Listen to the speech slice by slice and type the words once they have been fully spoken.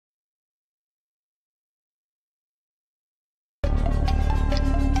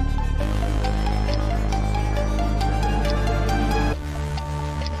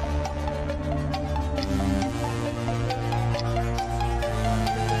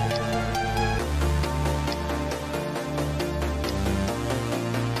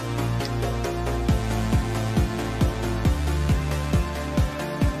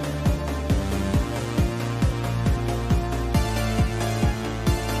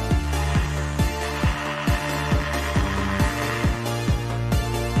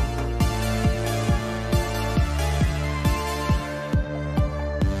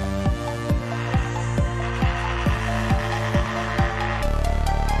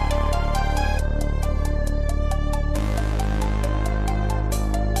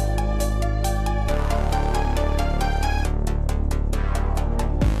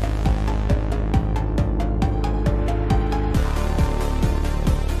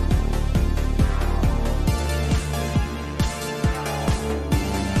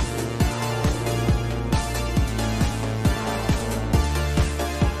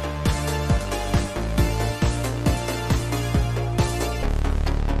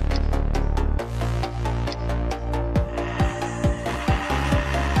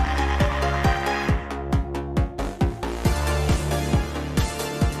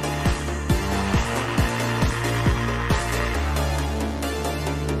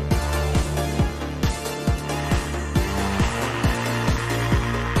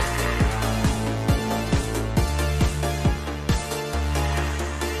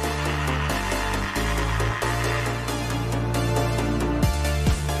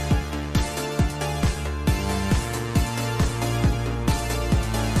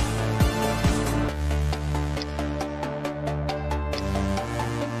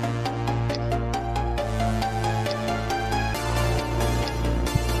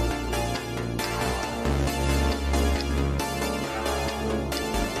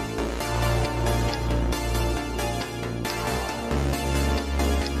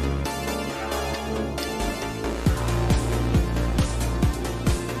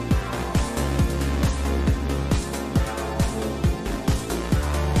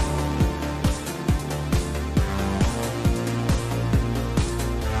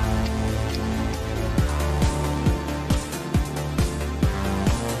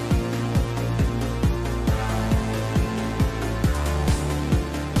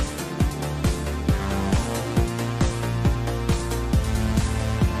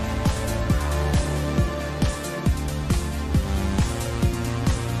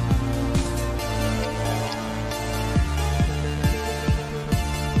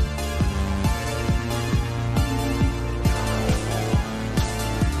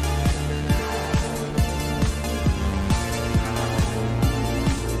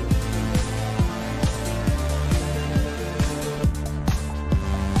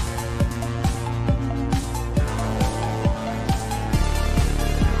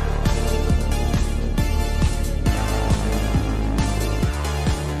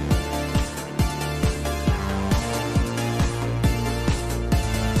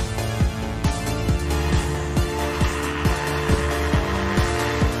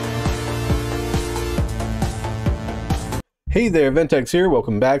Hey there, Ventex here.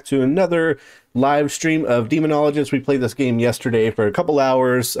 Welcome back to another live stream of Demonologist. We played this game yesterday for a couple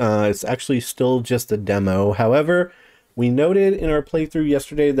hours. It's actually still just a demo. However, we noted in our playthrough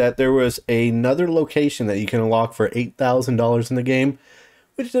yesterday that there was another location that you can unlock for $8,000 in the game,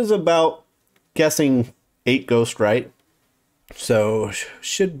 which is about, guessing, 8 ghosts, right? So,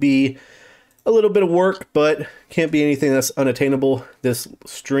 should be a little bit of work, but can't be anything that's unattainable this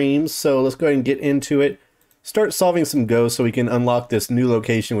stream. So let's go ahead and get into it. Start solving some ghosts so we can unlock this new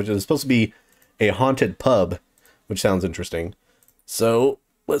location, which is supposed to be a haunted pub, which sounds interesting. So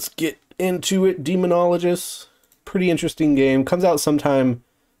let's get into it. Demonologist, pretty interesting game. Comes out sometime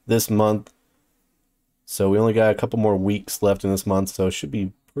this month. So we only got a couple more weeks left in this month, so it should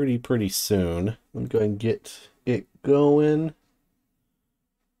be pretty soon. Let me go ahead and get it going.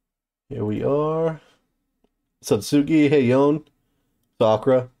 Here we are. Satsuki, Heion,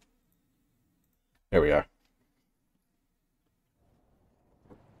 Sakura. There we are.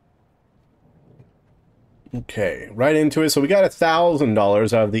 Okay, right into it. So we got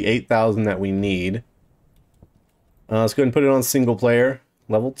 $1,000 out of the 8,000 that we need. Let's go ahead and put it on single player.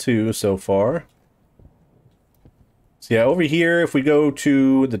 Level 2 so far. So yeah, over here, if we go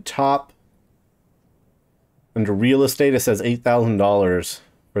to the top, under real estate, it says $8,000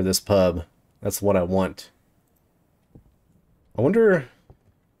 for this pub. That's what I want. I wonder,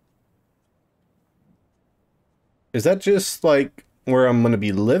 is that just like where I'm going to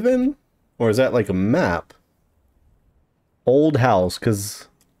be living? Or is that like a map? Old house, because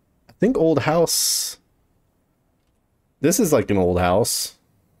I think old house, this is like an old house.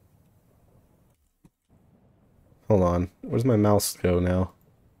 Hold on, where's my mouse go now?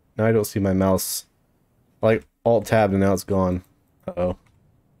 Now I don't see my mouse. Like alt tab and now it's gone. Uh-oh.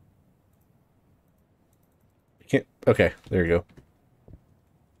 I can't, okay, there you go.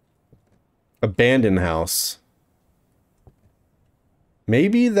 Abandoned house.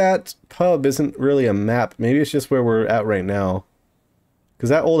 Maybe that pub isn't really a map. Maybe it's just where we're at right now. Because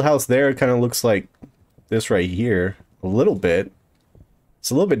that old house there kind of looks like this right here. A little bit. It's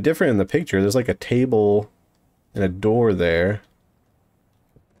a little bit different in the picture. There's like a table and a door there.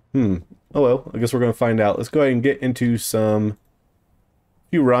 Oh well, I guess we're going to find out. Let's go ahead and get into some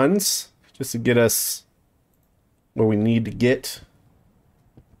few runs. Just to get us where we need to get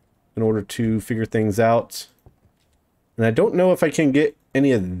in order to figure things out. And I don't know if I can get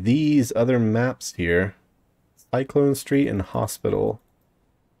any of these other maps here. Cyclone Street and Hospital.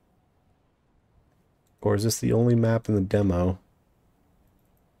 Or is this the only map in the demo?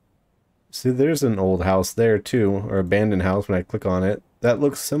 See, there's an old house there too, or abandoned house when I click on it. That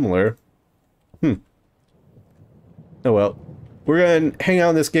looks similar. Oh well. We're going to hang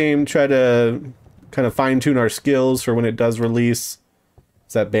out in this game, try to kind of fine-tune our skills for when it does release.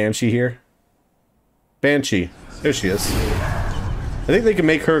 Is that Banshee here? Banshee. There she is. I think they can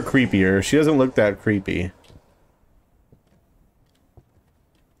make her creepier. She doesn't look that creepy.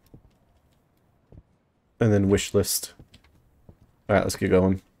 And then wish list. Alright, let's get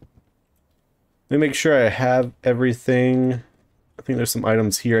going. Let me make sure I have everything. I think there's some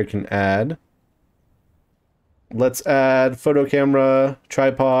items here I can add. Let's add photo camera,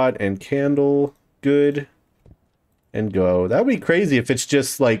 tripod, and candle. Good. And go. That would be crazy if it's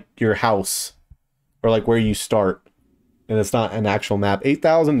just like your house. Or like where you start. And it's not an actual map.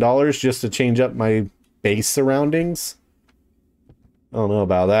 $8,000 just to change up my base surroundings? I don't know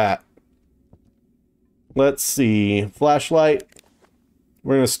about that. Let's see. Flashlight.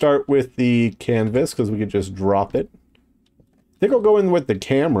 We're going to start with the canvas because we could just drop it. I think I'll go in with the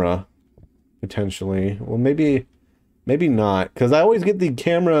camera. Potentially. Well, maybe not. Because I always get the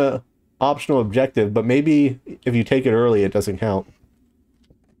camera optional objective. But maybe if you take it early, it doesn't count.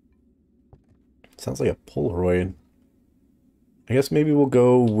 Sounds like a Polaroid. I guess maybe we'll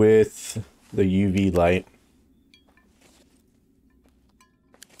go with the UV light.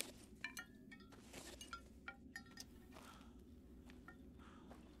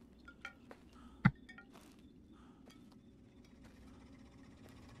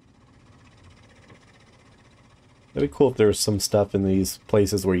 That'd be cool if there was some stuff in these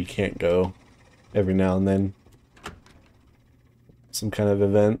places where you can't go every now and then. Some kind of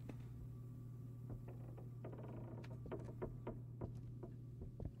event.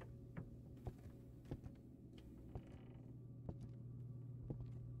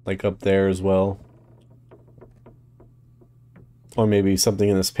 Like up there as well. Or maybe something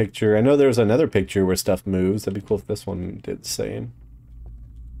in this picture. I know there's another picture where stuff moves. That'd be cool if this one did the same.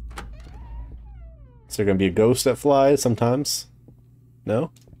 Is there gonna be a ghost that flies sometimes?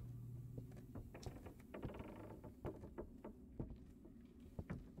 No?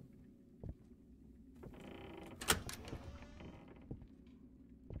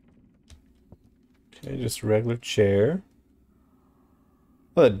 Okay, just a regular chair.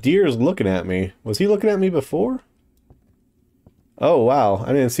 Oh, the deer's looking at me. Was he looking at me before? Oh, wow. I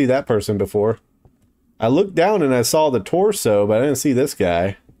didn't see that person before. I looked down and I saw the torso, but I didn't see this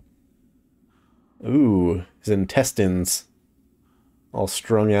guy. Ooh, his intestines all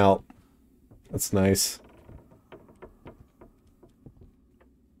strung out. That's nice.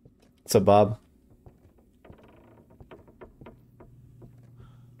 What's up, Bob?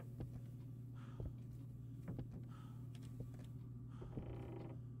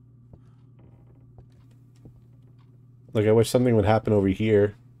 Like, I wish something would happen over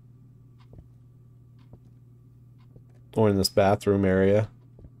here. Or in this bathroom area.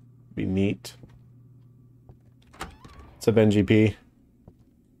 Be neat. What's up, NGP?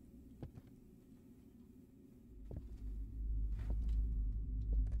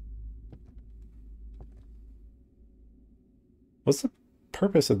 What's the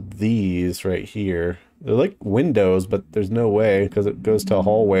purpose of these right here? They're like windows, but there's no way because it goes to a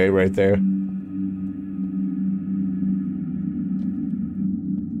hallway right there.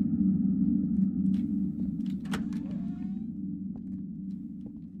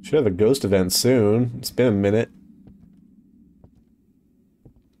 Should have a ghost event soon. It's been a minute.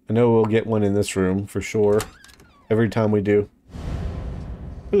 I know we'll get one in this room for sure. Every time we do.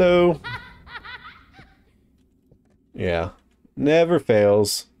 Hello. Yeah. Never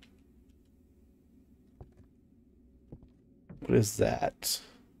fails. What is that?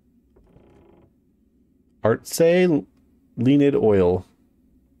 Artsay linseed oil.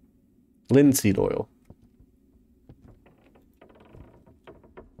 Linseed oil.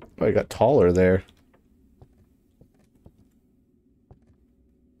 Oh, I got taller there.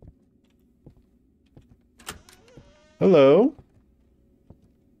 Hello.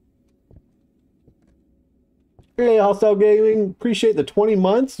 Hey, Hostile Gaming. Appreciate the 20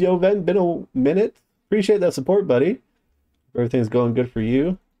 months. Yo, Ven, been a minute. Appreciate that support, buddy. Everything's going good for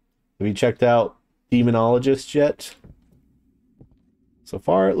you. Have you checked out Demonologist yet? So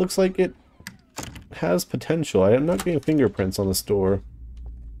far, it looks like it has potential. I am not getting fingerprints on this door.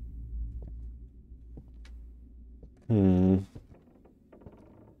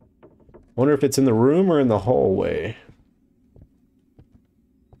 Wonder if it's in the room or in the hallway.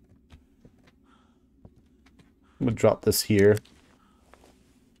 I'm gonna drop this here.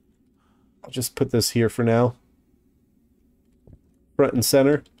 I'll just put this here for now. Front and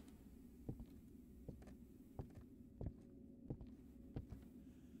center.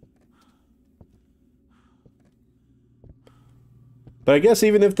 But I guess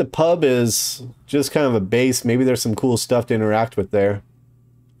even if the pub is just kind of a base, maybe there's some cool stuff to interact with there.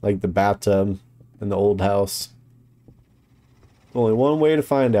 Like the bathtub in the old house. Only one way to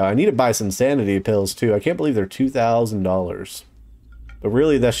find out. I need to buy some sanity pills too. I can't believe they're $2,000. But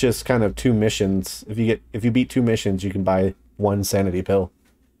really that's just kind of 2 missions. If you beat 2 missions, you can buy 1 sanity pill.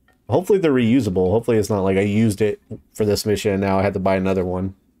 Hopefully they're reusable. Hopefully it's not like I used it for this mission and now I had to buy another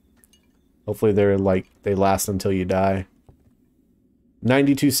one. Hopefully they're like they last until you die.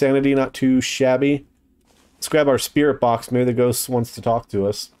 92 sanity, not too shabby. Let's grab our spirit box. Maybe the ghost wants to talk to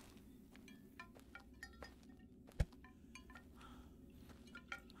us.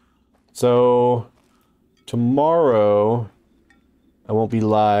 So, tomorrow, I won't be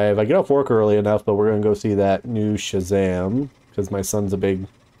live. I get off work early enough, but we're going to go see that new Shazam, because my son's a big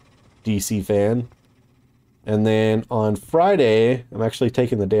DC fan. And then on Friday, I'm actually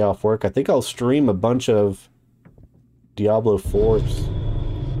taking the day off work. I think I'll stream a bunch of Diablo 4's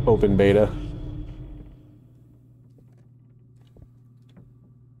open beta.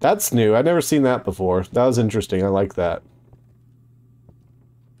 That's new. I've never seen that before. That was interesting. I like that.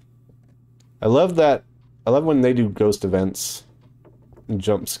 I love that. I love when they do ghost events and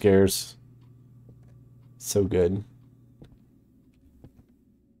jump scares. So good.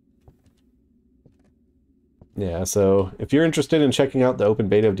 Yeah, so if you're interested in checking out the open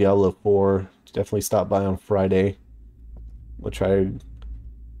beta of Diablo 4, definitely stop by on Friday. We'll try to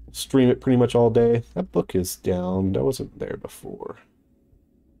stream it pretty much all day. That book is down. That wasn't there before.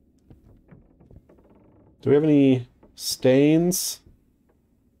 Do we have any stains?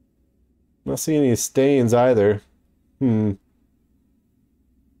 Not seeing any stains either. You're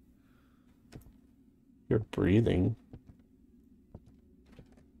breathing.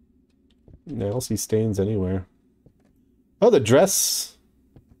 No, I don't see stains anywhere. Oh, the dress.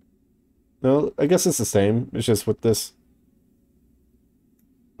 No, I guess it's the same. It's just with this.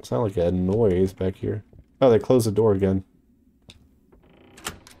 It's not like a noise back here. Oh, they closed the door again.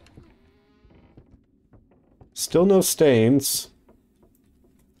 Still no stains.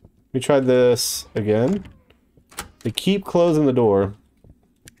 Let me try this again. They keep closing the door.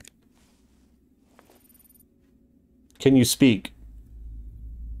 Can you speak?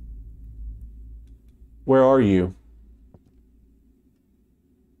 Where are you?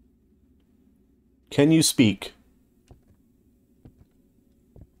 Can you speak?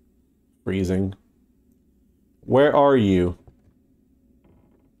 Freezing. Where are you?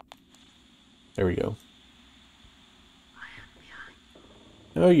 There we go.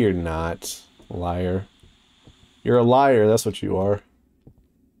 No, you're not. Liar. You're a liar, that's what you are.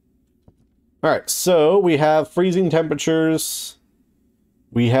 Alright, so we have freezing temperatures.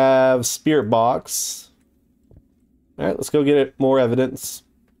 We have spirit box. Alright, let's go get it. More evidence.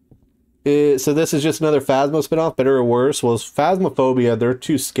 So this is just another Phasmo spinoff, better or worse? Well, it's Phasmophobia, they're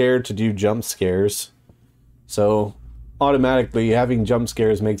too scared to do jump scares. So, automatically, having jump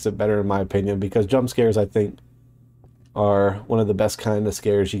scares makes it better in my opinion, because jump scares, I think, are one of the best kind of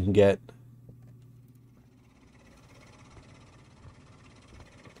scares you can get.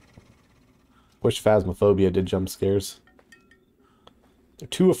 Wish Phasmophobia did jump scares. They're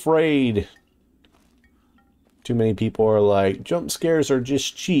too afraid. Too many people are like, jump scares are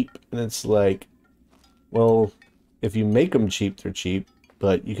just cheap. And it's like, well, if you make them cheap, they're cheap.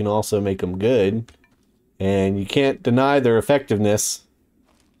 But you can also make them good. And you can't deny their effectiveness.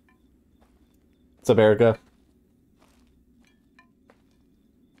 What's up, Erica?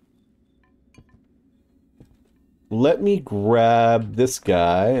 Let me grab this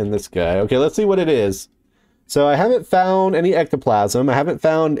guy and this guy. Okay, let's see what it is. So I haven't found any ectoplasm. I haven't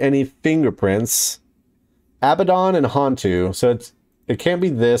found any fingerprints. Abaddon and Hantu. So it can't be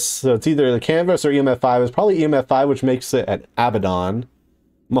this. So it's either the canvas or EMF 5. It's probably EMF 5, which makes it an Abaddon.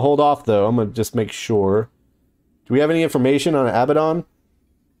 I'm gonna hold off though. I'm gonna just make sure. Do we have any information on an Abaddon?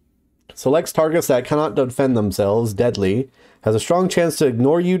 Selects targets that cannot defend themselves. Deadly. Has a strong chance to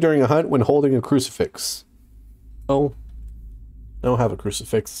ignore you during a hunt when holding a crucifix. Oh. I don't have a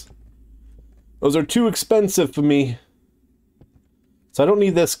crucifix. Those are too expensive for me. So I don't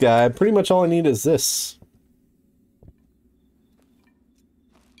need this guy. Pretty much all I need is this.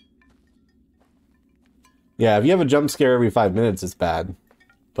 Yeah, if you have a jump scare every 5 minutes, it's bad.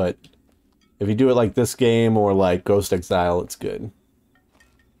 But if you do it like this game or like Ghost Exile, it's good.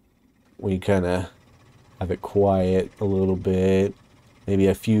 When you kind of have it quiet a little bit. Maybe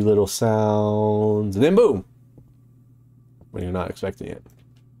a few little sounds. And then boom! When you're not expecting it.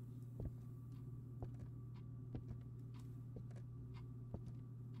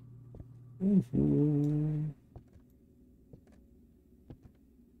 Mm-hmm.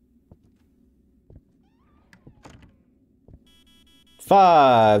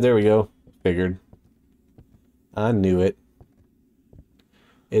 Five! There we go. Figured. I knew it.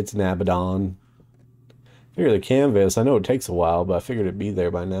 It's an Abaddon. Figure the canvas. I know it takes a while, but I figured it'd be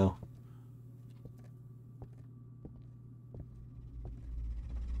there by now.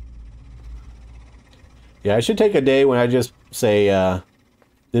 Yeah, I should take a day when I just say,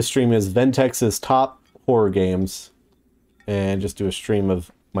 this stream is Ventex's top horror games. And just do a stream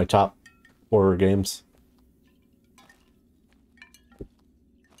of my top horror games.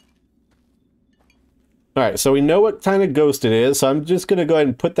 Alright, so we know what kind of ghost it is, so I'm just going to go ahead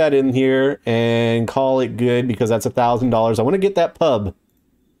and put that in here and call it good because that's $1,000. I want to get that pub.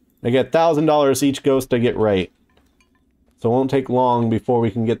 I get $1,000 each ghost I get right. So it won't take long before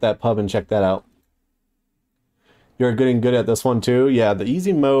we can get that pub and check that out. You're getting good at this one too? Yeah, the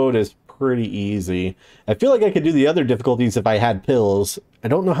easy mode is pretty easy. I feel like I could do the other difficulties if I had pills. I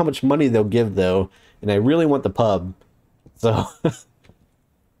don't know how much money they'll give though, and I really want the pub. So...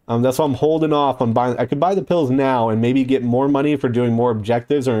 that's why I'm holding off on buying. I could buy the pills now and maybe get more money for doing more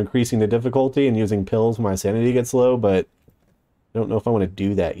objectives or increasing the difficulty and using pills when my sanity gets low, but I don't know if I want to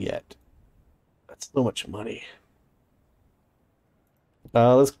do that yet. That's so much money.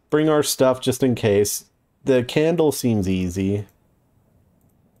 Let's bring our stuff just in case. The candle seems easy.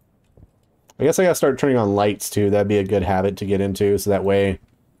 I guess I gotta start turning on lights too. That'd be a good habit to get into, so that way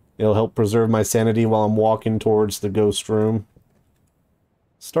it'll help preserve my sanity while I'm walking towards the ghost room.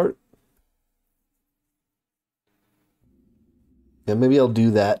 Start. Yeah, maybe I'll do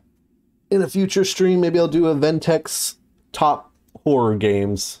that in a future stream. Maybe I'll do a Ventex top horror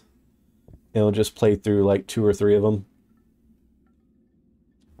games. And I'll just play through like 2 or 3 of them.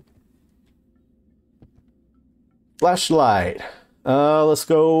 Flashlight. Let's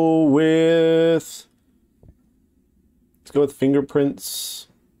go with fingerprints.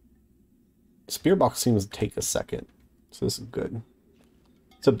 Spear box seems to take a second, so this is good.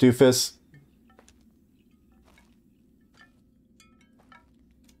 What's up, Doofus?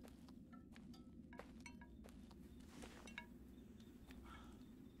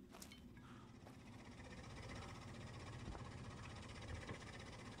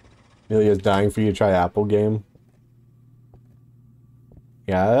 Amelia's dying for you to try Apple game.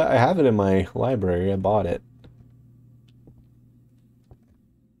 Yeah, I have it in my library. I bought it.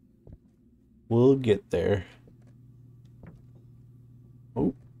 We'll get there.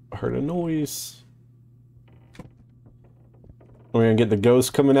 Oh, I heard a noise. We're gonna get the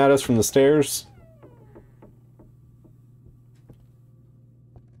ghost coming at us from the stairs.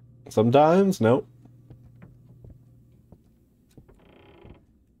 Sometimes, nope.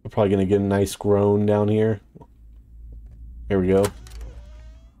 We're probably gonna get a nice groan down here. Here we go.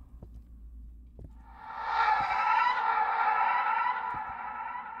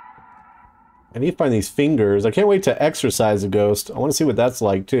 I need to find these fingers. I can't wait to exercise a ghost. I want to see what that's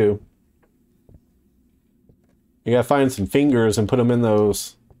like, too. You gotta find some fingers and put them in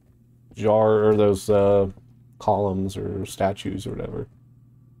those or those columns or statues or whatever.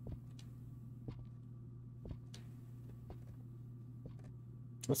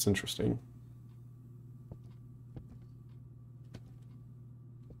 That's interesting.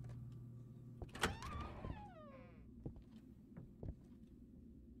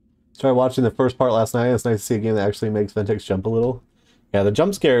 Started watching the first part last night. It's nice to see a game that actually makes Ventex jump a little. Yeah, the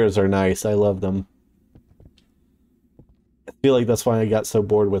jump scares are nice. I love them. I feel like that's why I got so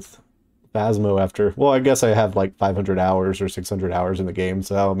bored with Phasmo after... Well, I guess I have like 500 hours or 600 hours in the game,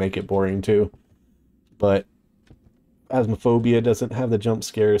 so that'll make it boring too. But Phasmophobia doesn't have the jump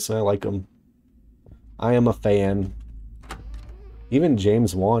scares, so I like them. I am a fan. Even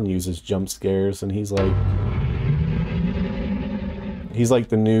James Wan uses jump scares, and he's like... He's like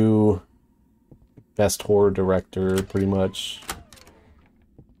the new best horror director, pretty much.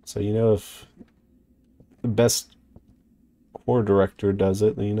 So you know, if the best horror director does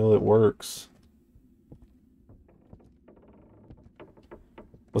it, then you know it works.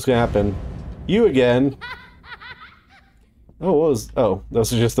 What's gonna happen? You again! Oh, what was... Oh,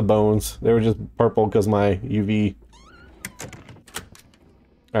 those are just the bones. They were just purple because my UV...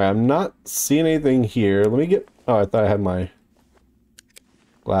 Alright, I'm not seeing anything here. Let me get... Oh, I thought I had my...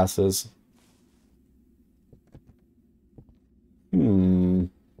 glasses.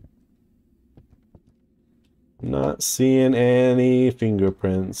 Not seeing any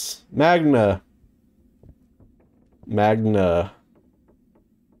fingerprints. Magna. I don't know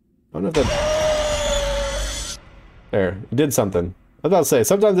if that... There. It did something. I was about to say,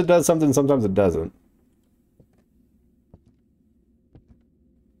 sometimes it does something, sometimes it doesn't.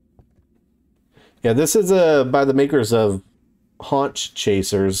 Yeah, this is by the makers of Haunch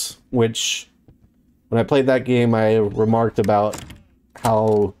Chasers, which when I played that game I remarked about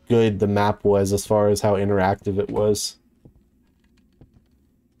how good the map was as far as how interactive it was.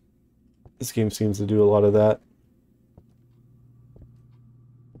 This game seems to do a lot of that.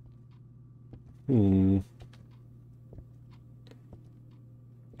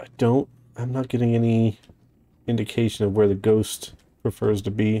 I'm not getting any indication of where the ghost prefers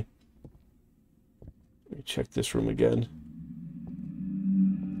to be. Let me check this room again.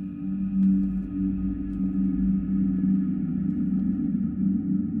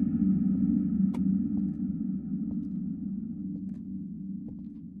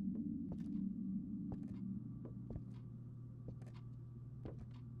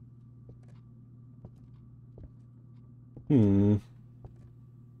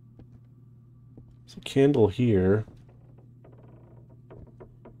 There's a candle here.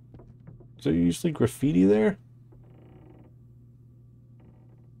 Is there usually graffiti there?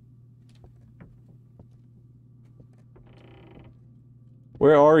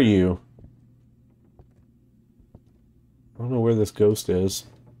 Where are you? I don't know where this ghost is.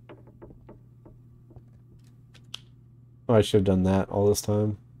 Oh, I should have done that all this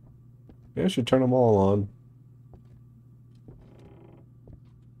time. Maybe I should turn them all on.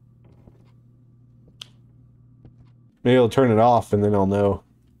 Maybe I'll turn it off and then I'll know.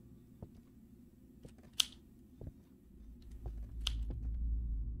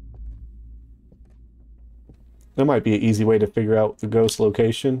 That might be an easy way to figure out the ghost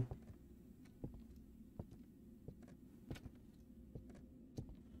location.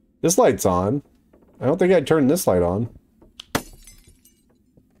 This light's on. I don't think I'd turn this light on.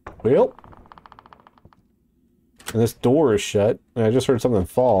 Well. And this door is shut. And I just heard something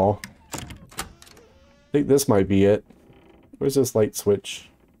fall. I think this might be it. Where's this light switch?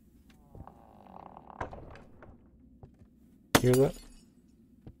 Hear that?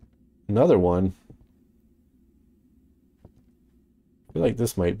 Another one. I feel like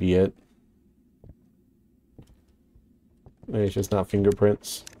this might be it. Maybe it's just not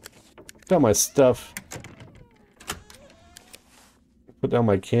fingerprints. Put down my stuff. Put down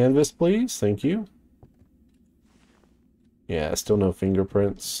my canvas, please. Thank you. Yeah, still no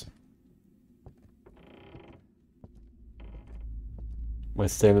fingerprints. My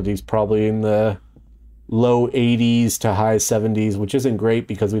sanity's probably in the low 80s to high 70s, which isn't great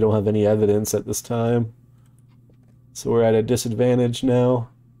because we don't have any evidence at this time. So we're at a disadvantage now.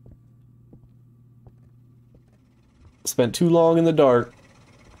 Spent too long in the dark.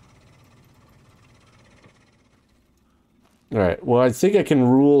 Alright, well I think I can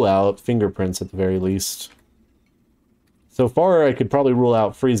rule out fingerprints at the very least. So far I could probably rule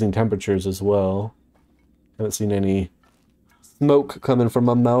out freezing temperatures as well. Haven't seen any smoke coming from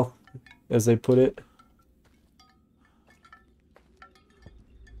my mouth, as they put it.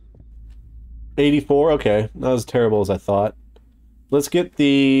 84, okay. Not as terrible as I thought. Let's get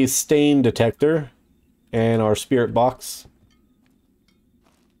the stain detector and our spirit box.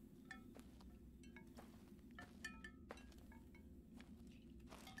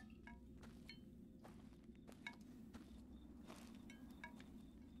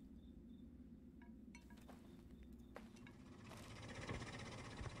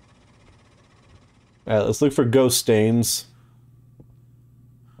 Alright, let's look for ghost stains.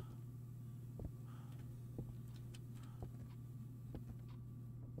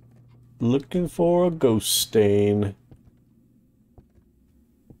 Looking for a ghost stain.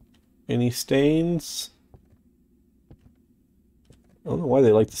 Any stains? I don't know why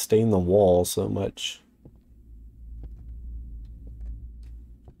they like to stain the wall so much.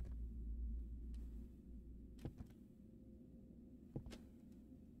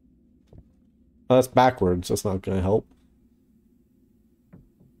 Oh, that's backwards. That's not going to help.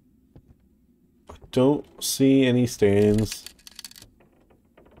 Don't see any stains.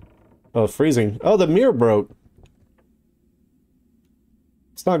 Oh, freezing. Oh, the mirror broke.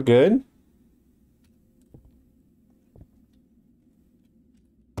 It's not good.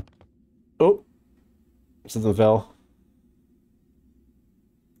 Oh. Something fell.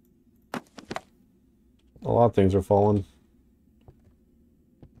 A lot of things are falling.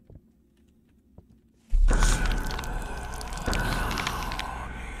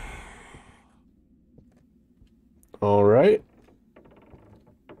 All right.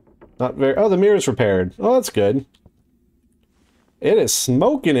 Not very... Oh, the mirror's repaired. Oh, that's good. It is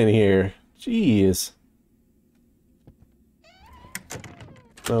smoking in here. Jeez.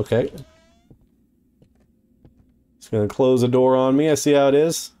 Okay. It's gonna close the door on me. I see how it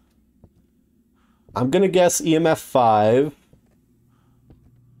is. I'm gonna guess EMF 5.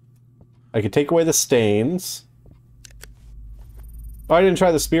 I could take away the stains. Oh, I didn't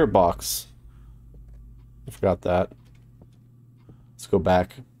try the spirit box. I forgot that. Let's go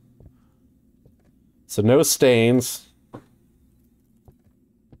back. So no stains.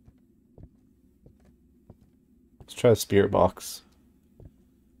 Let's try the spirit box.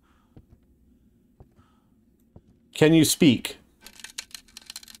 Can you speak?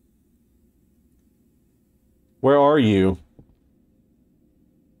 Where are you?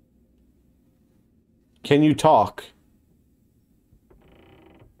 Can you talk?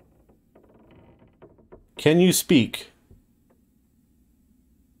 Can you speak?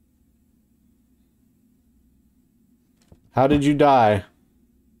 How did you die?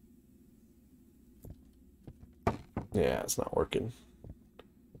 Yeah, it's not working.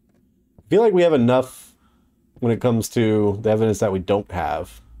 I feel like we have enough when it comes to the evidence that we don't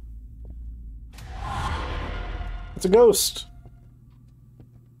have. It's a ghost.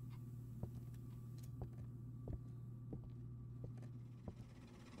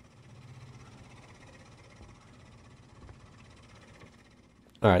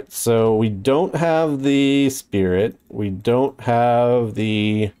 Alright, so we don't have the spirit. We don't have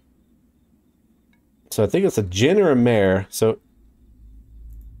the... So I think it's a Jinn or a mare. So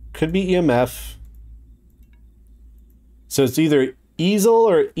could be EMF. So it's either easel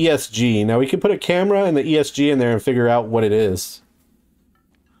or ESG. Now we can put a camera and the ESG in there and figure out what it is.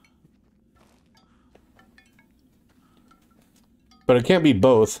 But it can't be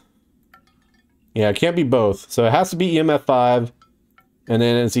both. Yeah, it can't be both. So it has to be EMF 5. And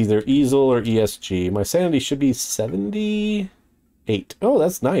then it's either easel or ESG. My sanity should be 78. Oh,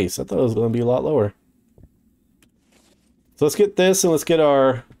 that's nice. I thought it was going to be a lot lower. So let's get this and let's get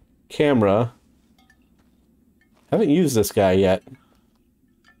our camera. Haven't used this guy yet.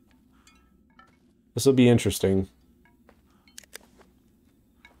 This will be interesting.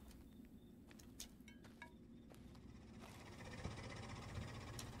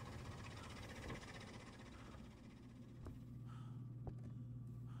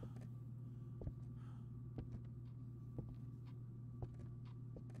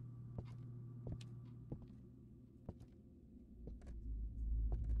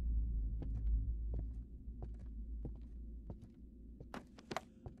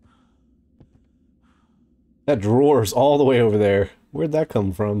 That drawer's all the way over there. Where'd that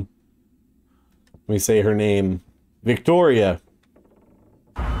come from? Let me say her name. Victoria.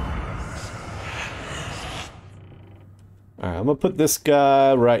 Alright, I'm gonna put this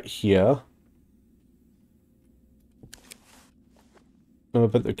guy right here. I'm gonna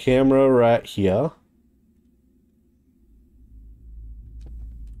put the camera right here.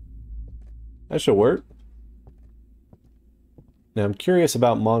 That should work. Now I'm curious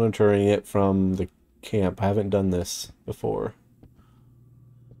about monitoring it from the camp. I haven't done this before.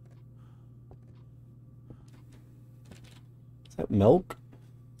 Is that milk?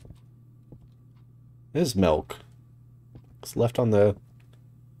 It is milk. It's left on the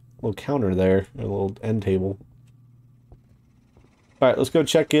little counter there, a little end table. Alright, let's go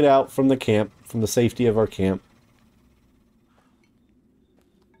check it out from the camp, from the safety of our camp.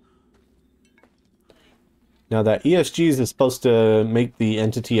 Now that ESGs is supposed to make the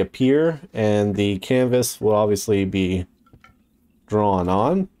entity appear, and the canvas will obviously be drawn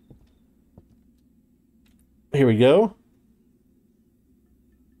on. Here we go.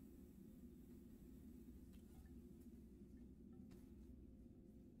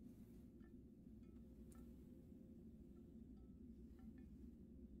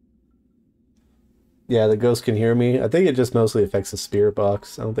 Yeah, the ghost can hear me. I think it just mostly affects the spirit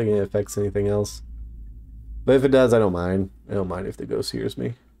box. I don't think it affects anything else. But if it does, I don't mind. I don't mind if the ghost hears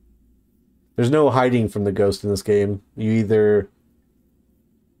me. There's no hiding from the ghost in this game. You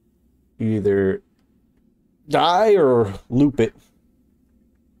either die or loop it.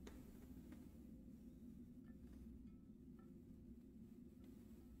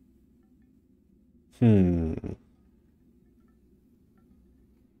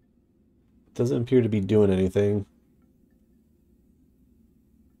 Doesn't appear to be doing anything.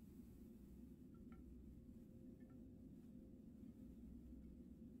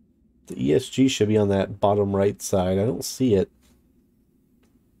 The ESG should be on that bottom right side. I don't see it.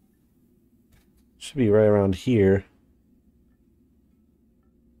 Should be right around here.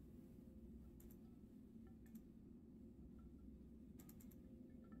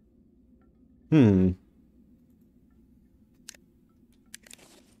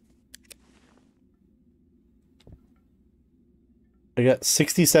 I got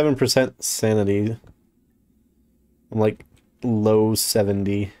 67% sanity. I'm like low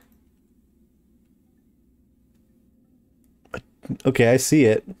 70. Okay, I see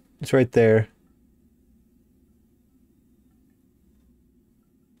it. It's right there.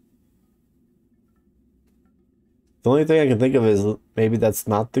 The only thing I can think of is maybe that's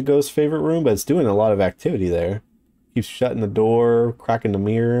not the ghost's favorite room, but it's doing a lot of activity there. Keeps shutting the door, cracking the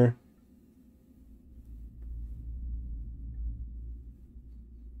mirror.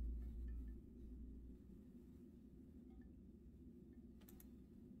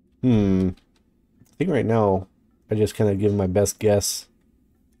 I think right now I just kind of give my best guess.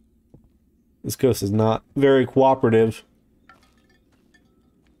 This ghost is not very cooperative.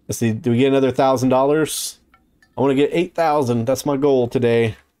 Let's see, do we get another $1,000? I want to get 8,000. That's my goal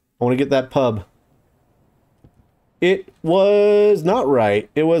today. I want to get that pub. It was not right.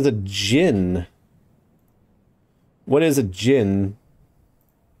 It was a gin. What is a gin?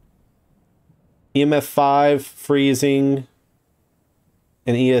 EMF 5, freezing,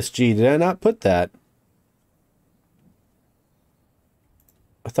 and ESG. Did I not put that?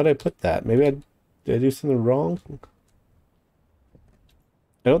 I thought I put that. Maybe did I do something wrong?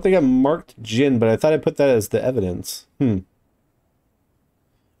 I don't think I marked gin, but I thought I put that as the evidence.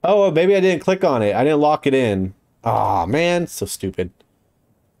 Oh, maybe I didn't click on it. I didn't lock it in. Aw, man, so stupid.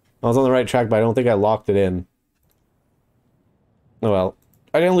 I was on the right track, but I don't think I locked it in. Oh well.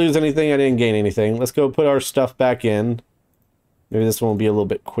 I didn't lose anything, I didn't gain anything. Let's go put our stuff back in. Maybe this one will be a little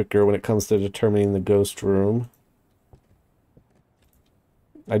bit quicker when it comes to determining the ghost room.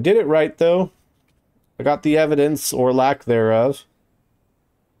 I did it right, though. I got the evidence, or lack thereof.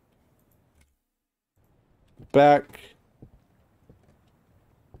 Back.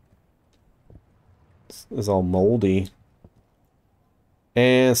 This is all moldy.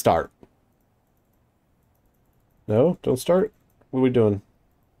 And start. No, don't start. What are we doing?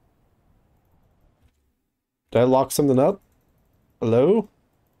 Did I lock something up? Hello?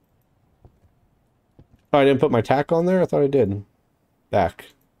 Oh, I didn't put my tack on there? I thought I did. Back.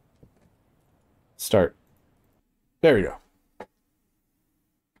 Start. There we go.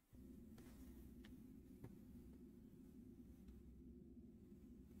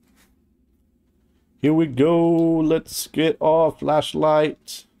 Here we go. Let's get our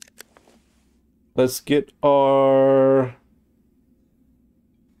flashlight. Let's get our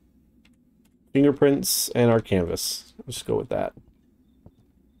fingerprints and our canvas. Let's go with that.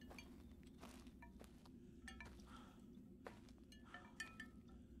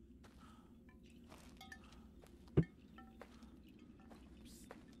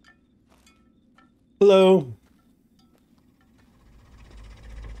 Hello.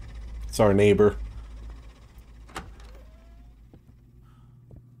 It's our neighbor.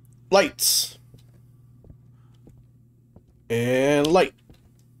 Lights. And light.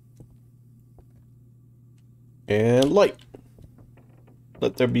 And light.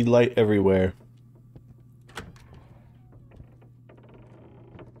 Let there be light everywhere.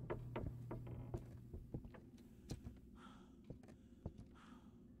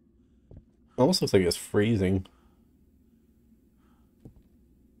 Almost looks like it's freezing.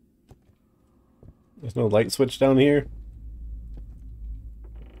 There's no light switch down here.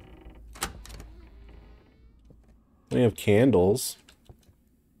 We have candles.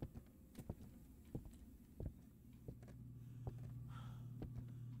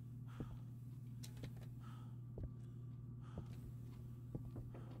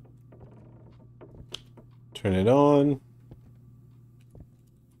 Turn it on.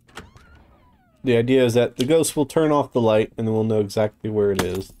 The idea is that the ghost will turn off the light and then we'll know exactly where it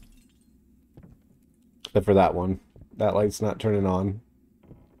is. Except for that one. That light's not turning on.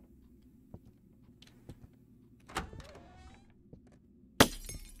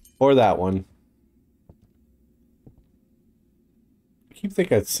 Or that one. I keep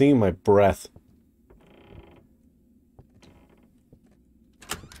thinking I'd seen my breath.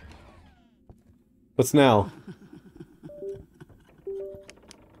 What's now?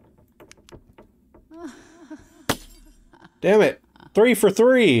 Damn it! 3 for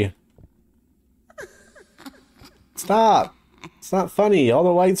 3! Stop! It's not funny. All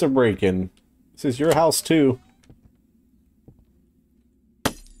the lights are breaking. This is your house too.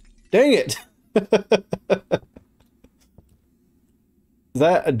 Dang it! Is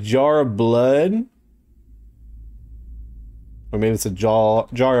that a jar of blood? Or maybe it's a jar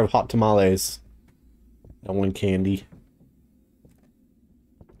of hot tamales. That one candy.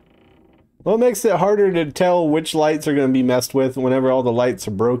 Well, it makes it harder to tell which lights are going to be messed with whenever all the lights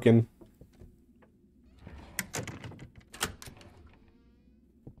are broken.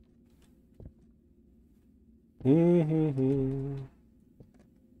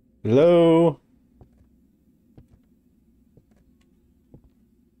 Hello?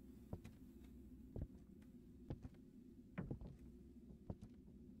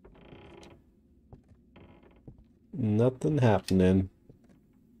 Nothing happening.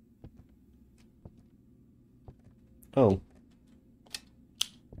 Oh.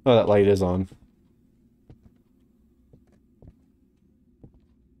 Oh, that light is on.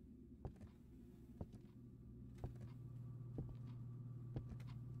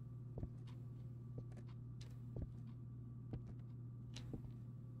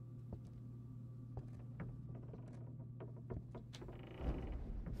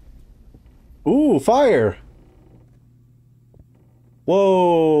 Ooh, fire!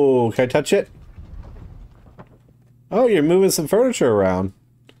 Whoa, can I touch it? Oh, you're moving some furniture around.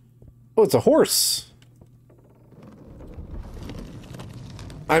 Oh, it's a horse.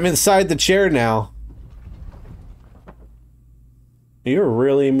 I'm inside the chair now. You're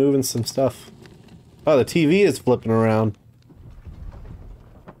really moving some stuff. Oh, the TV is flipping around.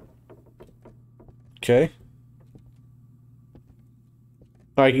 Okay.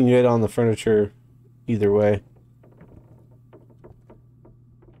 I can get on the furniture either way.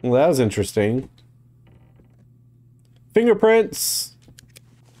 Well, that was interesting. Fingerprints!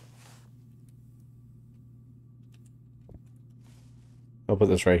 I'll put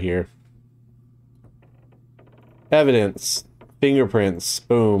this right here. Evidence. Fingerprints.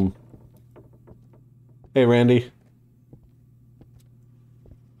 Boom. Hey, Randy.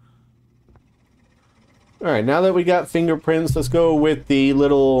 Alright, now that we got fingerprints, let's go with the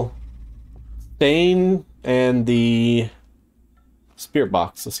little stain and the spirit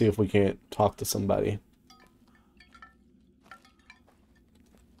box. Let's see if we can't talk to somebody.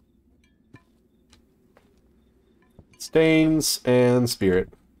 Stains and spirit.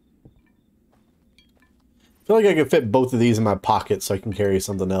 I feel like I could fit both of these in my pocket so I can carry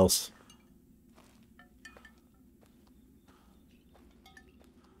something else.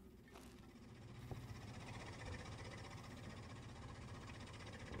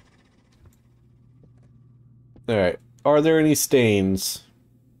 Alright. Are there any stains?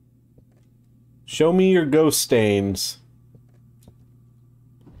 Show me your ghost stains.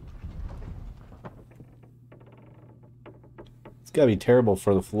 It's gotta be terrible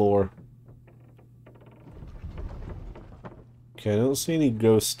for the floor. Okay, I don't see any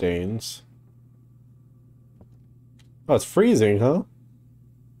ghost stains. Oh, it's freezing, huh?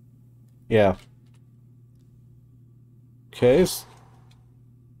 Yeah. Okay. Did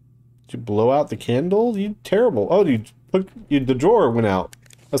you blow out the candle? You terrible. Oh, the drawer went out.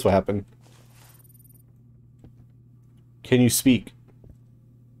 That's what happened. Can you speak?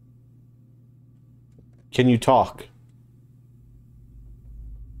 Can you talk?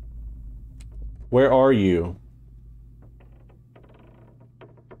 Where are you?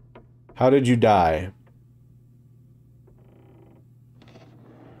 How did you die?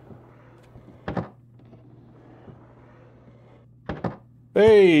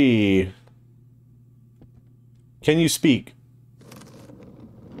 Hey! Can you speak?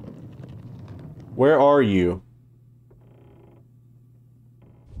 Where are you?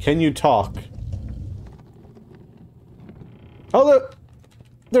 Can you talk? Oh, look!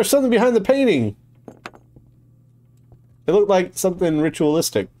 There's something behind the painting! It looked like something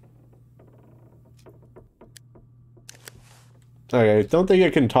ritualistic. Okay, don't think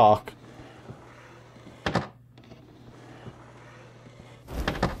it can talk.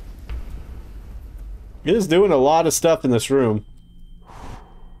 It is doing a lot of stuff in this room.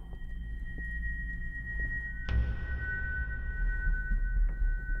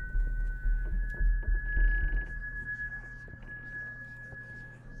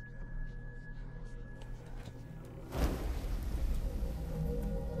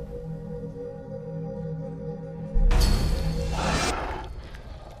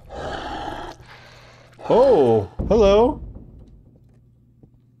 Oh, hello.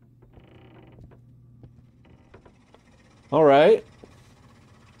 All right.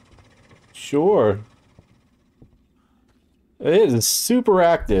 Sure. It is super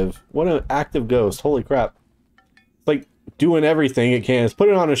active. What an active ghost. Holy crap. It's like doing everything it can. Let's put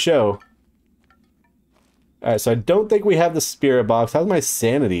it on a show. Alright, so I don't think we have the spirit box. How's my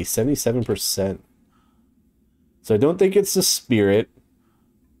sanity? 77%. So I don't think it's the spirit.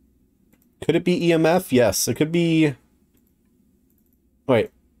 Could it be EMF? Yes, it could be...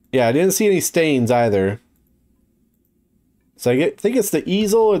 Wait. Yeah, I didn't see any stains either. So I think it's the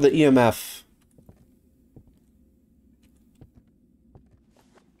easel or the EMF.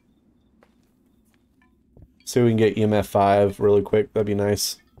 So we can get EMF 5 really quick. That'd be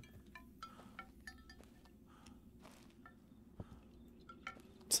nice.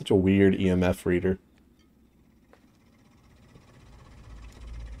 Such a weird EMF reader.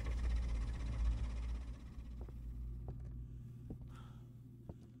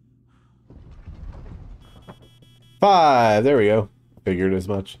 Five. There we go. Figured as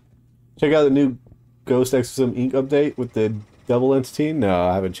much. Check out the new Ghost Exorcism Inc. update with the double entity. No,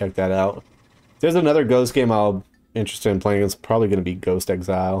 I haven't checked that out. There's another Ghost game I'm interested in playing. It's probably going to be Ghost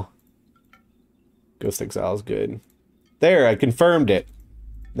Exile. Ghost Exile is good. There, I confirmed it.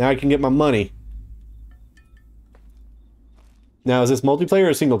 Now I can get my money. Now, is this multiplayer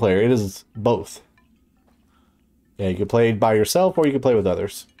or single player? It is both. Yeah, you can play by yourself or you can play with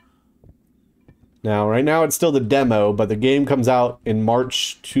others. Now, right now it's still the demo, but the game comes out in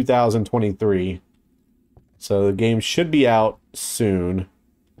March 2023. So the game should be out soon.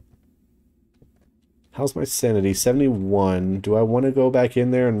 How's my sanity? 71. Do I want to go back in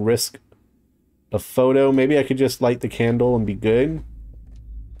there and risk a photo? Maybe I could just light the candle and be good.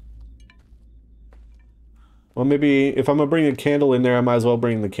 Well, maybe if I'm going to bring a candle in there, I might as well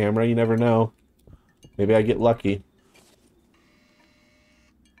bring the camera. You never know. Maybe I get lucky.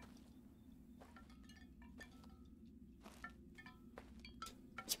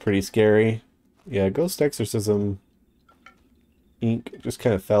 It's pretty scary. Yeah, Ghost Exorcism Inc. just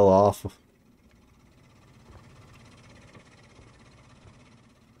kind of fell off.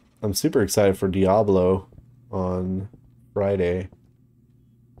 I'm super excited for Diablo on Friday.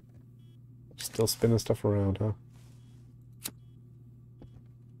 Still spinning stuff around, huh?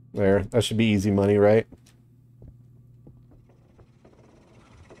 There, that should be easy money, right?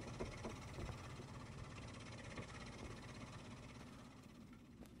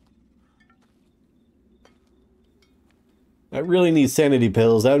 I really need sanity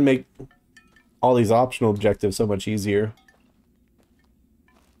pills. That would make all these optional objectives so much easier.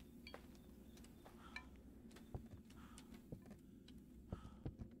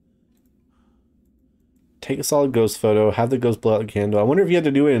 Take a solid ghost photo, have the ghost blow out the candle. I wonder if you had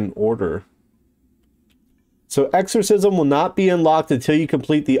to do it in order. So exorcism will not be unlocked until you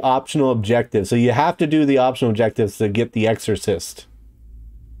complete the optional objective. So you have to do the optional objectives to get the exorcist.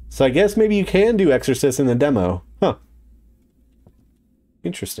 So I guess maybe you can do exorcist in the demo. Huh.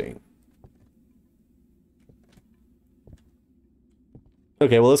 Interesting.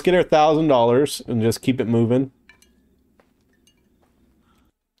 Okay, well let's get our $1,000 and just keep it moving.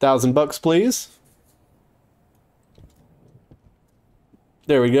 $1,000 please.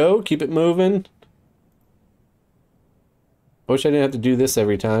 There we go. Keep it moving. I wish I didn't have to do this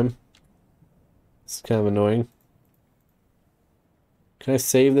every time. It's kind of annoying. Can I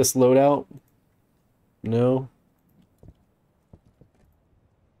save this loadout? No.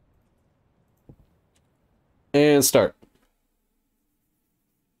 And start.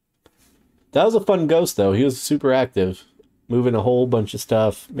 That was a fun ghost, though. He was super active. Moving a whole bunch of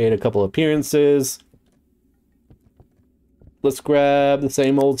stuff. Made a couple appearances. Let's grab the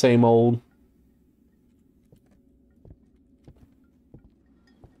same old, same old.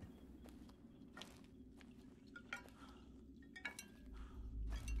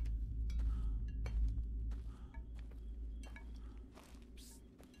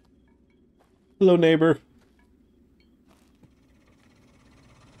 Hello, neighbor.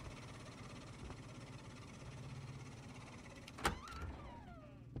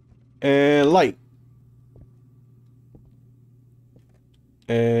 And light.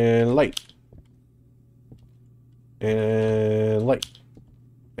 And light. And light.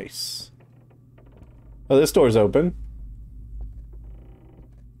 Nice. Oh, this door's open.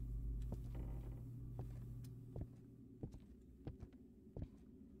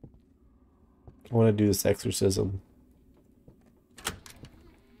 I want to do this exorcism.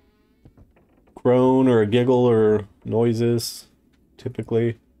 Groan or a giggle or noises,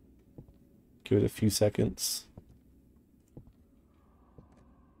 typically. Give it a few seconds.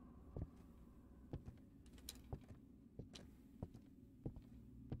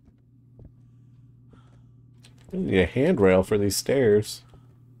 I need a handrail for these stairs.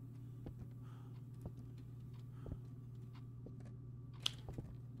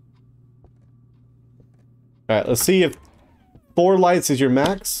 Alright, let's see if 4 lights is your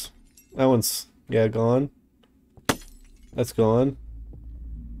max. That one's, yeah, gone. That's gone.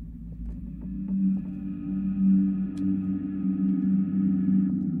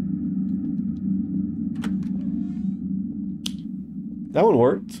 That one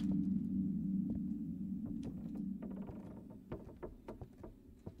worked.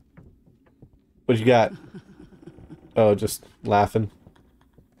 What you got? Oh, just laughing.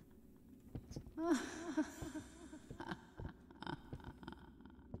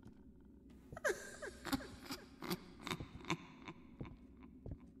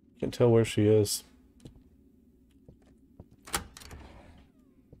 Can't tell where she is.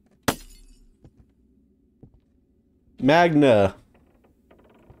 Magna.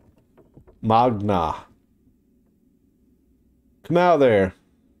 Magna. Come out there.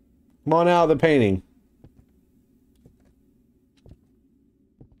 Come on out of the painting.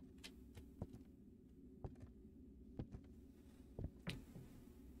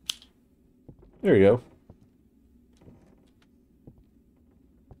 There you go.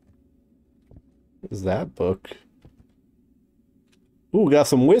 What is that book? Ooh, got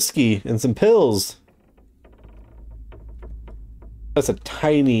some whiskey and some pills. That's a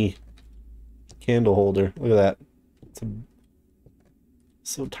tiny candle holder. Look at that. It's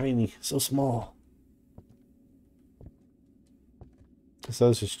so tiny, so small. So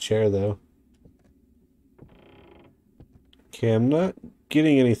it's just chair though. Okay, I'm not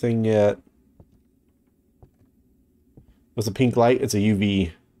getting anything yet. What's a pink light? It's a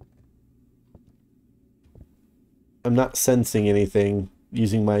UV. I'm not sensing anything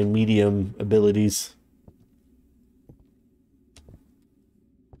using my medium abilities.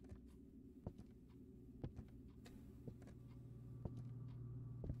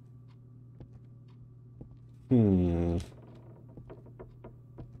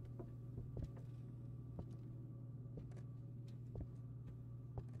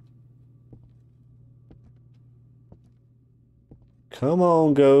 Come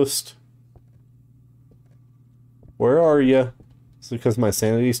on, ghost. Where are you? Is it because my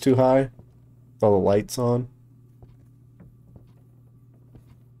sanity's too high? With all the lights on?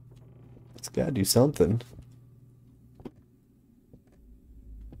 It's gotta do something.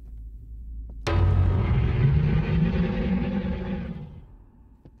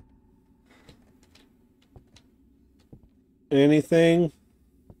 Anything?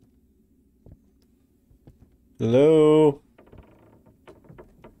 Hello?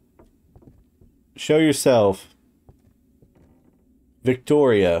 Show yourself.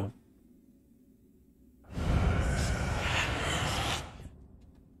 Victoria.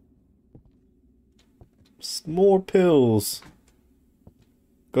 More pills.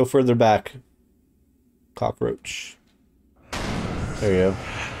 Go further back. Cockroach. There you go.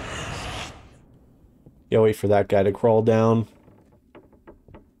 Yeah, wait for that guy to crawl down.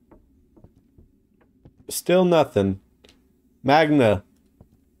 Still nothing. Magna.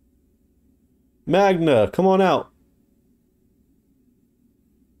 Magna, come on out.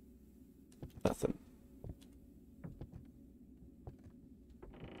 Nothing.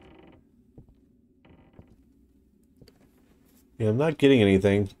 Yeah, I'm not getting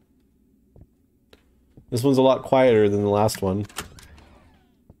anything. This one's a lot quieter than the last one.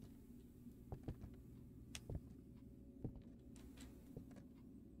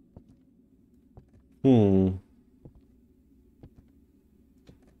 Hmm.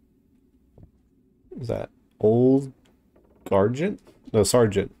 Is that old Sergeant? No,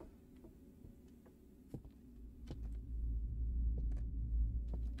 Sergeant.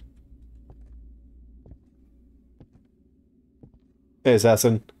 Hey,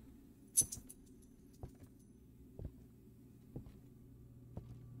 assassin.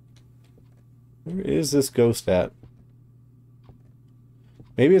 Where is this ghost at?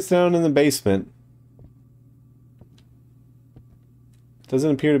 Maybe it's down in the basement.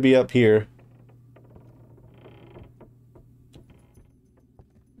 Doesn't appear to be up here.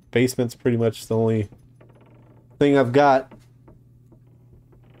 Basement's pretty much the only thing I've got.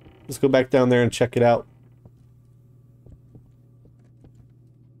 Let's go back down there and check it out.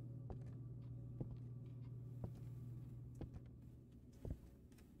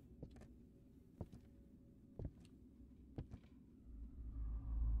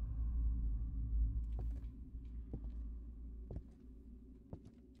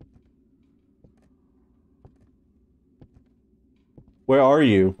 Where are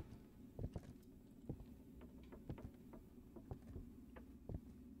you?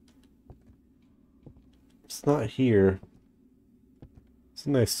 It's not here. It's a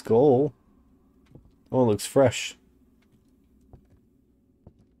nice skull. Oh, it looks fresh.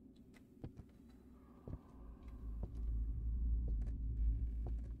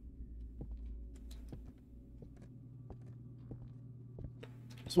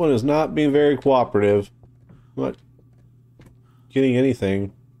 This one is not being very cooperative. I'm not getting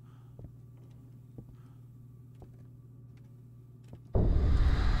anything.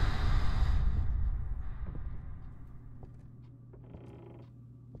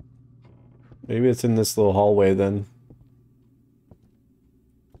 Maybe it's in this little hallway then.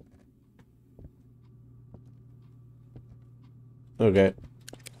 Okay.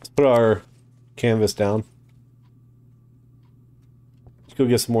 Let's put our canvas down. Let's go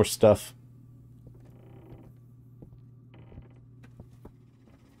get some more stuff.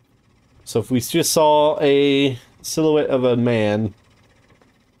 So if we just saw a silhouette of a man,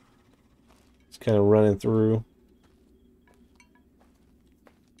 it's kind of running through.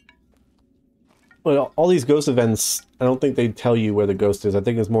 Well, all these ghost events, I don't think they tell you where the ghost is. I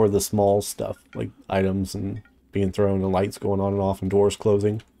think it's more of the small stuff, like items and being thrown and lights going on and off and doors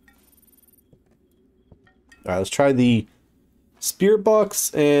closing. Alright, let's try the spirit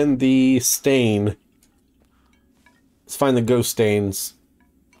box and the stain. Let's find the ghost stains.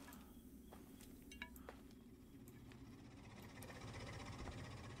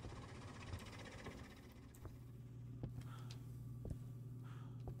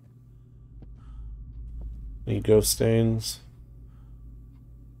 Any ghost stains?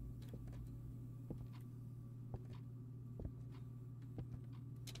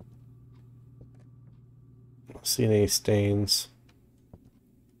 Not seeing any stains.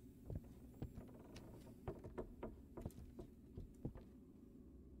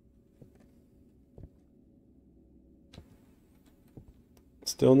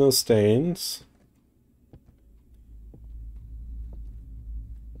 Still no stains.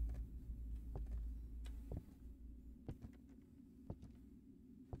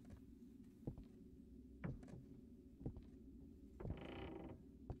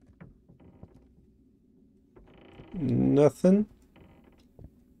 Nothing.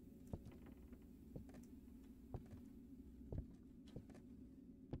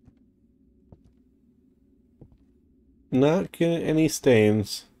 Not getting any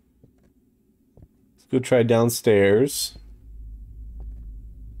stains. Let's go try downstairs.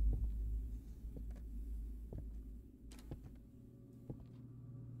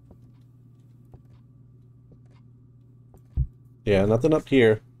 Yeah, nothing up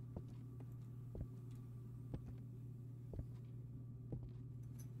here.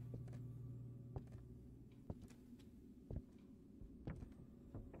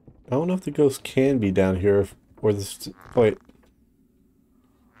 I don't know if the ghost can be down here or this. Wait.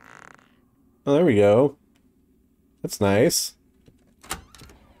 Oh, there we go. That's nice.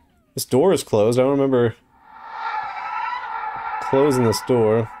 This door is closed. I don't remember closing this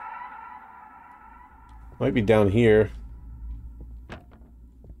door. Might be down here.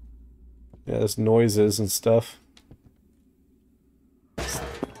 Yeah, there's noises and stuff.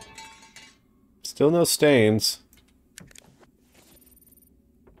 Still no stains.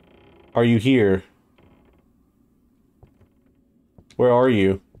 Are you here? Where are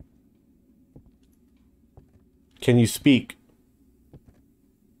you? Can you speak?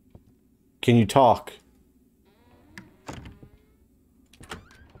 Can you talk?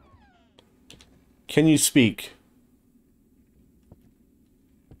 Can you speak?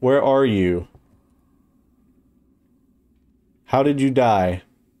 Where are you? How did you die?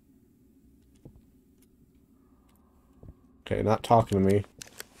 Okay, not talking to me.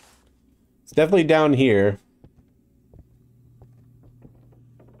 It's definitely down here.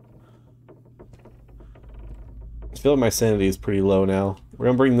 I feel like my sanity is pretty low now. We're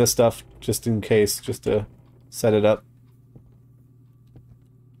gonna bring this stuff just in case, just to set it up.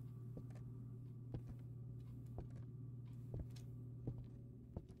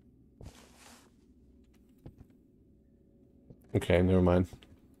 Okay, never mind.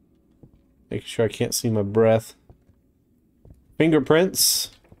 Making sure I can't see my breath.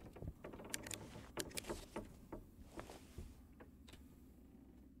 Fingerprints.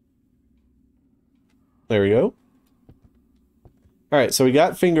 There we go. Alright, so we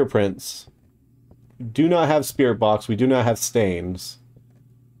got fingerprints. We do not have spirit box. We do not have stains.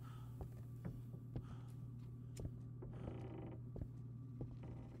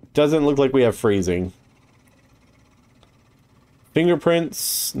 Doesn't look like we have freezing.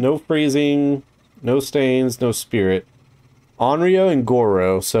 Fingerprints, no freezing, no stains, no spirit. Onryo and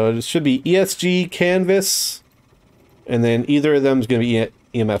Goro. So it should be ESG, Canvas, and then either of them is going to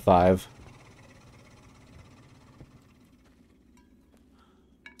be EMF 5.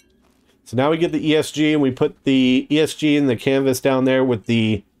 So now we get the ESG and we put the ESG and the Canvas down there with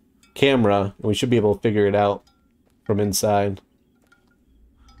the camera, and we should be able to figure it out from inside.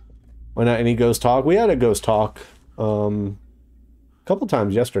 Why not any ghost talk? We had a ghost talk a couple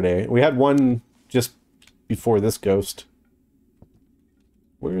times yesterday. We had one just before this ghost.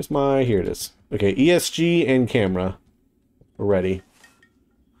 Where's my... Here it is. Okay, ESG and camera. We're ready.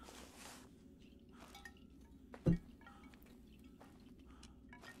 It's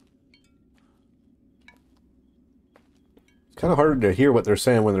kind of harder to hear what they're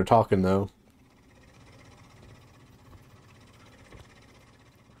saying when they're talking, though.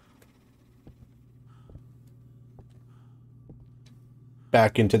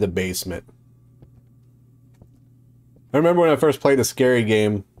 Back into the basement. I remember when I first played a scary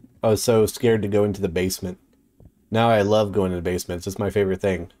game, I was so scared to go into the basement. Now I love going to the basement. It's just my favorite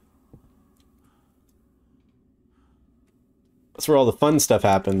thing. That's where all the fun stuff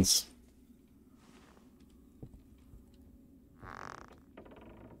happens.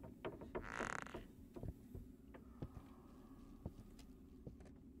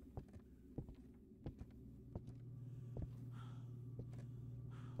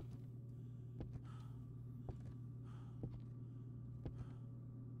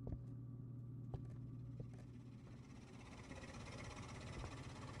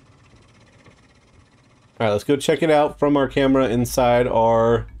 Alright, let's go check it out from our camera inside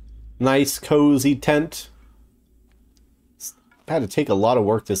our nice, cozy tent. I had to take a lot of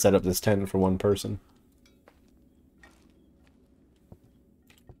work to set up this tent for one person.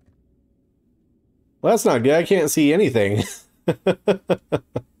 Well, that's not good. I can't see anything. How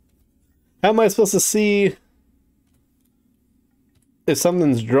am I supposed to see if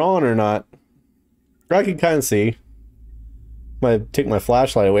something's drawn or not? I can kind of see. I take my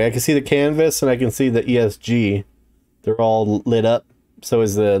flashlight away. I can see the canvas and I can see the ESG. They're all lit up. So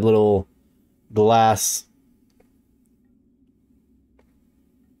is the little glass.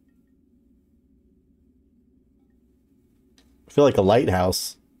 I feel like a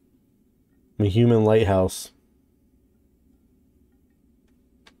lighthouse. I'm a human lighthouse.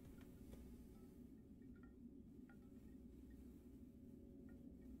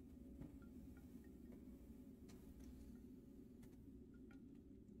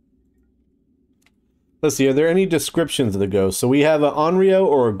 Let's see, are there any descriptions of the ghost? So we have an Onryo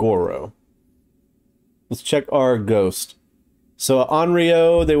or a Goro. Let's check our ghost. So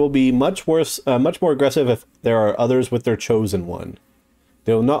Onryo, they will be much worse, much more aggressive if there are others with their chosen one.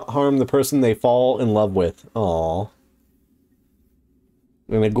 They will not harm the person they fall in love with. Aww.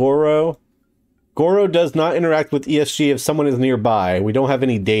 And a Goro. Goro does not interact with ESG if someone is nearby. We don't have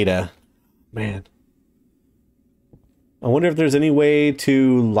any data. Man. I wonder if there's any way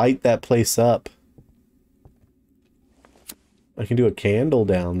to light that place up. I can do a candle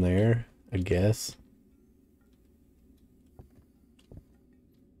down there, I guess.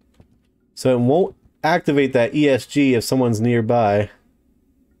 So it won't activate that ESG if someone's nearby.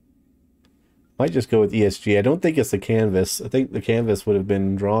 Might just go with ESG. I don't think it's the canvas. I think the canvas would have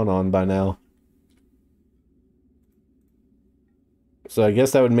been drawn on by now. So I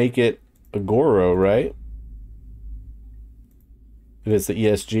guess that would make it a Goro, right? If it's the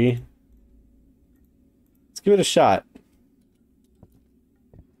ESG. Let's give it a shot.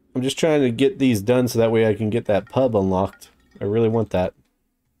 I'm just trying to get these done so that way I can get that pub unlocked. I really want that.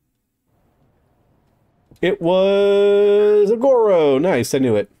 It was a Goro. Nice, I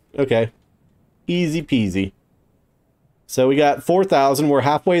knew it. Okay. Easy peasy. So we got 4,000. We're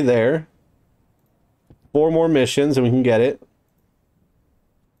halfway there. 4 more missions and we can get it.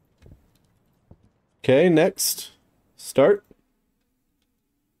 Okay, next. Start.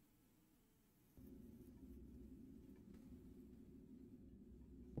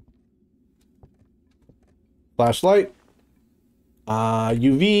 Flashlight.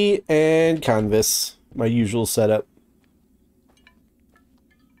 UV and canvas. My usual setup.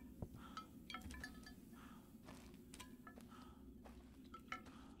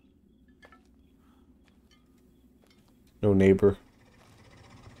 No neighbor.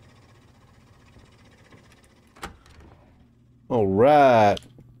 All right.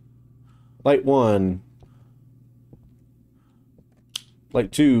 Light 1.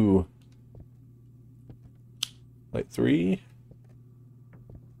 Light 2. Light 3.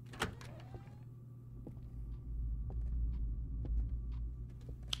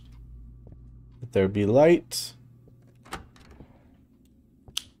 Let there be light.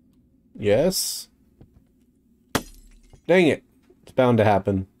 Yes. Dang it. It's bound to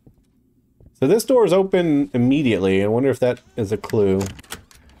happen. So this door is open immediately. I wonder if that is a clue.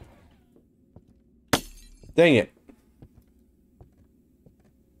 Dang it.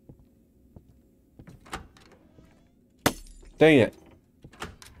 Dang it.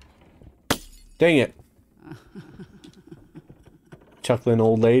 Dang it. Chuckling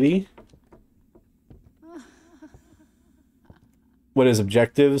old lady. What is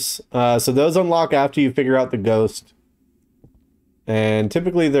objectives? So those unlock after you figure out the ghost. And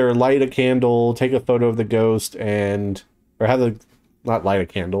typically they're light a candle, take a photo of the ghost, and... Or have a... Not light a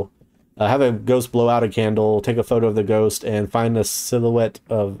candle. Have a ghost blow out a candle, take a photo of the ghost, and find the silhouette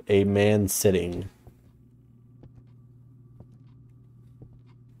of a man sitting.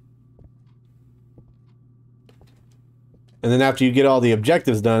 And then after you get all the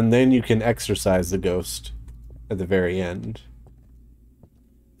objectives done, then you can exorcise the ghost at the very end.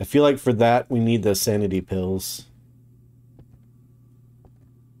 I feel like for that, we need the sanity pills.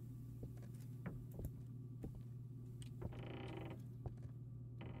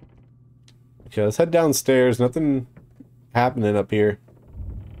 Okay, let's head downstairs. Nothing happening up here.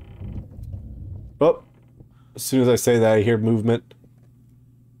 Oh, as soon as I say that, I hear movement.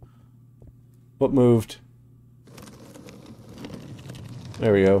 What moved?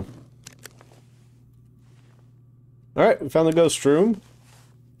 There we go. Alright, we found the ghost room.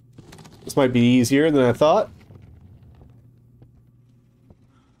 This might be easier than I thought.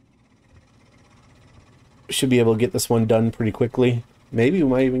 Should be able to get this one done pretty quickly. Maybe we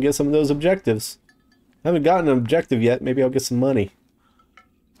might even get some of those objectives. I haven't gotten an objective yet. Maybe I'll get some money.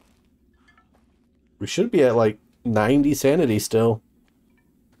 We should be at like 90 sanity still.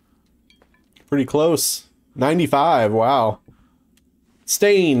 Pretty close. 95, wow.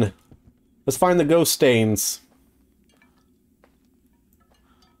 Stain. Let's find the ghost stains.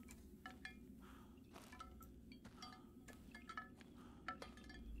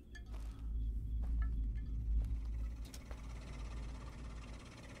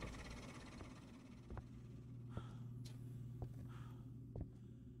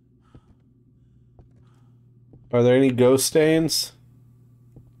 Are there any ghost stains?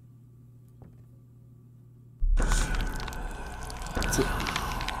 What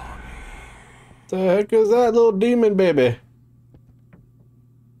the heck is that little demon baby?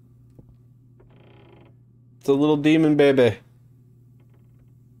 It's a little demon baby.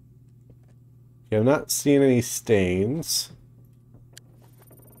 Okay, I'm not seeing any stains.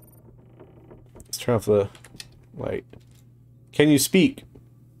 Let's turn off the light. Can you speak?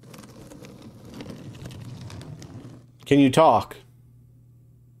 Can you talk?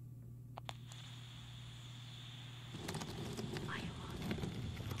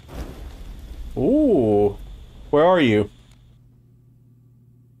 Ooh. Where are you?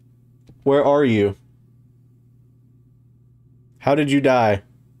 Where are you? How did you die?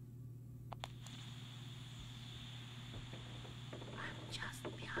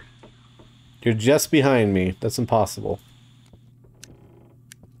 You're just behind me. That's impossible.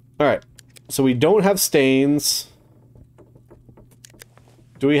 Alright. So we don't have stains.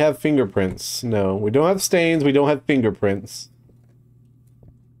 Do we have fingerprints? No. We don't have stains. We don't have fingerprints.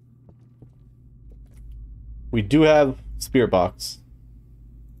 We do have spirit box.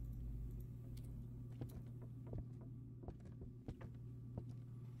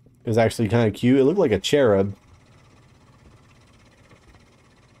 It was actually kind of cute. It looked like a cherub.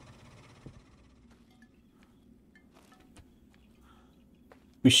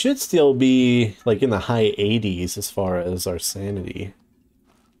 We should still be like in the high 80s as far as our sanity.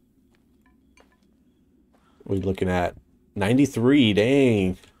 What are we looking at? 93,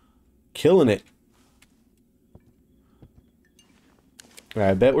 dang. Killing it.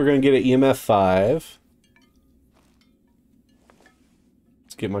 Alright, I bet we're going to get an EMF 5.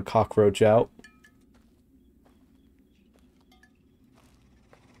 Let's get my cockroach out.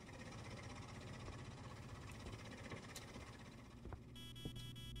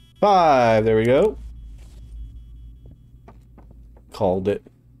 Five, there we go. Called it.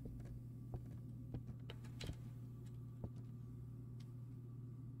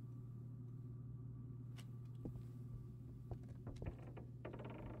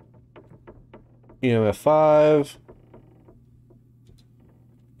 EMF 5.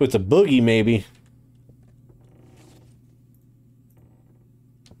 It's a boogie, maybe.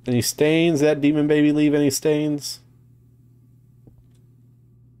 Any stains? That demon baby leave any stains?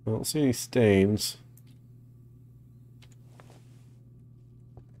 I don't see any stains.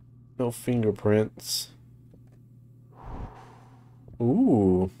 No fingerprints.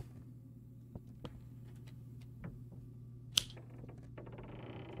 Ooh.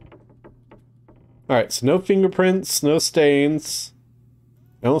 Alright, so no fingerprints, no stains.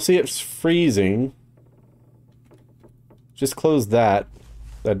 I don't see it freezing. Just close that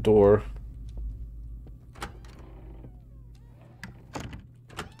door.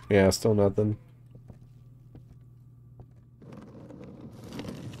 Yeah, still nothing.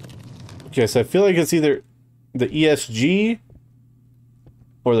 Okay, so I feel like it's either the ESG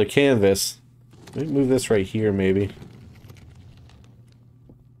or the canvas. Let me move this right here, maybe.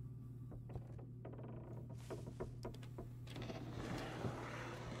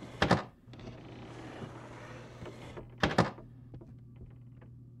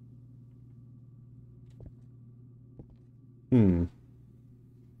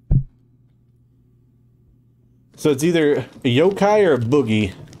 So it's either a yokai or a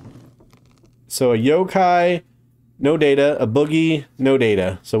boogie. So a yokai, no data. A boogie, no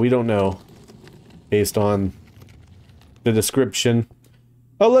data. So we don't know. Based on the description.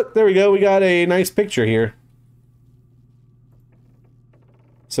 Oh look, there we go. We got a nice picture here.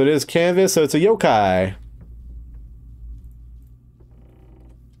 So it is canvas, so it's a yokai.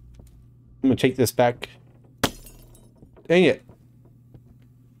 I'm gonna take this back. Dang it.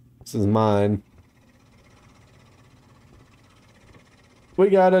 This is mine. We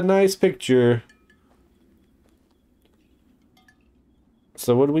got a nice picture.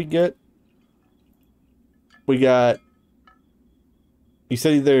 So what do we get? We got... You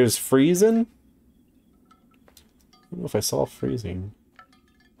said there's freezing? I don't know if I saw freezing.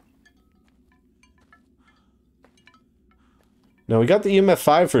 No, we got the EMF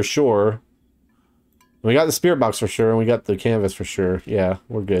 5 for sure. We got the spirit box for sure, and we got the canvas for sure. Yeah,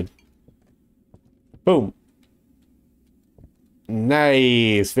 we're good. Boom.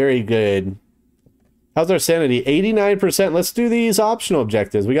 Nice. Very good. How's our sanity? 89%. Let's do these optional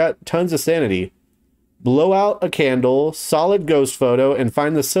objectives. We got tons of sanity. Blow out a candle, solid ghost photo, and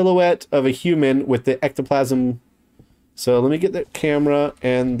find the silhouette of a human with the ectoplasm. So let me get the camera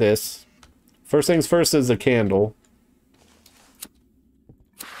and this. First things first is the candle.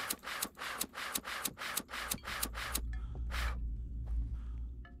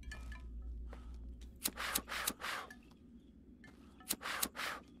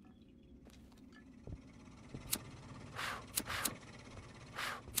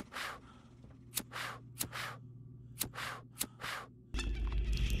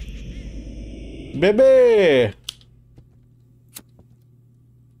 Baby!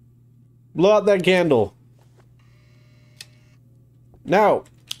 Blow out that candle. Now!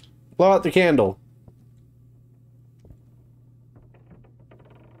 Blow out the candle.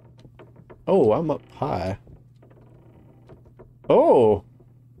 Oh, I'm up high. Oh!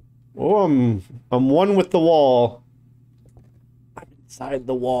 Oh, I'm one with the wall. I'm inside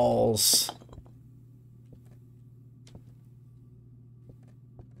the walls.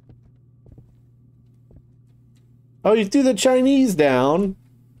 Oh, you threw the Chinese down.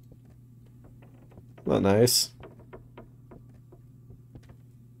 Not nice.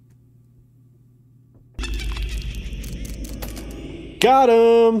 Got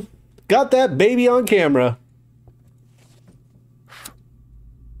him! Got that baby on camera.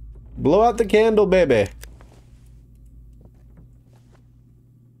 Blow out the candle, baby.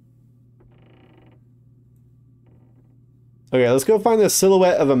 Okay, let's go find the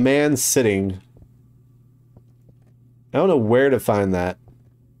silhouette of a man sitting. I don't know where to find that.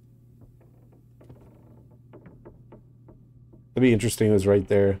 That'd be interesting if it was right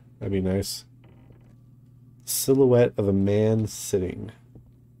there. That'd be nice. Silhouette of a man sitting.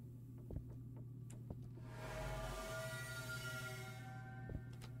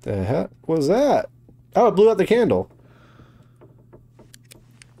 The heck was that? Oh, it blew out the candle.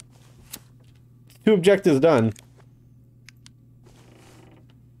 2 objectives done.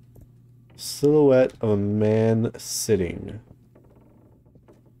 silhouette of a man sitting.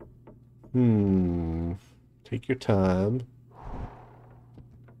 Take your time.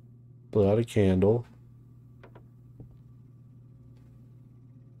 Blow out a candle.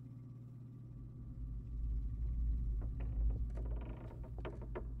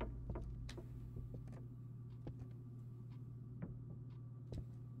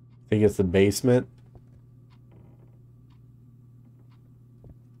 Think it's the basement.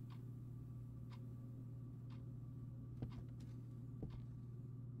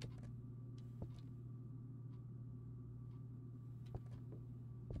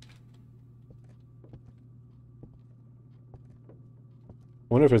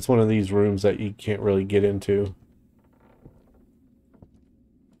 Wonder if it's one of these rooms that you can't really get into.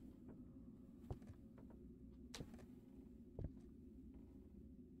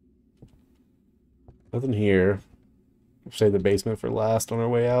 Nothing here. Save the basement for last on our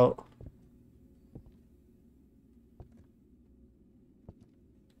way out.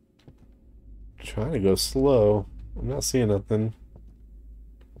 Trying to go slow. I'm not seeing nothing.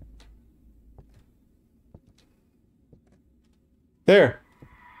 There.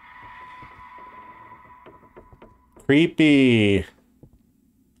 Creepy.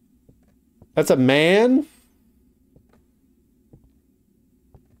 That's a man?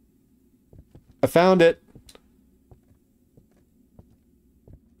 I found it.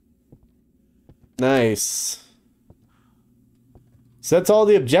 Nice. So that's all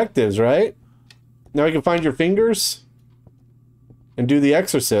the objectives, right? Now you can find your fingers and do the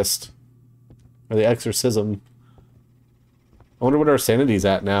exorcist. Or the exorcism. I wonder what our sanity's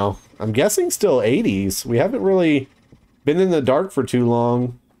at now. I'm guessing still 80s. We haven't really been in the dark for too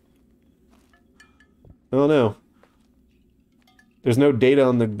long. I don't know. There's no data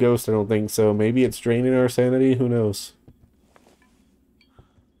on the ghost, I don't think, so maybe it's draining our sanity? Who knows?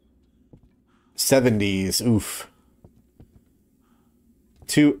 70s. Oof.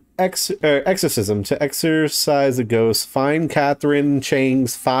 Exorcism. To exorcise a ghost, find Catherine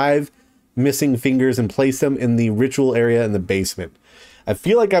Chang's 5 missing fingers and place them in the ritual area in the basement. I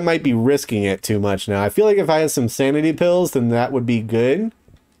feel like I might be risking it too much now. I feel like if I had some sanity pills, then that would be good.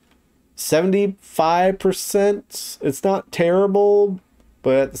 75%. It's not terrible,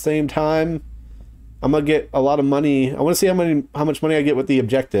 but at the same time, I'm gonna get a lot of money. I want to see how much money I get with the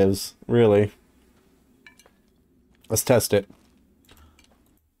objectives, really. Let's test it.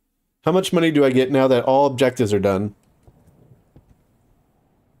 How much money do I get now that all objectives are done?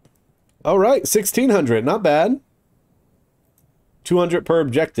 All right, 1,600, not bad. 200 per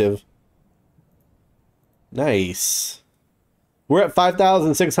objective. Nice. We're at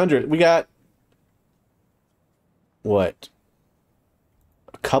 5,600. We got what?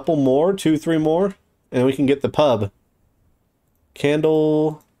 A couple more, 2, 3 more, and we can get the pub.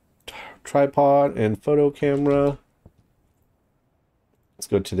 Candle, tripod, and photo camera. Let's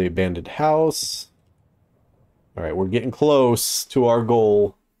go to the abandoned house. All right, we're getting close to our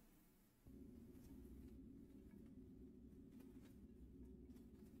goal.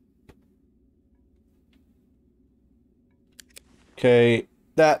 Okay,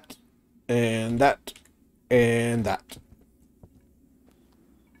 that, and that, and that.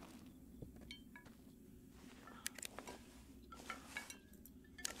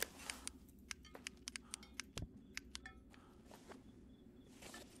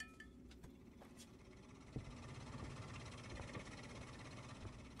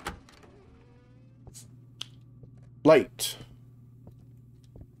 Light.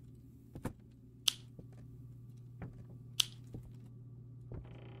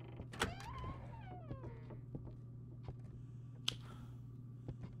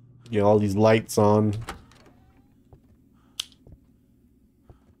 Get all these lights on.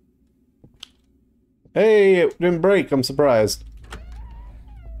 Hey, it didn't break. I'm surprised.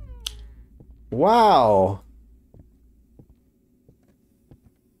 Wow.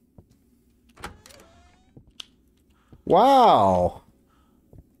 Wow.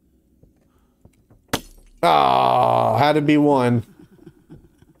 Oh, had to be one.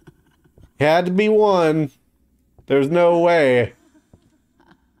 Had to be one. There's no way.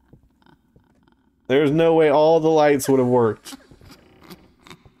 There's no way all the lights would have worked.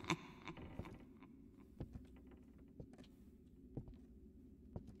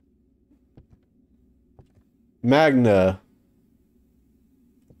 Magna.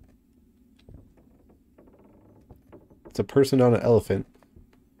 It's a person on an elephant.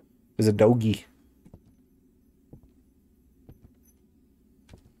 There's a doggy.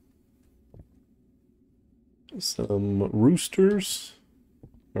 Some roosters.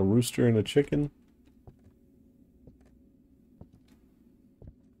 A rooster and a chicken.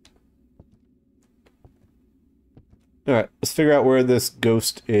 Let's figure out where this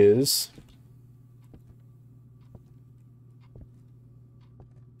ghost is.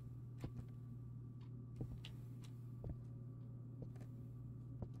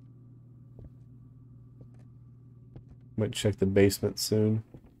 Might check the basement soon.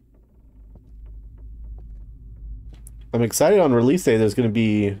 I'm excited on release day there's going to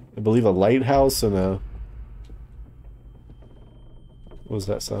be, I believe, a lighthouse and a... What was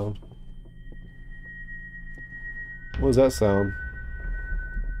that sound? What was that sound?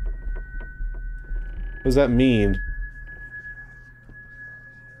 What does that mean?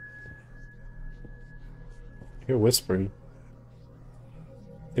 I hear whispering.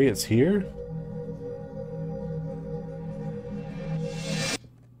 I think it's here?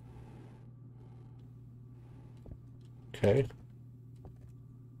 Okay.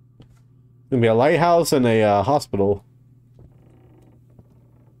 Gonna be a lighthouse and a hospital.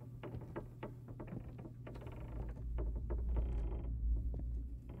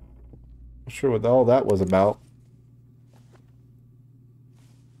 Not sure what all that was about.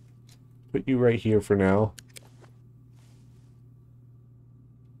 Put you right here for now.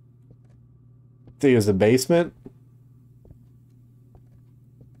 I think it was the basement.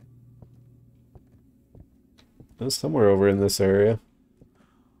 It's somewhere over in this area.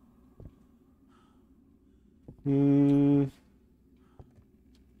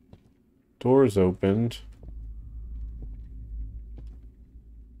 Doors opened.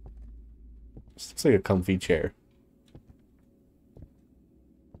 This looks like a comfy chair.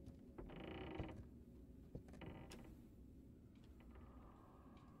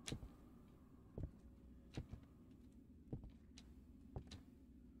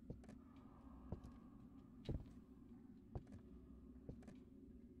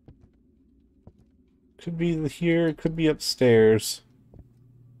 Could be here, could be upstairs.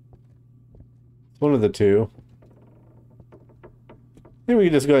 It's one of the two. Maybe we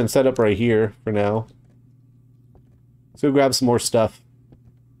can just go ahead and set up right here for now. Let's go grab some more stuff.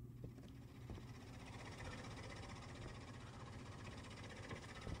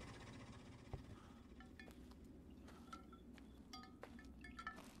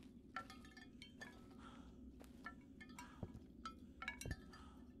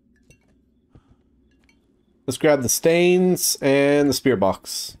 Let's grab the stains and the spirit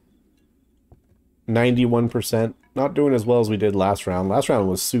box. 91%. Not doing as well as we did last round. Last round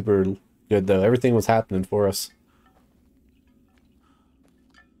was super good, though. Everything was happening for us.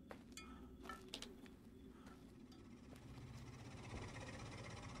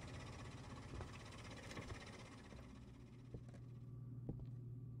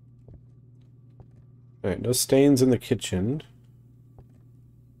 Alright, no stains in the kitchen.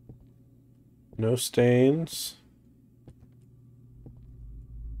 No stains.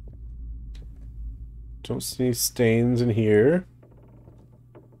 Don't see stains in here.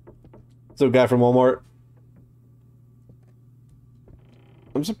 So, guy from Walmart.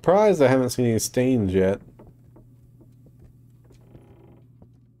 I'm surprised I haven't seen any stains yet.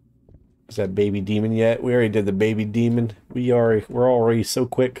 Is that baby demon yet? We already did the baby demon. We're already so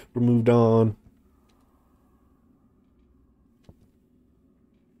quick. We're moved on.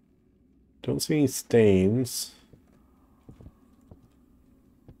 Don't see any stains.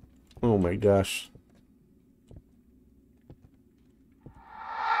 Oh my gosh.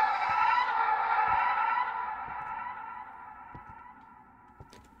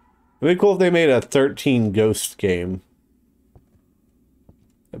 It'd be cool if they made a 13 ghost game.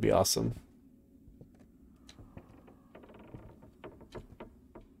 That'd be awesome.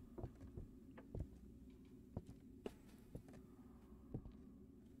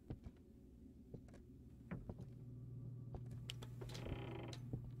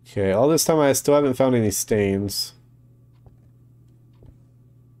 Okay, all this time I still haven't found any stains.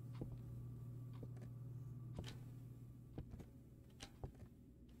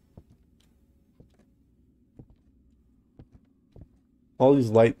 All these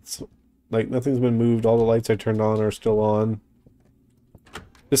lights, like nothing's been moved. All the lights I turned on are still on.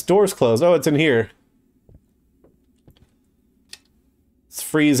 This door's closed. Oh, it's in here. It's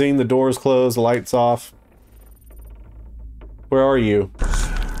freezing. The door's closed. The light's off. Where are you?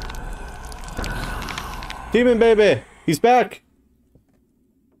 Demon baby! He's back!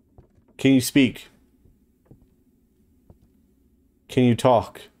 Can you speak? Can you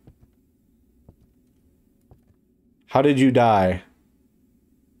talk? How did you die?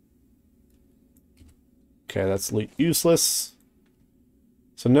 Okay, that's useless.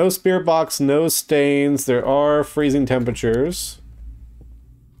 So no spirit box, no stains. There are freezing temperatures.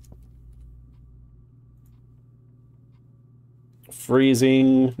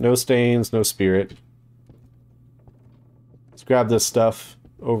 Freezing, no stains, no spirit. grab this stuff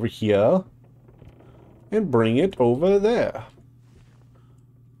over here and bring it over there.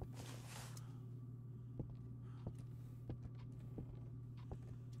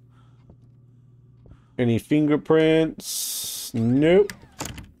 Any fingerprints? Nope.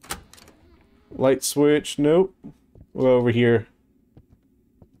 Light switch? Nope. We're over here.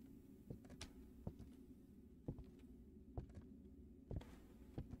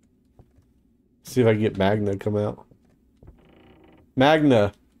 See if I can get Magna to come out.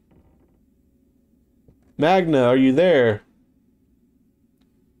 Magna! Magna, are you there?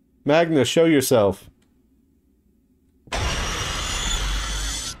 Magna, show yourself.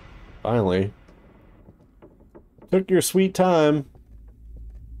 Finally. Took your sweet time.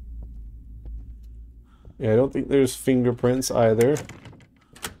 Yeah, I don't think there's fingerprints either.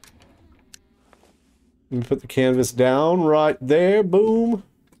 Let me put the canvas down right there. Boom.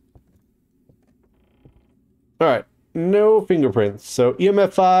 Alright. No fingerprints. So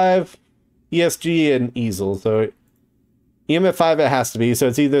EMF 5, ESG, and easel. So EMF 5 it has to be. So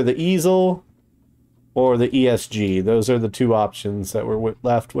it's either the easel or the ESG. Those are the two options that we're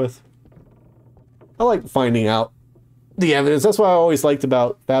left with. I like finding out the evidence. That's what I always liked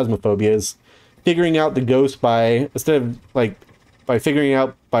about Phasmophobia, is figuring out the ghost by, instead of like by figuring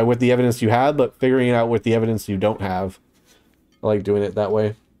out by what the evidence you have, but figuring out what the evidence you don't have. I like doing it that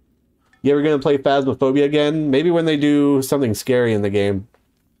way. You ever gonna play Phasmophobia again? Maybe when they do something scary in the game.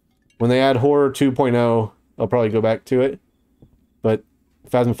 When they add Horror 2.0, I'll probably go back to it. But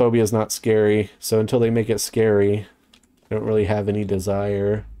Phasmophobia is not scary, so until they make it scary, I don't really have any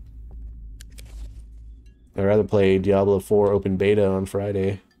desire. I'd rather play Diablo 4 open beta on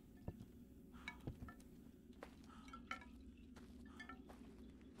Friday.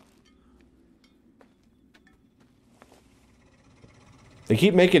 They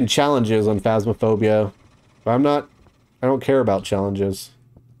keep making challenges on Phasmophobia, but I don't care about challenges.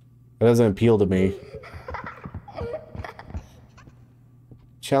 That doesn't appeal to me.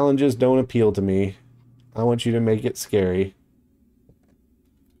 Challenges don't appeal to me. I want you to make it scary.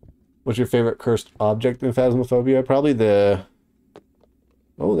 What's your favorite cursed object in Phasmophobia? Probably the...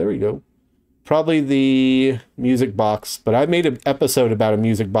 Oh, there we go. Probably the music box. But I made an episode about a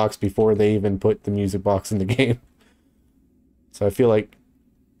music box before they even put the music box in the game. So I feel like...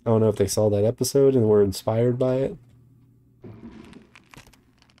 I don't know if they saw that episode and were inspired by it.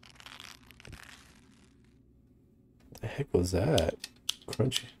 What the heck was that?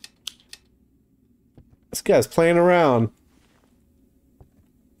 Crunchy. This guy's playing around.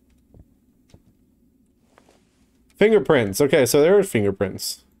 Fingerprints. Okay, so there are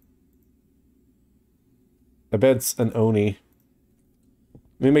fingerprints. I bet it's an Oni.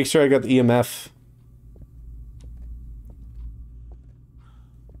 Let me make sure I got the EMF.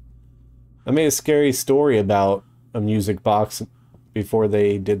 I made a scary story about a music box before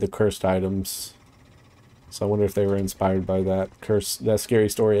they did the cursed items. So I wonder if they were inspired by that scary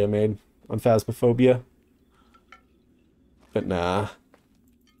story I made on Phasmophobia. But nah.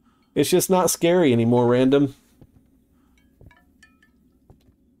 It's just not scary anymore, random.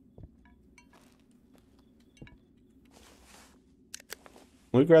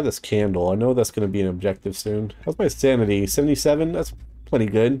 Let me grab this candle. I know that's going to be an objective soon. How's my sanity? 77? That's plenty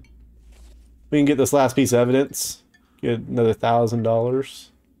good. We can get this last piece of evidence. Get another $1,000.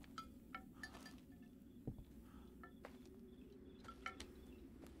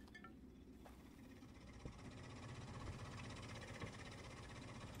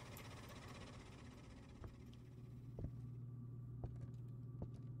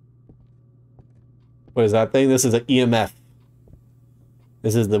 What is that thing? This is an EMF.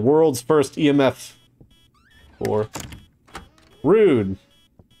 This is the world's first EMF. Or rude.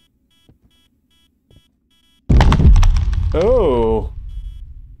 Oh.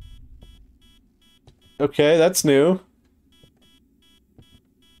 Okay, that's new.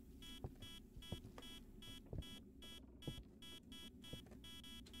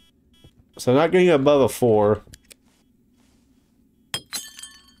 So not getting above a 4.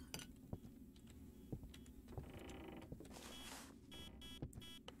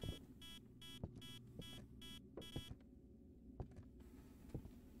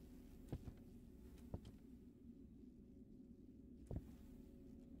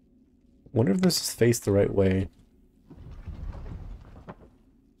 Wonder if this is faced the right way.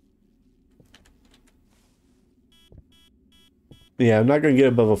 Yeah, I'm not going to get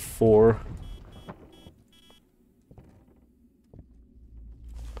above a 4.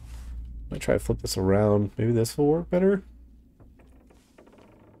 Might try to flip this around. Maybe this will work better.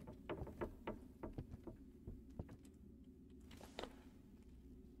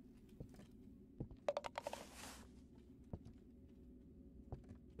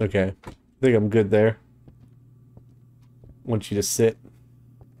 Okay. I think I'm good there. Want you to sit.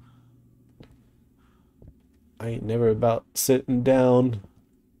 I ain't never about sitting down.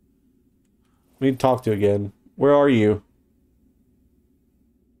 We need to talk to again. Where are you?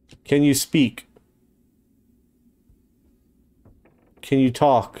 Can you speak? Can you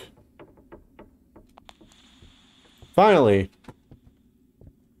talk? Finally.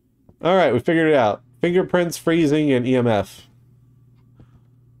 Alright, we figured it out. Fingerprints, freezing, and EMF.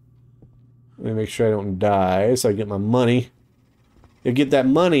 Let me make sure I don't die so I get my money. You get that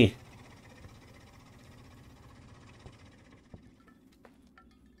money.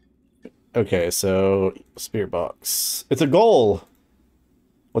 Okay, so spirit box. It's a goal.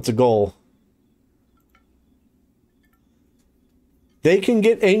 What's a goal? They can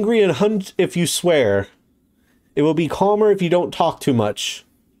get angry and hunt if you swear. It will be calmer if you don't talk too much.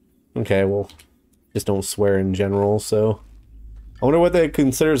 Okay, well, just don't swear in general, so... I wonder what they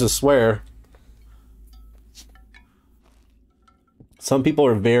consider as a swear. Some people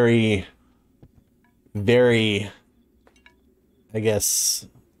are very... I guess...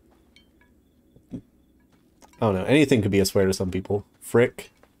 I don't know. Anything could be a swear to some people.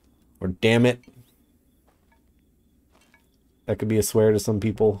 Frick. Or damn it. That could be a swear to some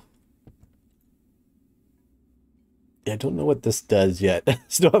people. Yeah, I don't know what this does yet.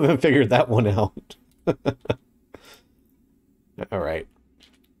 Still haven't figured that one out. Alright.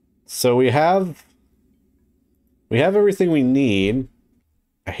 So we have everything we need.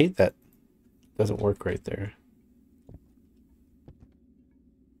 I hate that it doesn't work right there.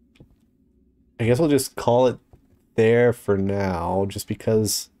 I guess we'll just call it there for now, just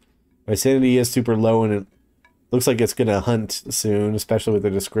because my sanity is super low and it looks like it's gonna hunt soon, especially with the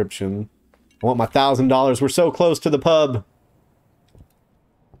description. I want my $1,000. We're so close to the pub.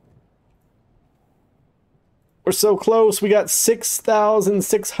 We're so close. We got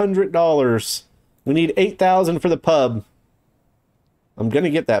 $6,600. We need $8,000 for the pub. I'm gonna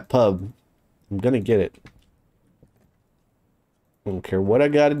get that pub. I'm gonna get it. I don't care what I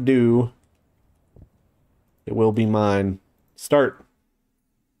gotta do. It will be mine. Start.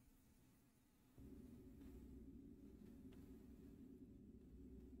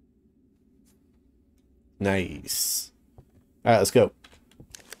 Nice. Alright, let's go.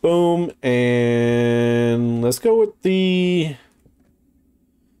 Boom, and let's go with the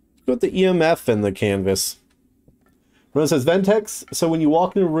EMF and the canvas. Ron says Ventex, so when you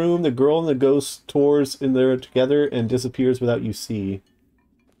walk in a room, the girl and the ghost tours in there together and disappears without you see.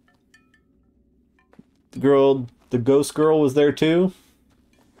 The ghost girl was there too?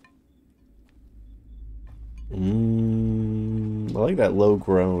 I like that low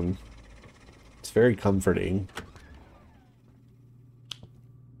groan. It's very comforting.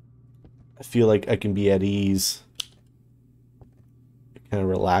 I feel like I can be at ease. Kind of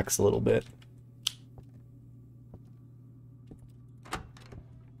relax a little bit.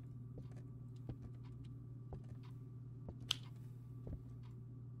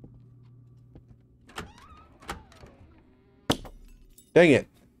 Dang it.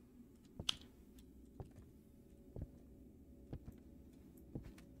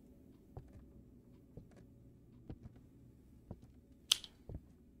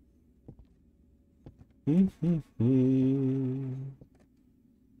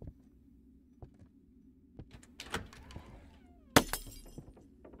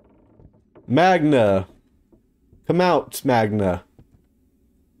 Magna. Come out, Magna.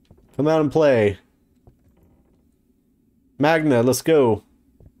 Come out and play. Magna, let's go.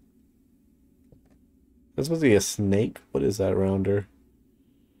 That's supposed to be a snake? What is that around her?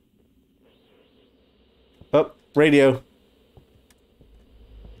 Oh, radio.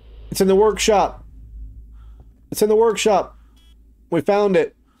 It's in the workshop. It's in the workshop. We found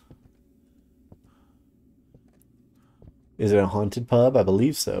it. Is it a haunted pub? I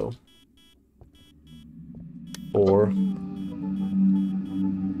believe so. Or...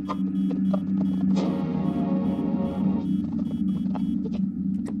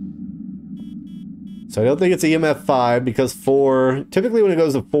 So I don't think it's EMF 5 because 4... Typically when it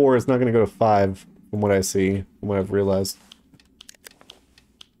goes to 4, it's not going to go to 5 from what I see, from what I've realized.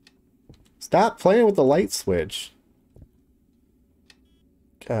 Stop playing with the light switch.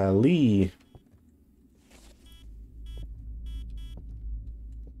 Golly.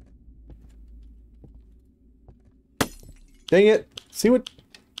 Dang it. See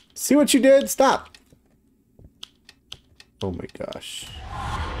what you did? Stop. Oh my gosh.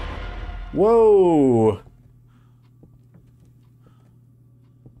 Whoa.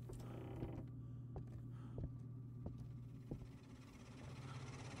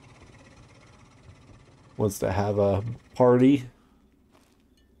 Wants to have a party.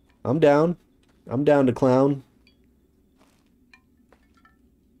 I'm down. I'm down to clown.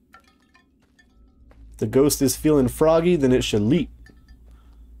 If the ghost is feeling froggy, then it should leap.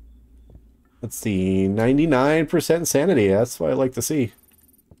 Let's see, 99% sanity. That's what I like to see.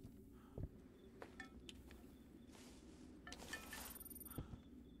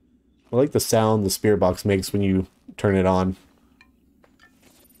 I like the sound the spirit box makes when you turn it on.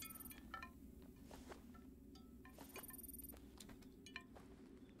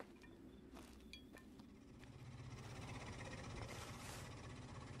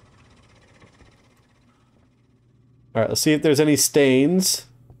 Alright, let's see if there's any stains.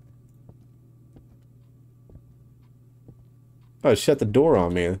 Oh, shut the door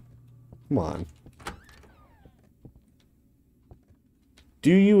on me. Come on.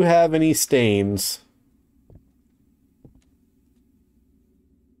 Do you have any stains?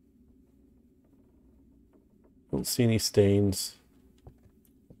 Don't see any stains.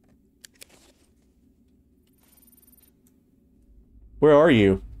 Where are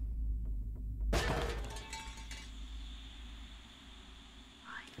you?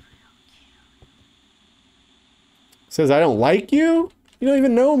 Says I don't like you? You don't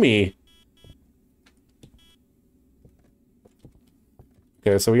even know me.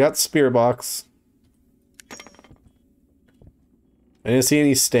 Okay, so we got the spirit box. I didn't see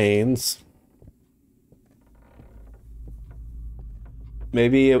any stains.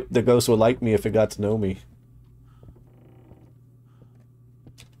 Maybe the ghost would like me if it got to know me.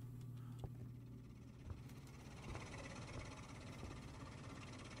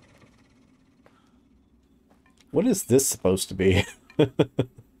 What is this supposed to be? I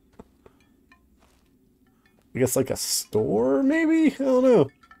guess like a store, maybe? I don't know.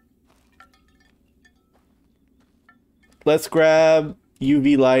 Let's grab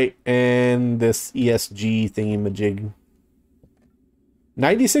UV light and this ESG thingy-majig.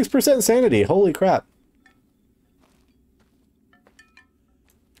 96% sanity. Holy crap.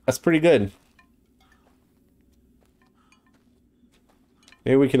 That's pretty good.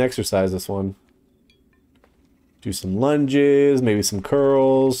 Maybe we can exercise this one. Do some lunges, maybe some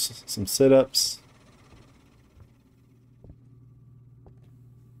curls, some sit-ups.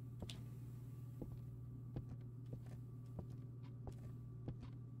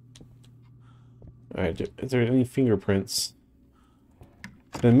 Alright, is there any fingerprints?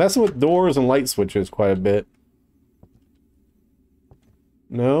 Been messing with doors and light switches quite a bit.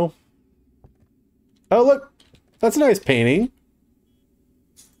 No? Oh, look! That's a nice painting.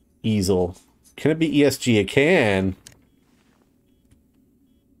 Easel. Can it be ESG? It can.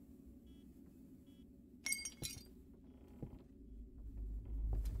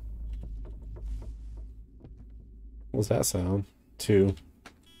 What's that sound? 2.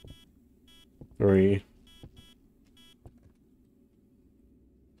 3.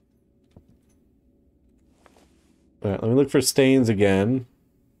 Alright, let me look for stains again.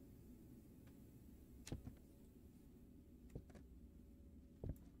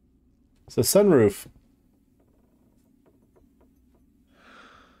 It's a sunroof.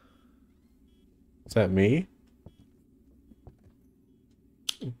 Is that me?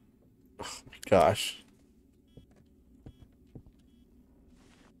 Oh my gosh.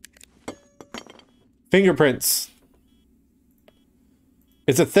 Fingerprints.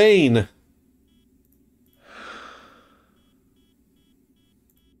 It's a thing.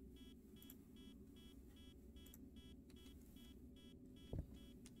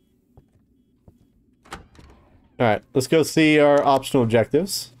 Alright, let's go see our optional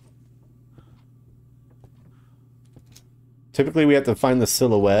objectives. Typically we have to find the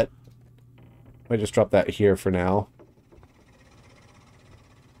silhouette. I just drop that here for now.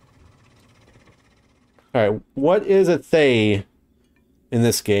 Alright, what is a Thay in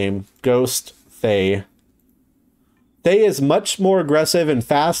this game? Ghost Thay. Thay is much more aggressive and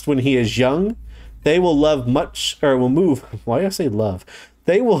fast when he is young. They will love much, or will move. Why do I say love?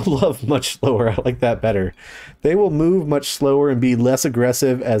 They will love much slower. I like that better. They will move much slower and be less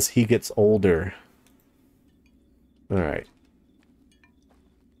aggressive as he gets older. Alright.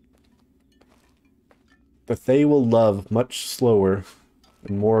 But they will love much slower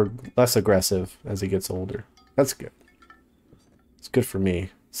and less aggressive as he gets older. That's good. It's good for me.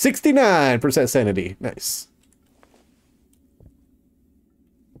 69% sanity. Nice.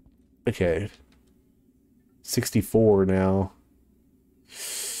 Okay. 64 now.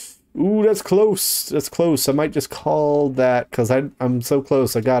 Ooh, that's close. That's close. I might just call that because I'm so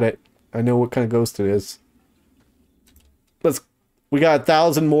close. I got it. I know what kind of ghost it is. We got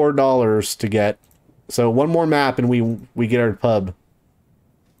 $1,000 more to get. So one more map and we get our pub.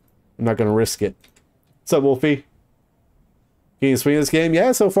 I'm not gonna risk it. What's up, Wolfie? Can you swing this game?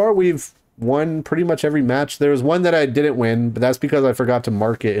 Yeah, so far we've won pretty much every match. There was one that I didn't win, but that's because I forgot to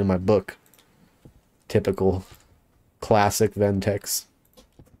mark it in my book. Typical. Classic Ventex.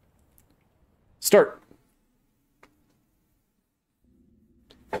 Start.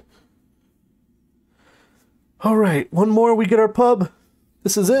 All right, one more, we get our pub.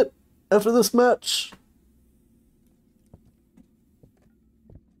 This is it after this match.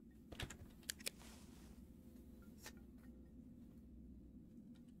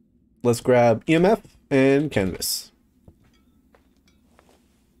 Let's grab EMF and canvas.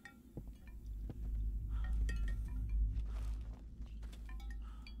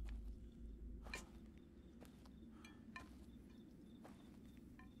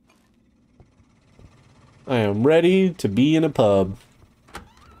 I am ready to be in a pub. I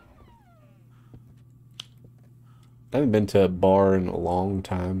haven't been to a bar in a long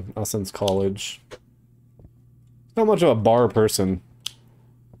time, not since college. Not much of a bar person.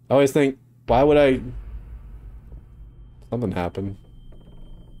 I always think, why would I... Something happened.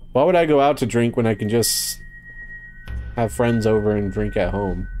 Why would I go out to drink when I can just have friends over and drink at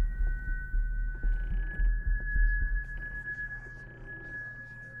home?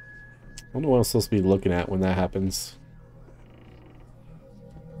 I wonder what I'm supposed to be looking at when that happens.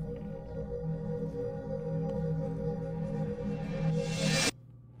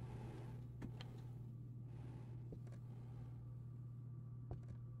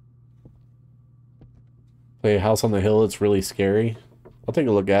 Play House on the Hill, it's really scary. I'll take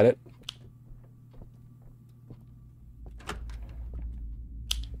a look at it.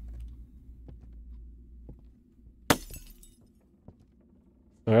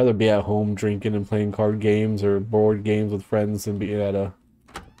 I'd rather be at home drinking and playing card games or board games with friends than be at a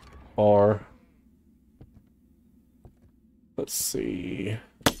bar. Let's see.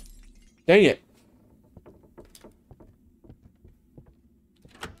 Dang it!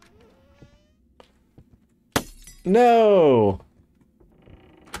 No!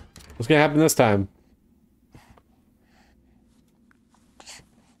 What's gonna happen this time?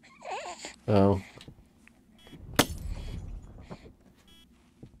 Oh.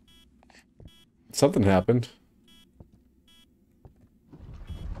 Something happened.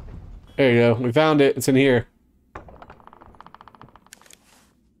 There you go. We found it. It's in here.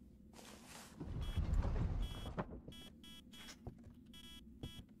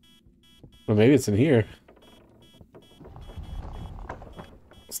 Well, maybe it's in here.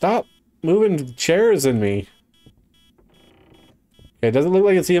 Stop moving chairs in me. Okay, it doesn't look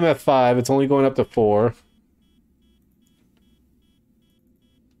like it's EMF 5. It's only going up to 4.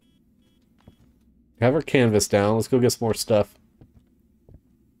 Have our canvas down. Let's go get some more stuff.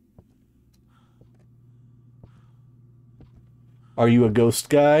 Are you a ghost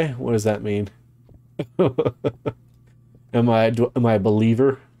guy? What does that mean? Am I a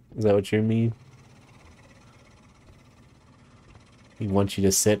believer? Is that what you mean? He wants you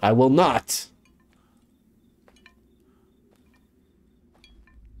to sit. I will not!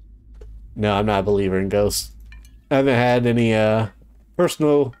 No, I'm not a believer in ghosts. I haven't had any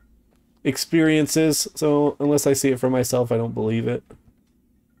personal experiences, so unless I see it for myself, I don't believe it.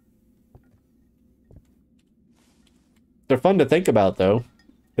 They're fun to think about, though.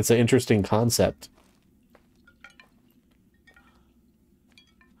 It's an interesting concept.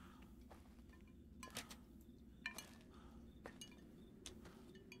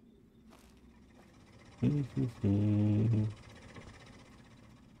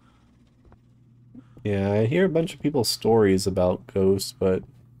 Yeah, I hear a bunch of people's stories about ghosts, but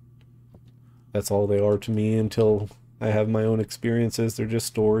that's all they are to me until I have my own experiences. They're just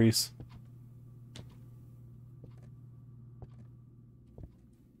stories.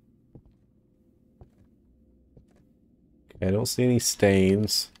 Okay, I don't see any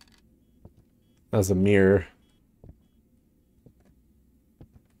stains. That's a mirror.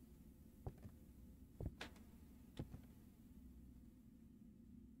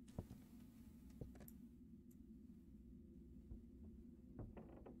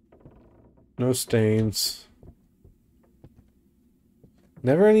 No stains.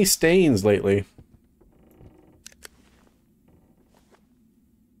 Never any stains lately.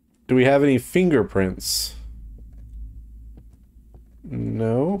 Do we have any fingerprints?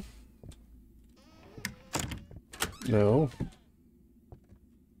 No. No.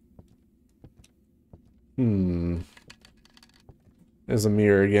 There's a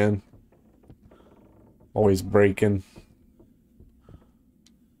mirror again. Always breaking.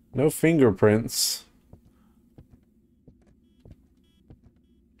 No fingerprints.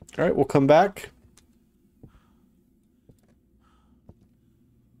 Alright, we'll come back.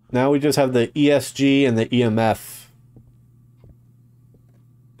 Now we just have the ESG and the EMF.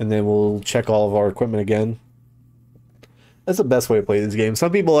 And then we'll check all of our equipment again. That's the best way to play this game.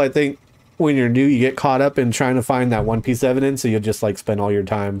 Some people, I think, when you're new, you get caught up in trying to find that one piece of evidence, so you'll just like spend all your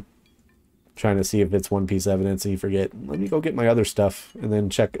time trying to see if it's one piece of evidence, and you forget, let me go get my other stuff, and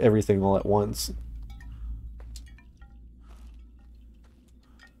then check everything all at once.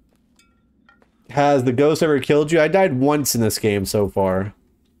 Has the ghost ever killed you? I died once in this game so far.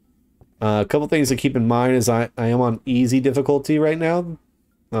 A couple things to keep in mind is I am on easy difficulty right now.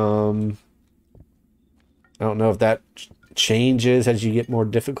 I don't know if that changes as you get more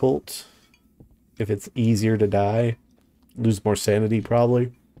difficult. If it's easier to die. Lose more sanity,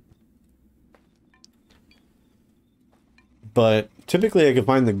 probably. But typically I can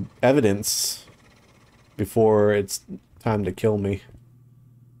find the evidence before it's time to kill me.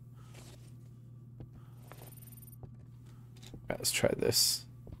 Let's try this.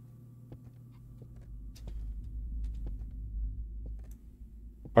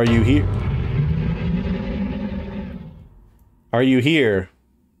 Are you here? Are you here?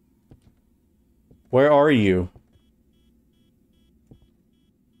 Where are you?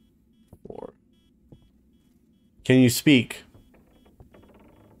 Can you speak?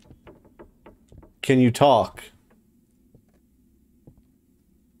 Can you talk?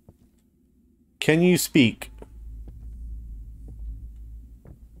 Can you speak?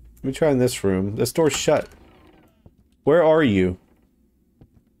 Let me try in this room. This door's shut. Where are you?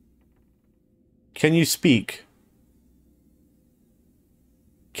 Can you speak?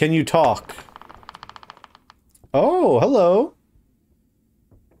 Can you talk? Oh, hello.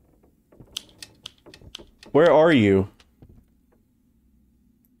 Where are you?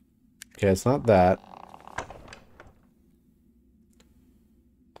 Okay, it's not that.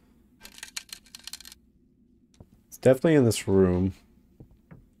 It's definitely in this room.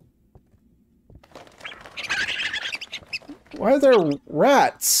 Why are there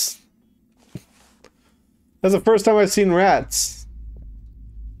rats? That's the first time I've seen rats.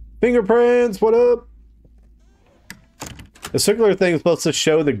 Fingerprints, what up? The circular thing is supposed to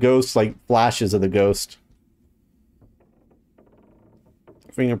show the ghost, like flashes of the ghost.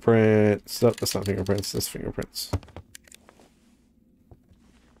 Fingerprints. Oh, that's not fingerprints, that's fingerprints.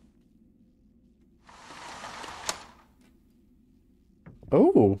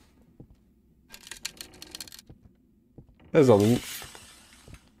 Oh. There's a...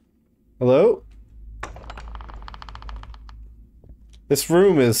 Hello? This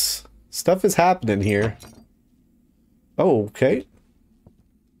room is... Stuff is happening here. Oh, okay.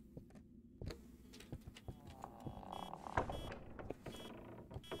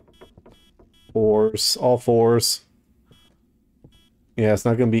 Fours. All fours. Yeah, it's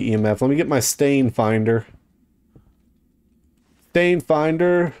not going to be EMF. Let me get my stain finder. Stain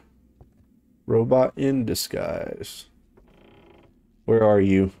finder. Robot in disguise. Where are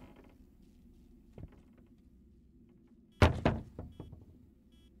you?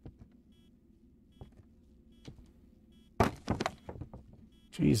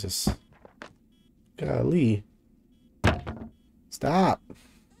 Jesus. Golly. Stop.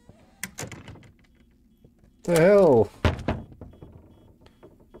 What the hell?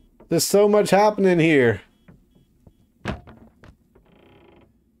 There's so much happening here.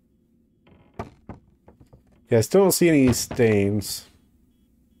 Yeah, I still don't see any stains.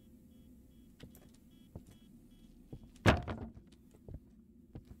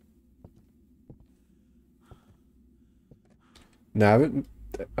 No,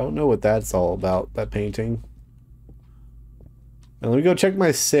 I don't know what that's all about, that painting. Now let me go check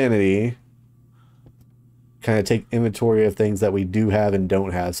my sanity. Kind of take inventory of things that we do have and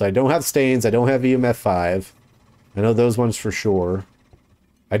don't have. So I don't have stains, I don't have EMF 5. I know those ones for sure.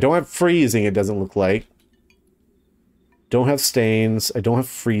 I don't have freezing, it doesn't look like. Don't have stains, I don't have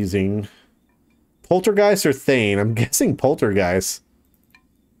freezing. Poltergeist or Thane? I'm guessing Poltergeist.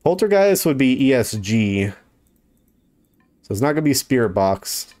 Poltergeist would be ESG. So it's not going to be Spirit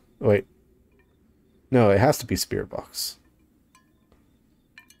Box. Oh, wait. No, it has to be Spirit Box.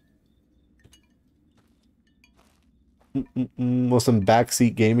 Want some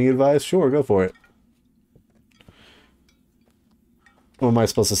backseat gaming advice? Sure, go for it. What am I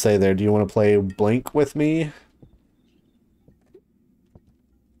supposed to say there? Do you want to play Blink with me?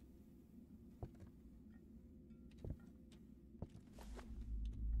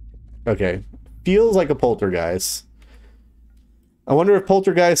 Okay. Feels like a poltergeist. I wonder if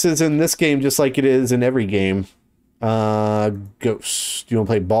poltergeist is in this game just like it is in every game. Ghost. Do you want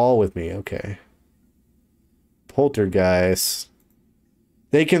to play ball with me? Okay. Poltergeist.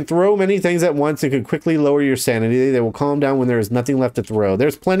 They can throw many things at once and can quickly lower your sanity. They will calm down when there is nothing left to throw.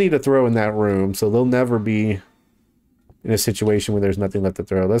 There's plenty to throw in that room, so they'll never be in a situation where there's nothing left to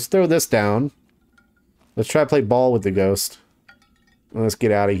throw. Let's throw this down. Let's try to play ball with the ghost. Let's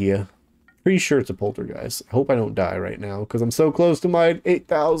get out of here. Pretty sure it's a poltergeist. I hope I don't die right now, because I'm so close to my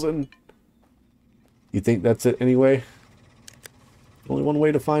 8,000. You think that's it anyway? Only one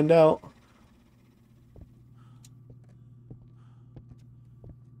way to find out.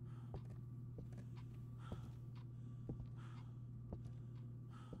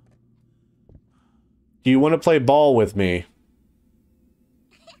 Do you want to play ball with me?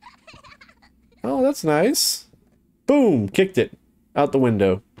 Oh, that's nice. Boom! Kicked it. Out the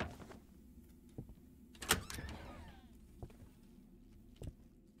window.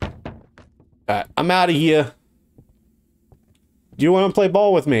 Alright, I'm out of here. Do you want to play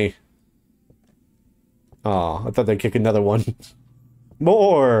ball with me? Oh, I thought they'd kick another one.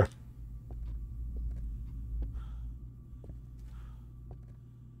 More!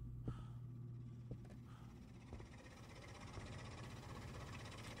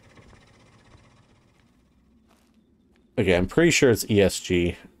 Okay, I'm pretty sure it's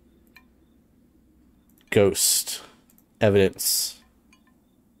ESG. Ghost. Evidence.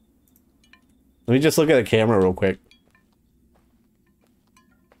 Let me just look at the camera real quick.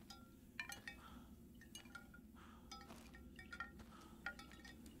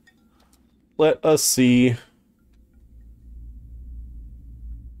 Let us see.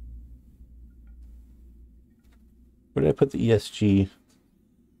 Where did I put the ESG?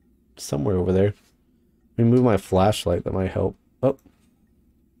 Somewhere over there. Let me move my flashlight, that might help. Oh.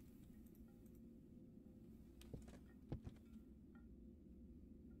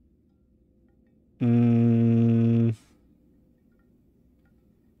 It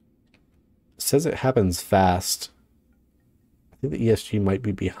says it happens fast. I think the ESG might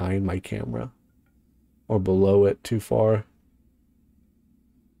be behind my camera. Or below it too far.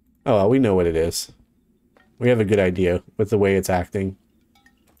 Oh, well, we know what it is. We have a good idea with the way it's acting.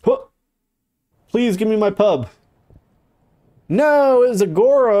 Huh! Please give me my pub. No, it was a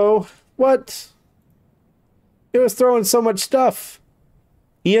Goro. What? It was throwing so much stuff.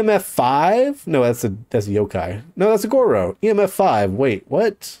 EMF 5? No, that's a yokai. No, that's a Goro. EMF 5. Wait,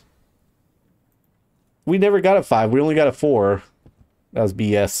 what? We never got a 5. We only got a 4. That was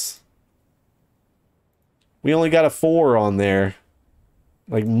BS. We only got a 4 on there.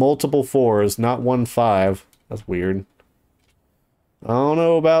 Like multiple 4s, not one 5. That's weird. I don't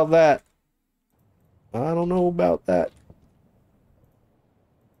know about that. I don't know about that.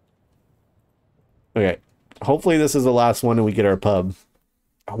 Okay. Hopefully this is the last one and we get our pub.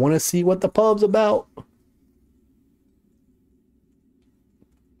 I want to see what the pub's about.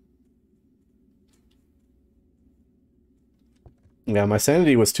 Yeah, my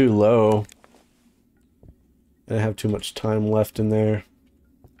sanity was too low. I didn't have too much time left in there.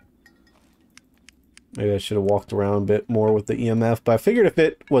 Maybe I should have walked around a bit more with the EMF, but I figured if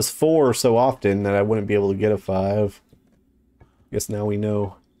it was 4 so often that I wouldn't be able to get a 5. Guess now we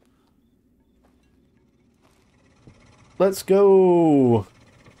know. Let's go!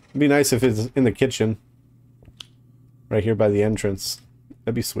 It'd be nice if it's in the kitchen. Right here by the entrance.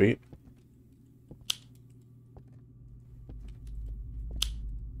 That'd be sweet.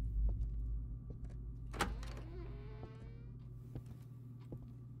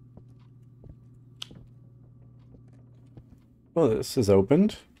 Oh, this is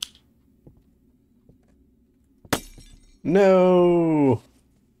opened. No!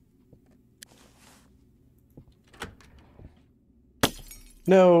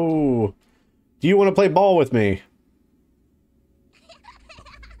 No! Do you want to play ball with me?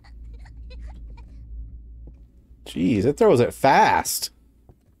 Jeez, it throws it fast.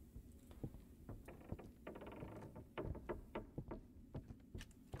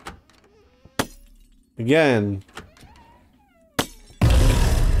 Again.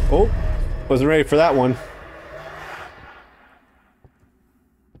 Oh, wasn't ready for that one.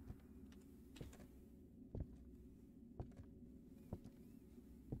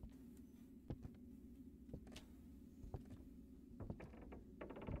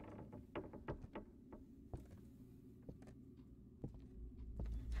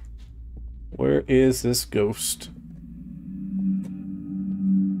 Where is this ghost?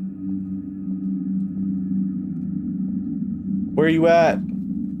 Where are you at?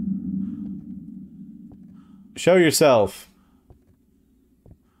 Show yourself.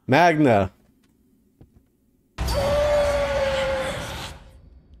 Magna.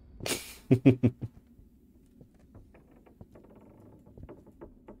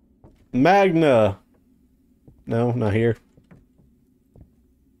 Magna. No, not here.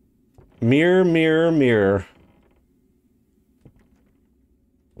 Mirror, mirror, mirror.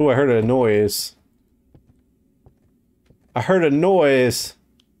 Oh, I heard a noise. I heard a noise.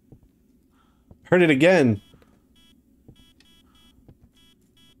 Heard it again.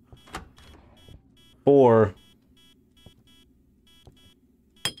 4.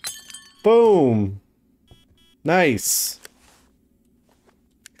 Boom. Nice.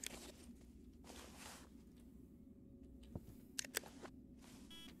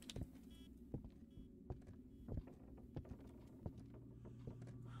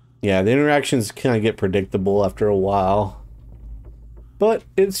 Yeah, the interactions kind of get predictable after a while. But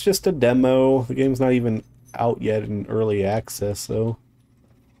it's just a demo. The game's not even out yet in early access, so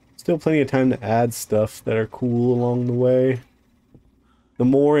still plenty of time to add stuff that are cool along the way. The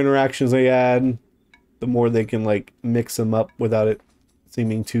more interactions they add, the more they can like mix them up without it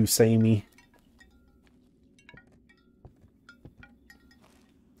seeming too samey.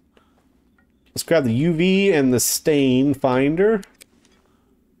 Let's grab the UV and the stain finder.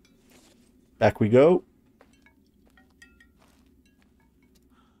 Back we go.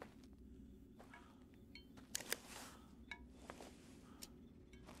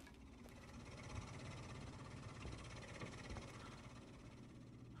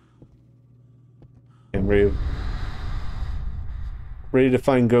 And ready to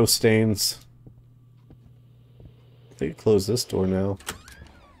find ghost stains. I think close this door now.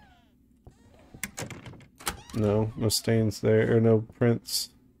 No, no stains there, or no prints.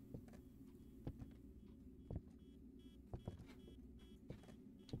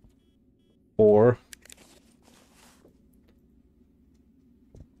 Four.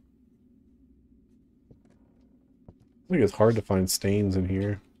 I think it's hard to find stains in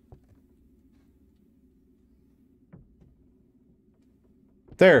here.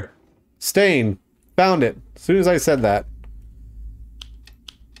 There. Stain. Found it. As soon as I said that.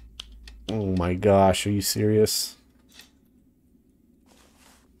 Oh my gosh, are you serious?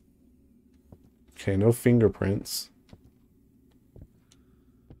 Okay, no fingerprints.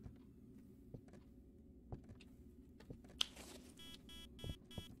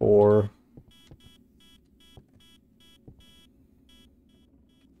 Four.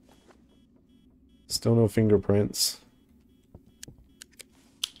 Still no fingerprints.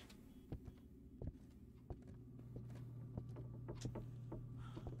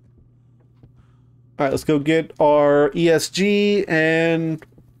 Alright, let's go get our ESG and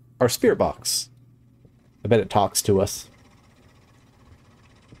our spirit box. I bet it talks to us.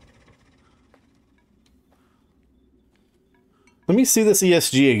 Let me see this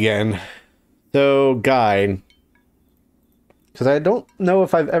ESG again. So, guide. Because I don't know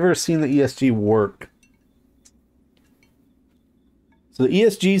if I've ever seen the ESG work. So the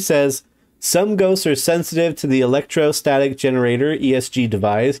ESG says, some ghosts are sensitive to the electrostatic generator ESG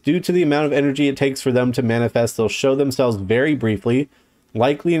device. Due to the amount of energy it takes for them to manifest, they'll show themselves very briefly,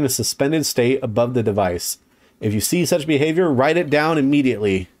 likely in a suspended state above the device. If you see such behavior, write it down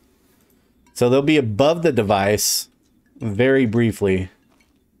immediately. So they'll be above the device very briefly.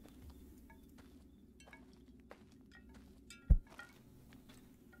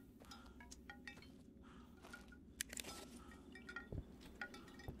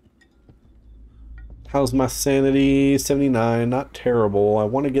 How's my sanity? 79, not terrible. I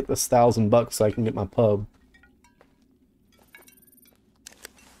want to get this $1,000 so I can get my pub.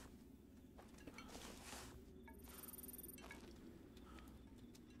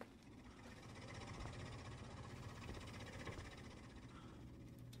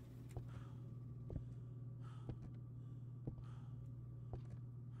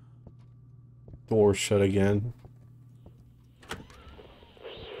 Door shut again.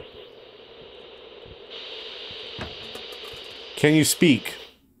 Can you speak?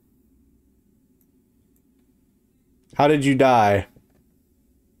 How did you die?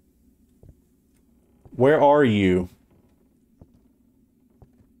 Where are you?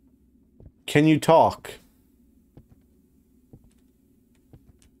 Can you talk?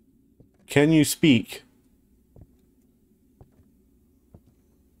 Can you speak?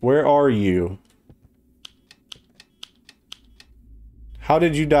 Where are you? How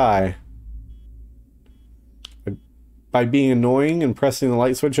did you die? By being annoying and pressing the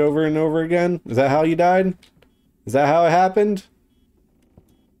light switch over and over again? Is that how you died? Is that how it happened?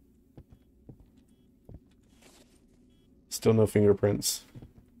 Still no fingerprints.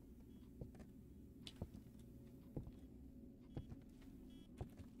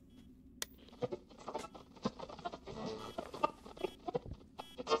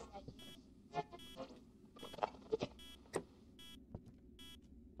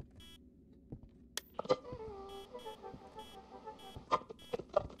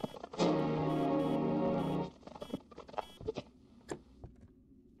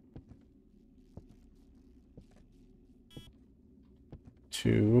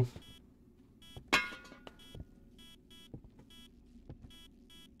 2.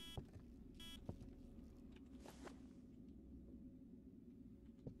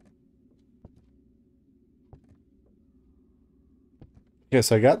 Yes,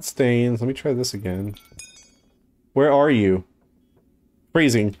 I got stains. Let me try this again. Where are you?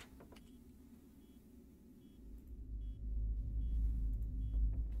 Freezing.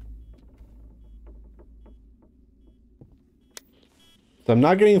 So I'm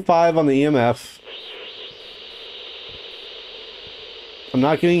not getting 5 on the EMF. I'm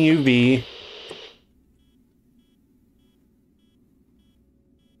not getting UV.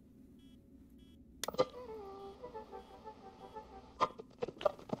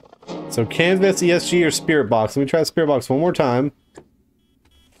 So canvas, ESG, or spirit box. Let me try spirit box one more time.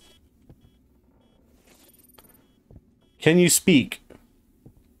 Can you speak?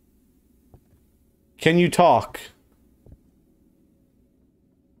 Can you talk?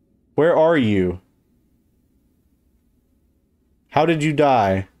 Where are you? How did you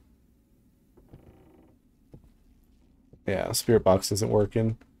die? Yeah, spirit box isn't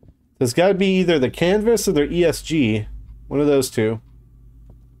working. There's got to be either the canvas or the ESG. One of those two.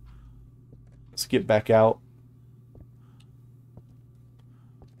 Let's get back out.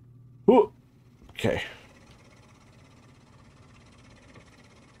 Ooh. Okay.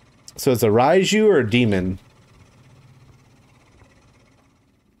 So it's a Raiju or a demon?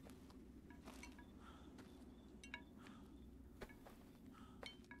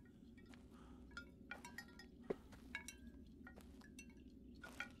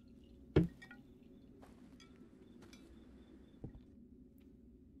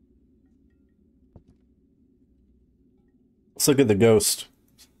 Let's look at the ghost.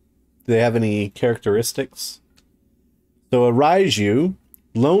 Do they have any characteristics? So a Raiju,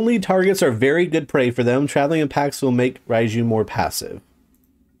 lonely targets are very good prey for them. Traveling in packs will make Raiju more passive.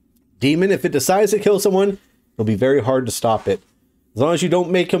 Demon, if it decides to kill someone, it'll be very hard to stop it. As long as you don't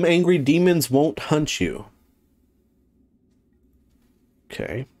make them angry, demons won't hunt you.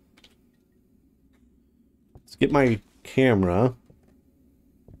 Okay. Let's get my camera.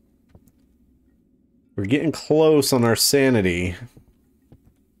 We're getting close on our sanity.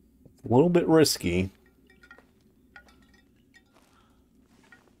 A little bit risky.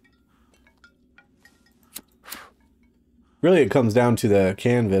 Really, it comes down to the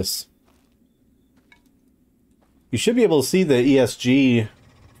canvas. You should be able to see the ESG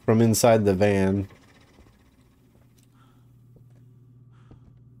from inside the van.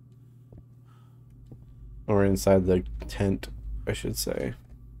 Or inside the tent, I should say.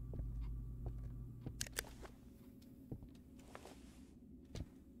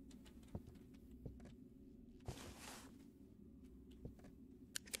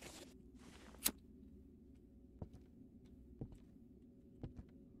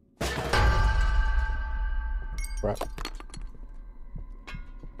 Right.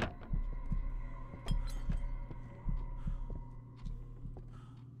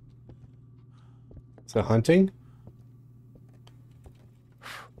 Is it hunting?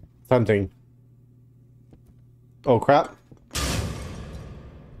 It's hunting. Oh crap.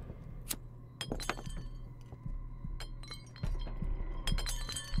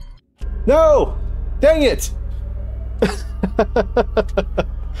 No! Dang it!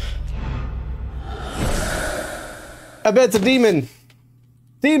 I bet it's a demon.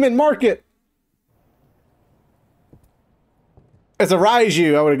 Demon, mark it. It's a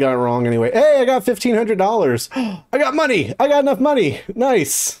Raiju. I would have got it wrong anyway. Hey, I got $1,500. I got money. I got enough money.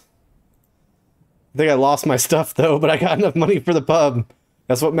 Nice. I think I lost my stuff though, but I got enough money for the pub.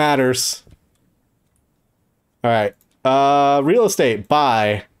 That's what matters. All right. Real estate.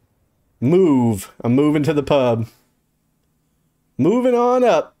 Buy. Move. I'm moving to the pub. Moving on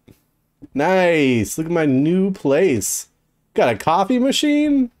up. Nice. Look at my new place. Got a coffee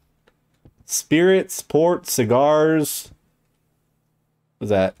machine. Spirits, port, cigars.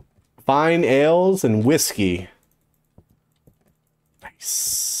 What's that? Fine ales and whiskey.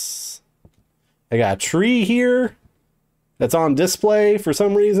 Nice. I got a tree here that's on display for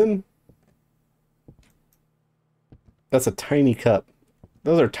some reason. That's a tiny cup.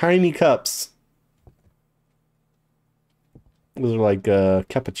 Those are tiny cups. Those are like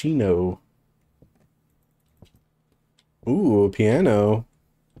cappuccino. Ooh, a piano.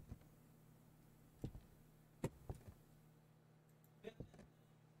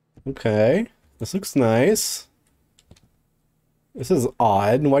 Okay, this looks nice. This is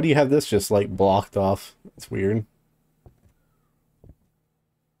odd. Why do you have this just like blocked off? It's weird.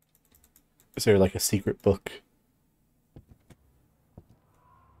 Is there like a secret book?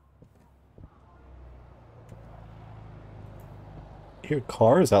 hear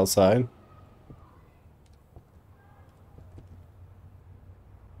cars outside.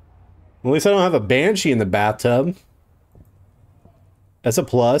 At least I don't have a banshee in the bathtub. That's a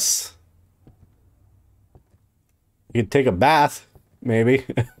plus. You could take a bath, maybe.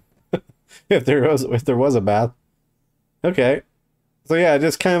 if there was a bath. Okay. So yeah, it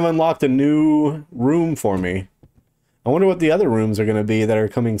just kind of unlocked a new room for me. I wonder what the other rooms are going to be that are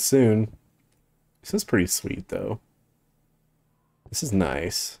coming soon. This is pretty sweet, though. This is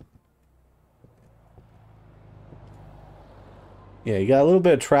nice. Yeah, you got a little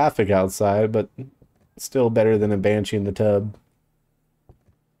bit of traffic outside, but still better than a banshee in the tub.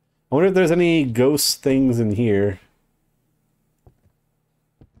 I wonder if there's any ghost things in here.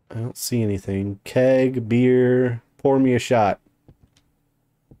 I don't see anything. Keg, beer, pour me a shot.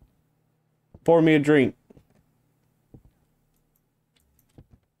 Pour me a drink.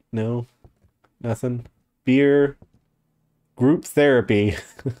 No, nothing. Beer. Group therapy.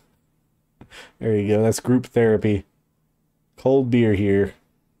 There you go, that's group therapy. Cold beer here.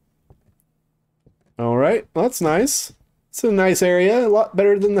 Alright, well, that's nice. It's a nice area, a lot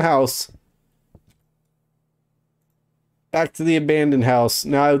better than the house. Back to the abandoned house.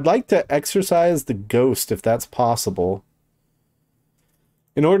 Now, I would like to exorcise the ghost if that's possible.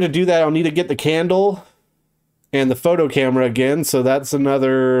 In order to do that, I'll need to get the candle and the photo camera again, so that's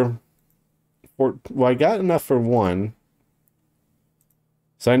another... well, I got enough for one.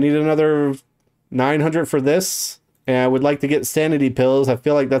 So I need another 900 for this, and I would like to get sanity pills. I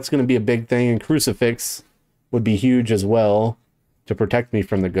feel like that's going to be a big thing, and crucifix would be huge as well to protect me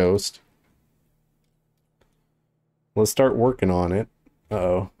from the ghost. Let's start working on it.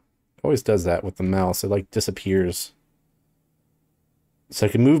 Uh-oh. It always does that with the mouse. It, like, disappears. So I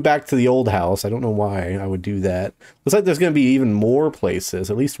can move back to the old house. I don't know why I would do that. Looks like there's going to be even more places.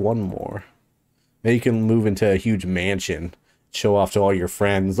 At least one more. Maybe you can move into a huge mansion. Show off to all your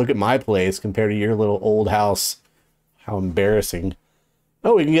friends. Look at my place compared to your little old house. How embarrassing.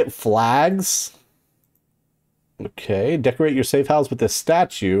 Oh, we can get flags. Okay. Decorate your safe house with this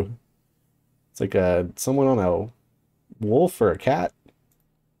statue. It's like someone on a wolf or a cat.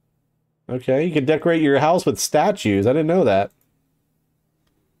 Okay, you can decorate your house with statues. I didn't know that.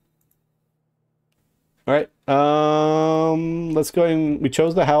 Alright, let's go and we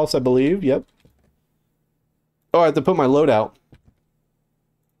chose the house, I believe. Yep. Oh, I have to put my load out.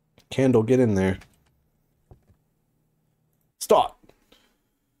 Candle, get in there. Stop.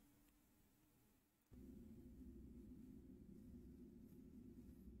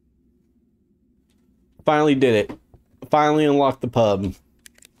 Finally did it. Finally unlocked the pub.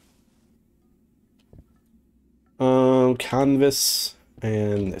 Canvas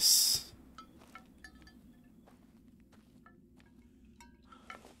and this.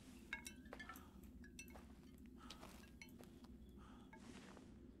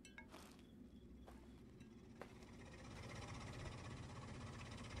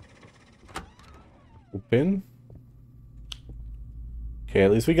 Open. Okay,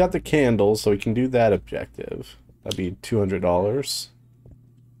 at least we got the candles, so we can do that objective. That'd be $200.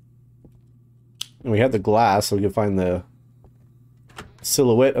 And we have the glass, so we can find the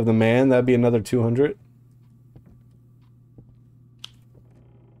silhouette of the man. That'd be another 200.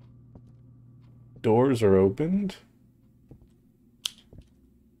 Doors are opened.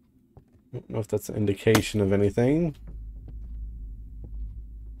 I don't know if that's an indication of anything.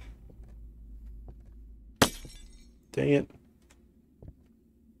 Dang it.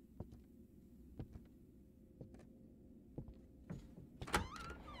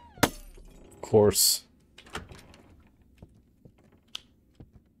 Of course.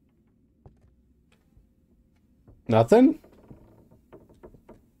 Nothing?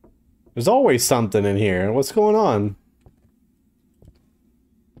 There's always something in here. What's going on?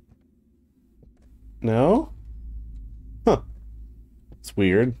 No? Huh. It's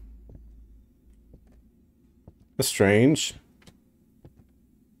weird. That's strange.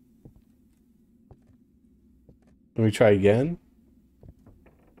 Let me try again.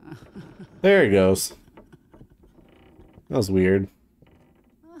 There he goes. That was weird.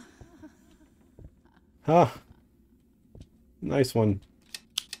 Huh. Nice one.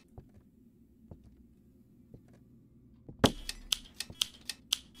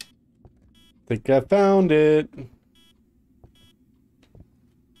 Think I found it.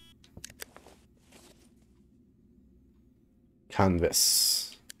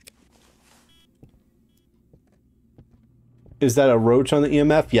 Canvas. Is that a roach on the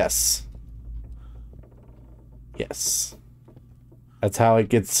EMF? Yes. Yes. That's how it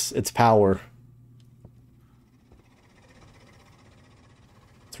gets its power.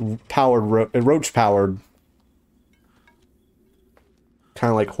 It's powered, roach powered. Kind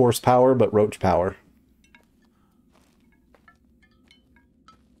of like horsepower, but roach power.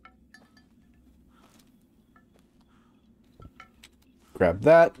 Grab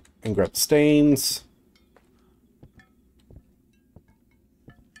that, and grab stains.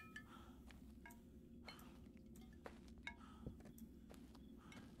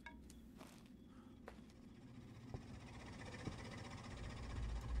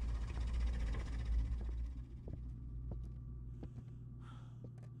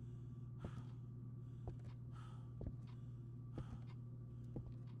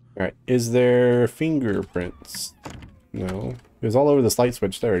 Alright, is there fingerprints? No. It was all over this light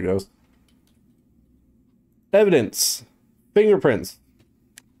switch. There it goes. Evidence. Fingerprints.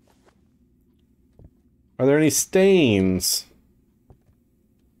 Are there any stains?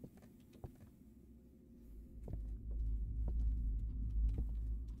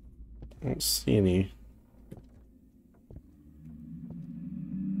 I don't see any.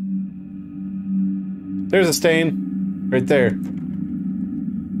 There's a stain. Right there.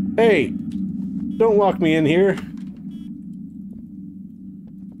 Hey! Don't lock me in here.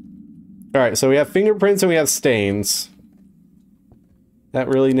 Alright, so we have fingerprints and we have stains. That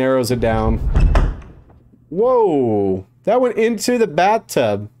really narrows it down. Whoa! That went into the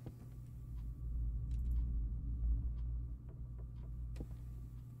bathtub.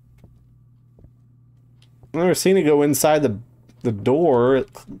 I've never seen it go inside the door.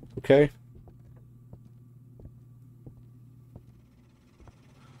 Okay.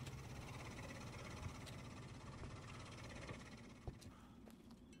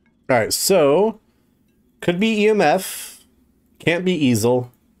 Alright, so could be EMF, can't be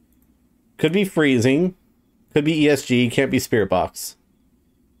easel, could be freezing, could be ESG, can't be spirit box.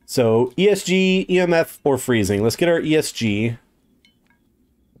 So ESG, EMF, or freezing. Let's get our ESG.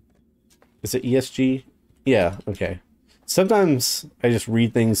 Is it ESG? Yeah, okay. Sometimes I just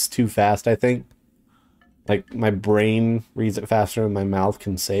read things too fast, I think. Like, my brain reads it faster than my mouth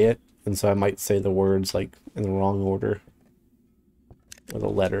can say it, and so I might say the words, like, in the wrong order. Or the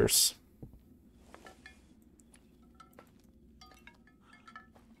letters.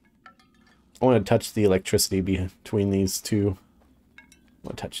 I want to touch the electricity between these two. I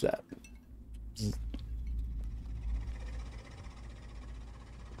want to touch that.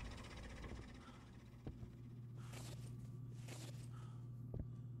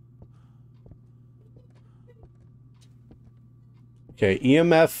 Okay,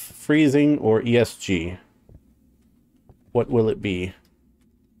 EMF, freezing, or ESG. What will it be?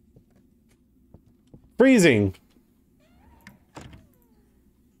 Freezing!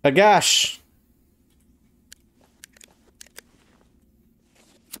 A gash!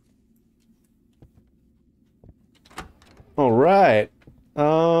 Alright. I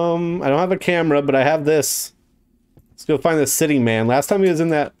don't have a camera, but I have this. Let's go find the sitting man. Last time he was in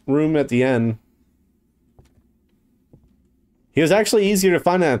that room at the end. He was actually easier to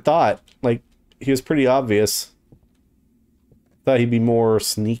find than I thought. Like, he was pretty obvious. Thought he'd be more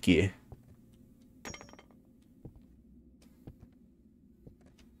sneaky.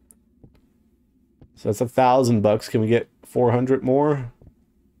 So that's $1,000. Can we get 400 more?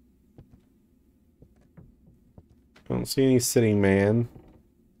 I don't see any sitting man.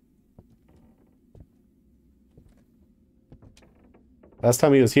 Last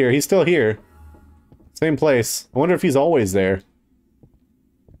time he was here. He's still here. Same place. I wonder if he's always there.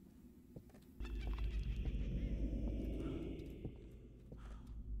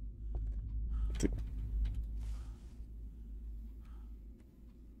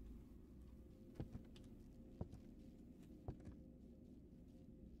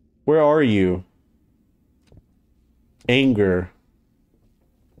 Where are you? Anger.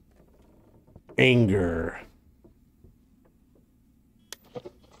 Anger.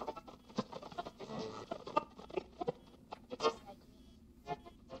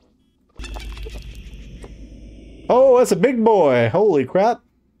 Oh, that's a big boy. Holy crap.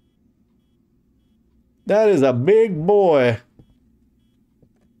 That is a big boy.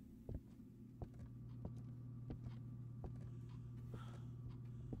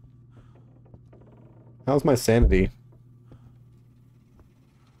 How's my sanity?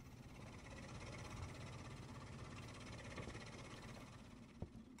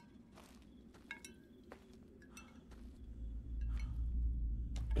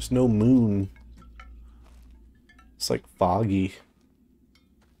 There's no moon. It's like foggy.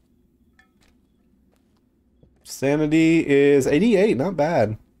 Sanity is 88, not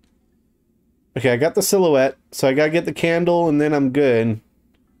bad. Okay, I got the silhouette, so I gotta get the candle and then I'm good.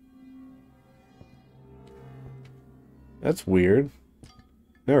 That's weird.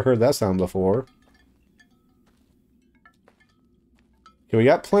 Never heard that sound before. Okay, we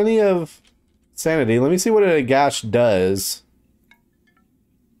got plenty of sanity. Let me see what a gash does.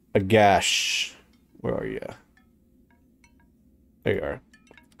 A gash. Where are you? There you are.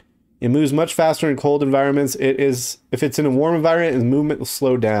 It moves much faster in cold environments. If it's in a warm environment, its movement will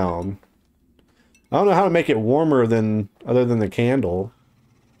slow down. I don't know how to make it warmer other than the candle.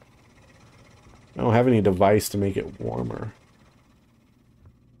 I don't have any device to make it warmer.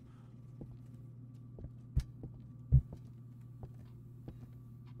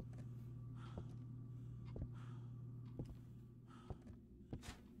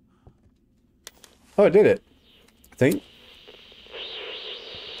 Oh, it did it. I think.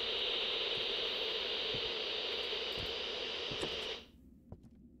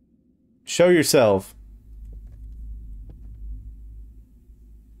 Show yourself.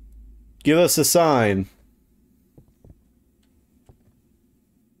 Give us a sign.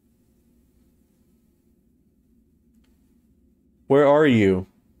 Where are you?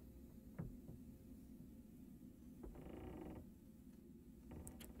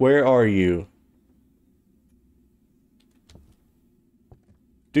 Where are you?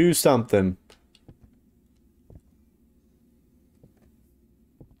 Do something.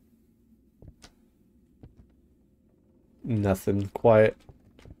 Nothing. Quiet.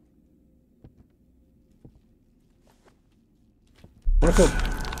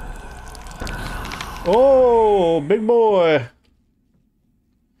 Oh, big boy. I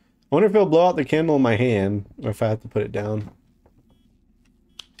wonder if he'll blow out the candle in my hand, or if I have to put it down.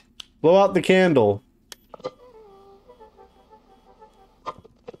 Blow out the candle.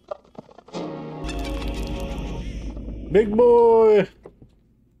 Big boy.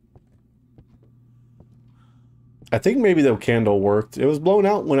 I think maybe the candle worked. It was blown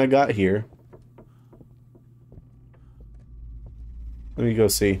out when I got here. Let me go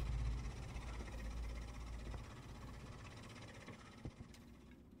see.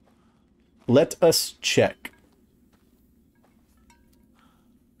 Let us check.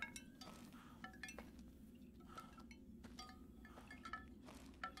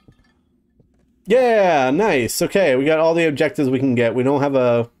 Yeah, nice. Okay, we got all the objectives we can get. We don't have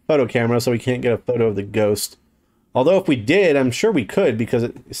a photo camera, so we can't get a photo of the ghost. Although if we did, I'm sure we could, because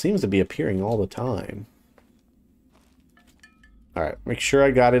it seems to be appearing all the time. Alright, make sure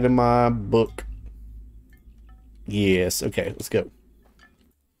I got it in my book. Yes, okay, let's go.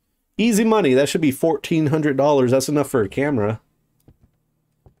 Easy money, that should be $1,400. That's enough for a camera.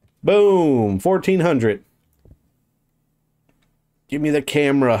 Boom, $1,400. Give me the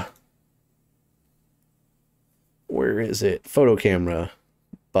camera. Where is it? Photo camera.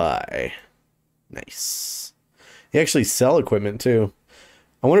 Buy. Nice. They actually sell equipment too.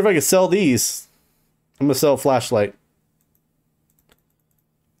 I wonder if I could sell these. I'm gonna sell a flashlight.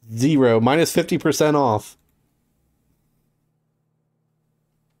 0, minus 50% off.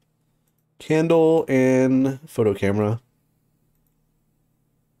 Candle and photo camera.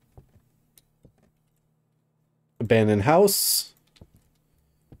 Abandoned house.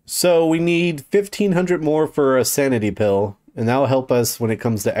 So we need 1,500 more for a sanity pill, and that'll help us when it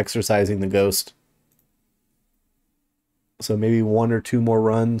comes to exorcising the ghost. So maybe 1 or 2 more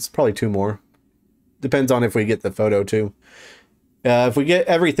runs, probably 2 more. Depends on if we get the photo too. If we get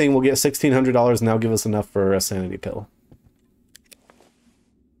everything, we'll get $1,600, and that'll give us enough for a sanity pill.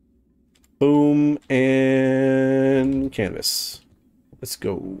 Boom, and canvas. Let's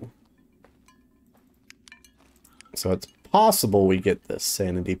go. So it's possible we get the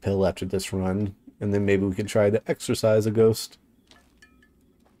sanity pill after this run, and then maybe we can try to exorcise a ghost.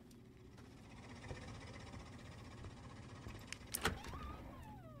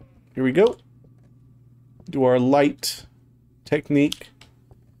 Here we go. Do our light technique.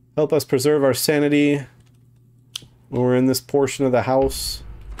 Help us preserve our sanity when we're in this portion of the house.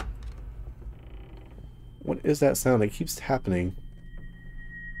 What is that sound? It keeps happening.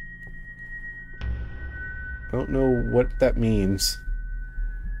 I don't know what that means.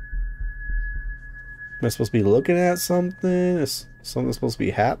 Am I supposed to be looking at something? Is something supposed to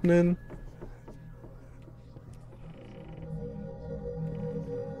be happening?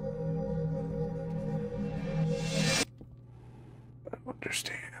 I don't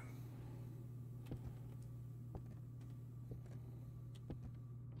understand.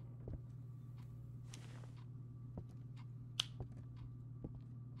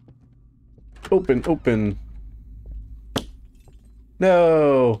 Open, open.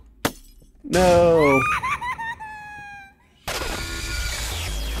 No. No.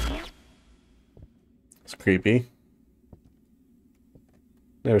 It's creepy.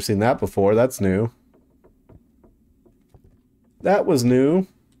 Never seen that before. That's new. That was new.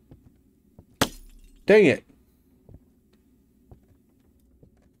 Dang it.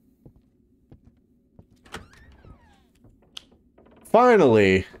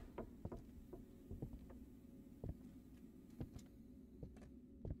 Finally!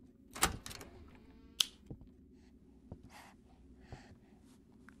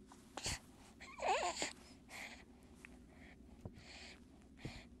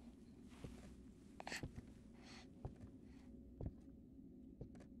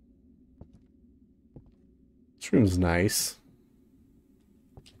 This room's nice.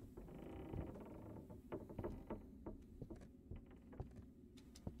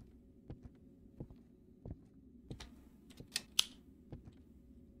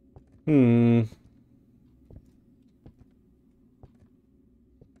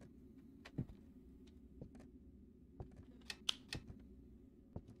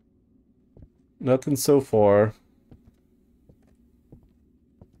 Nothing so far.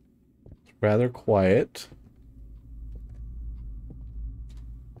 It's rather quiet.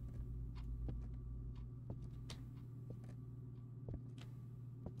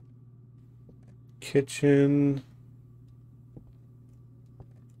 Kitchen.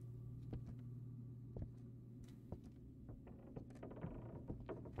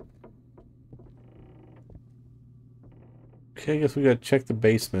 Okay, I guess we gotta check the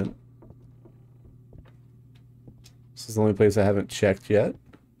basement. This is the only place I haven't checked yet.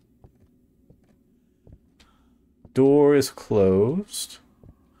 Door is closed.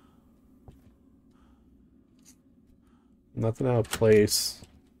 Nothing out of place.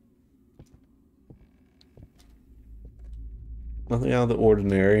 Nothing out of the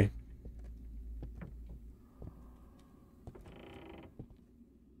ordinary.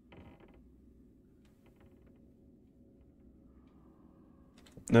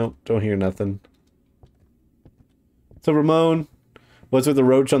 Nope, don't hear nothing. So Ramon, what's with the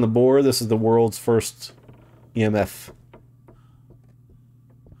roach on the board? This is the world's first EMF.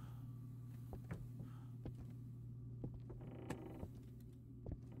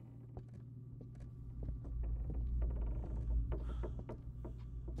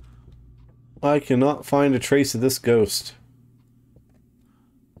 I cannot find a trace of this ghost.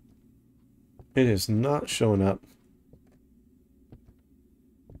 It is not showing up.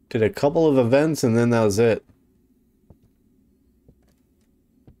 Did a couple of events and then that was it.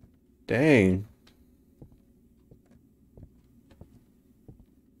 Dang.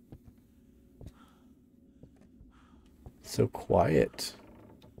 So quiet.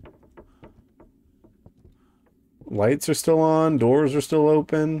 Lights are still on, doors are still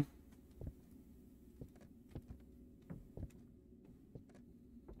open.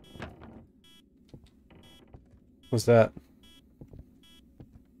 What's that?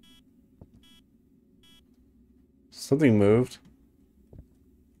 Something moved.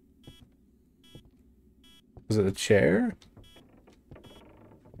 Was it a chair?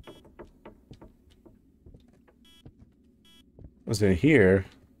 Was it here?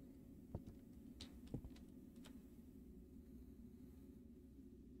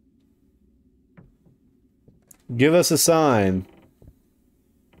 Give us a sign.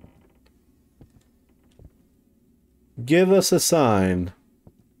 Give us a sign.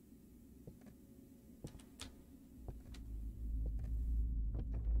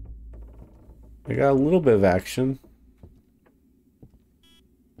 I got a little bit of action.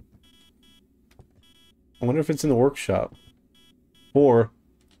 I wonder if it's in the workshop. Or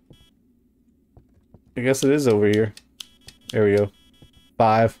I guess it is over here. There we go.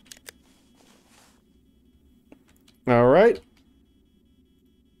 5. Alright.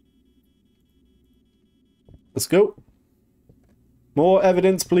 Let's go. More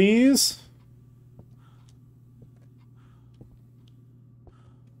evidence, please.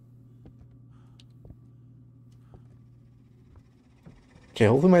 Okay,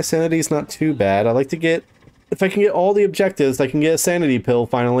 hopefully my sanity's not too bad. I like to get... If I can get all the objectives, I can get a sanity pill,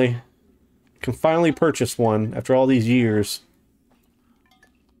 finally. I can finally purchase one after all these years.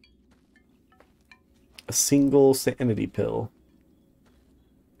 A single sanity pill.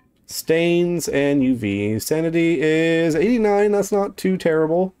 Stains and UV. Sanity is 89. That's not too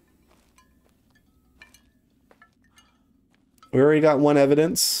terrible. We already got one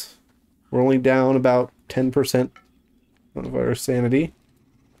evidence. We're only down about 10% of our sanity.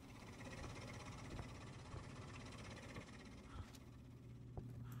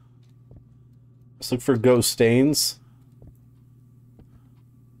 Let's look for ghost stains.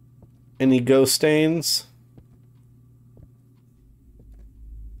 Any ghost stains?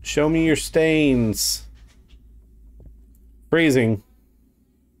 Show me your stains. Freezing.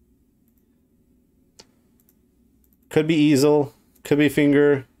 Could be easel. Could be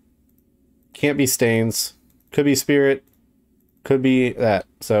finger. Can't be stains. Could be spirit. Could be that.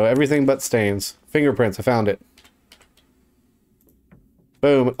 So everything but stains. Fingerprints. I found it.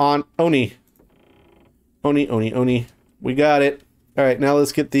 Boom. On. Oni. Oni, Oni, Oni. We got it. Alright, now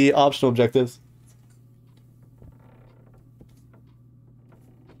let's get the optional objectives.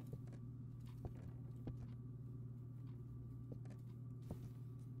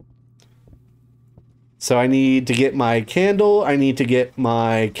 So I need to get my candle, I need to get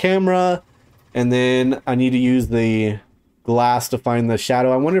my camera, and then I need to use the glass to find the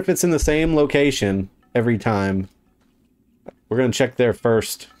shadow. I wonder if it's in the same location every time. We're going to check there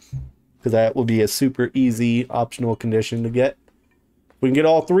first, because that will be a super easy optional condition to get. We can get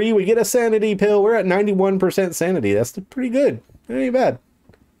all three, we get a sanity pill. We're at 91% sanity. That's pretty good. That ain't bad.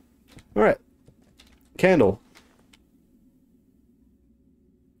 Alright. Candle.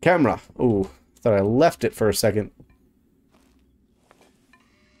 Camera. Ooh. Thought I left it for a second.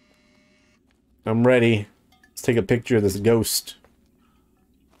 I'm ready. Let's take a picture of this ghost.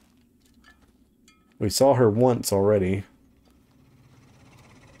 We saw her once already.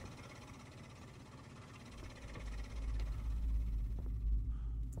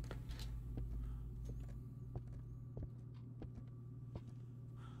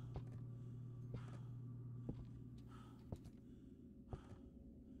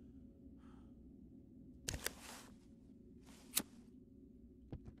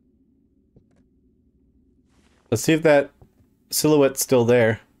 Let's see if that silhouette's still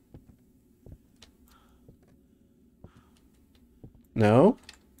there. No?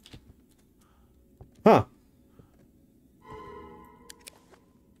 Huh.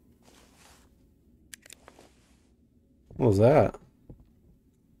 What was that?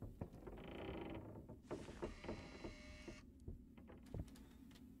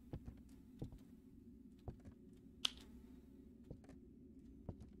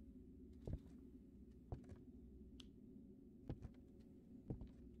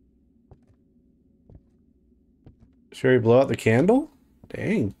 Should we blow out the candle?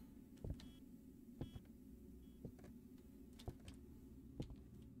 Dang.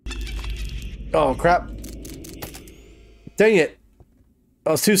 Oh, crap. Dang it. I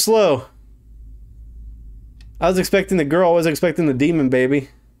was too slow. I was expecting the girl, I was expecting the demon baby.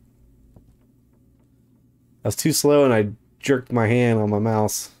 I was too slow and I jerked my hand on my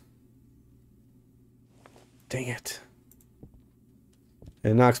mouse. Dang it. I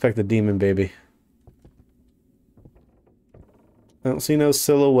did not expect the demon baby. I don't see no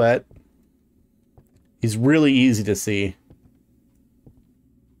silhouette. He's really easy to see.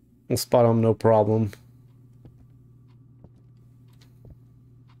 We'll spot him, no problem.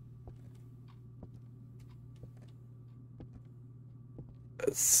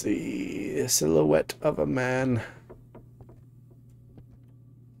 Let's see. A silhouette of a man.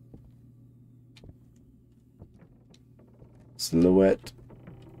 Silhouette.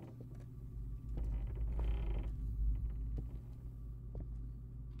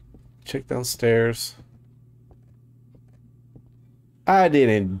 Check downstairs. I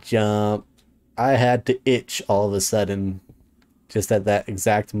didn't jump. I had to itch all of a sudden. Just at that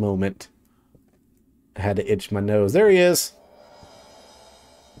exact moment. I had to itch my nose. There he is.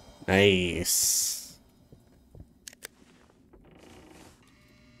 Nice.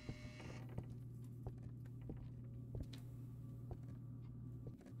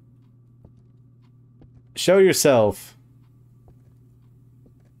 Show yourself.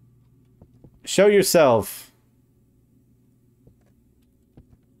 Show yourself.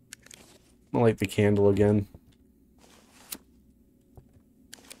 I'll light the candle again.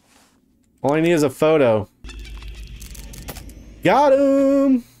 All I need is a photo. Got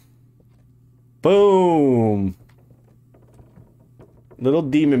him! Boom! Little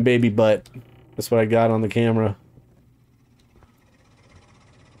demon baby butt. That's what I got on the camera.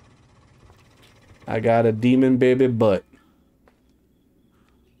 I got a demon baby butt.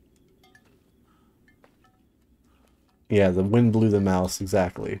 Yeah, the wind blew the mouse,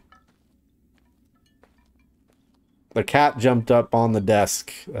 exactly. The cat jumped up on the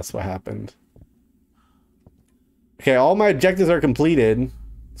desk. That's what happened. Okay, all my objectives are completed,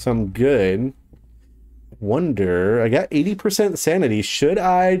 so I'm good. Wonder, I got 80% sanity. Should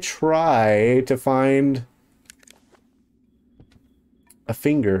I try to find a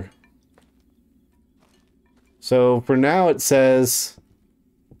finger? So for now it says,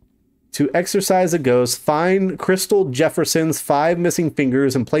 to exorcise a ghost, find Crystal Jefferson's 5 missing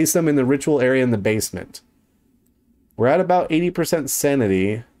fingers and place them in the ritual area in the basement. We're at about 80%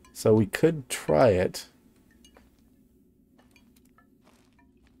 sanity, so we could try it.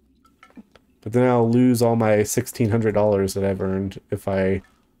 But then I'll lose all my $1,600 that I've earned if I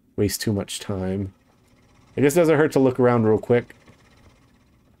waste too much time. I guess it doesn't hurt to look around real quick.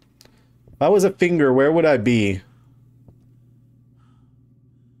 If I was a finger, where would I be?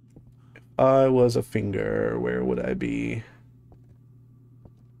 I was a finger, where would I be?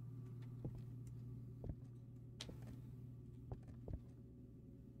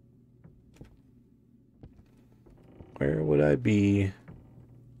 Where would I be?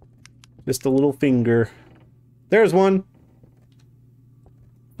 Just a little finger. There's one!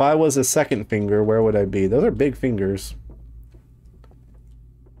 If I was a second finger, where would I be? Those are big fingers.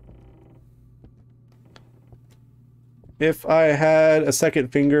 If I had a second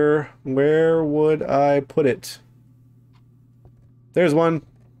finger, where would I put it? There's one.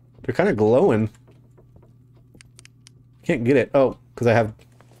 They're kind of glowing. Can't get it. Oh, because I have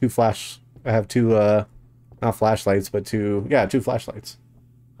two not flashlights, but two flashlights.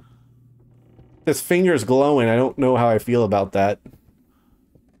 This finger's glowing. I don't know how I feel about that.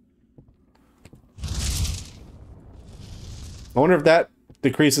 I wonder if that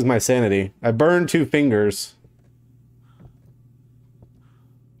decreases my sanity. I burned 2 fingers.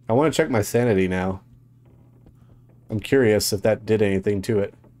 I want to check my sanity now. I'm curious if that did anything to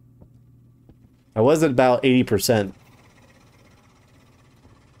it. I was at about 80%.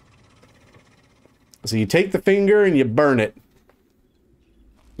 So you take the finger and you burn it.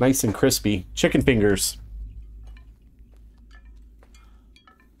 Nice and crispy. Chicken fingers.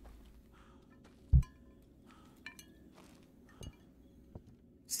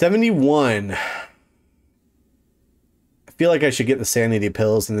 $71. I feel like I should get the sanity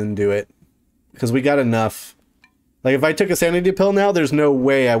pills and then do it. Because we got enough. Like, if I took a sanity pill now, there's no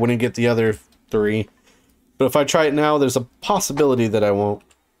way I wouldn't get the other 3. But if I try it now, there's a possibility that I won't.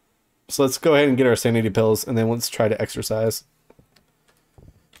 So let's go ahead and get our sanity pills, and then let's try to exercise.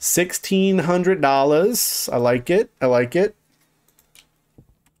 $1,600. I like it. I like it.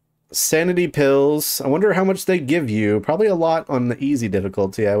 Sanity pills. I wonder how much they give you. Probably a lot on the easy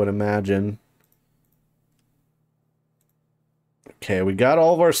difficulty, I would imagine. Okay, we got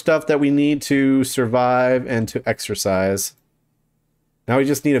all of our stuff that we need to survive and to exercise. Now we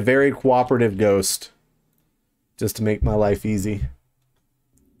just need a very cooperative ghost. Just to make my life easy.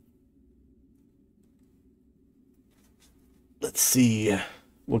 Let's see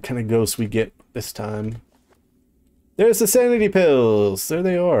what kind of ghosts we get this time. There's the sanity pills. There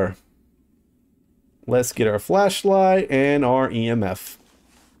they are. Let's get our flashlight and our EMF.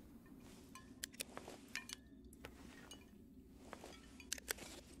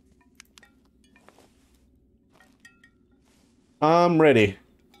 I'm ready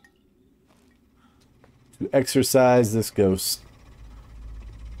to exorcise this ghost.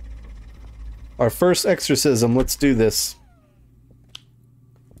 Our first exorcism. Let's do this.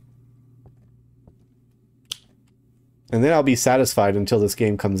 And then I'll be satisfied until this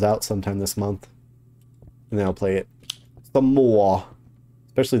game comes out sometime this month. And then I'll play it some more.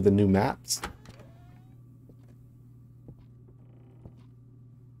 Especially the new maps.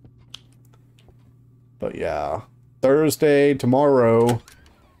 But yeah. Thursday, tomorrow, I'm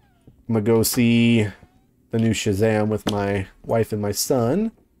gonna go see the new Shazam with my wife and my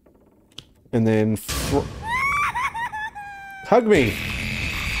son. And then... Hug me!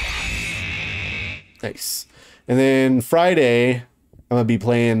 Nice. And then Friday, I'm gonna be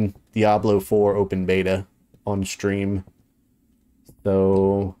playing Diablo 4 open beta on stream.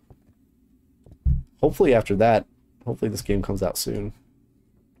 So hopefully after that, hopefully this game comes out soon.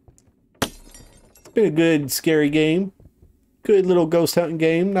 It's been a good scary game. Good little ghost hunting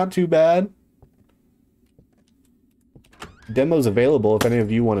game, not too bad. Demo's available if any of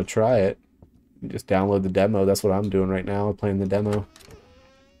you want to try it. You just download the demo. That's what I'm doing right now. I'm playing the demo.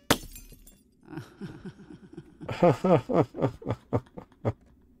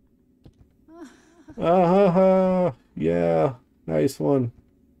 Yeah, nice one.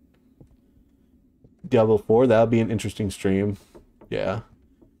 Diablo 4, that'll be an interesting stream. Yeah.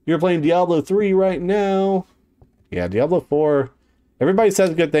 You're playing Diablo 3 right now. Yeah, Diablo 4. Everybody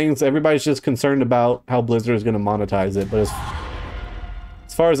says good things. Everybody's just concerned about how Blizzard is going to monetize it. But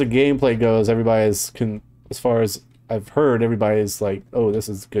as far as the gameplay goes, everybody's as far as I've heard, everybody's like, oh, this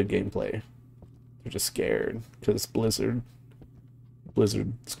is good gameplay. They're just scared because Blizzard.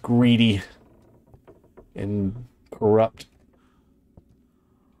 Blizzard's greedy and corrupt.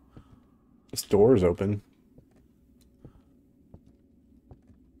 This door is open.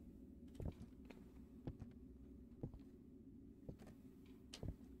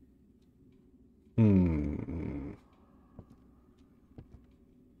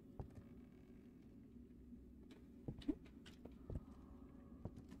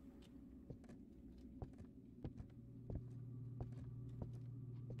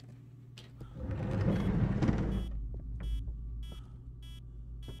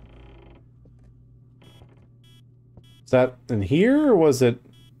 Is that in here, or was it?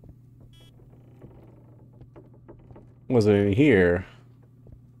 Was it in here?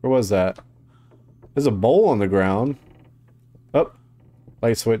 Where was that? There's a bowl on the ground. Oh,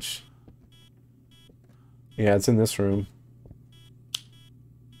 light switch. Yeah, it's in this room.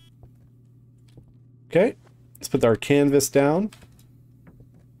 Okay, let's put our canvas down.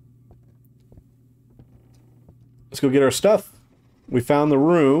 Let's go get our stuff. We found the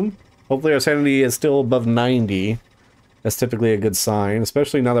room. Hopefully our sanity is still above 90. That's typically a good sign,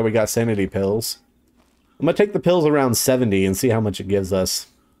 especially now that we got sanity pills. I'm gonna take the pills around 70 and see how much it gives us.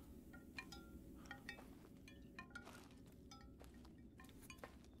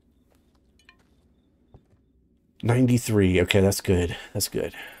 $93. Okay, that's good. That's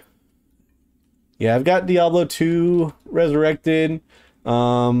good. Yeah, I've got Diablo 2 Resurrected.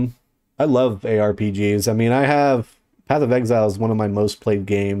 I love ARPGs. I mean, I have Path of Exile is one of my most played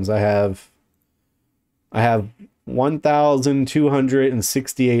games. I have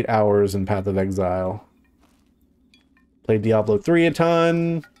 1,268 hours in Path of Exile. Played Diablo 3 a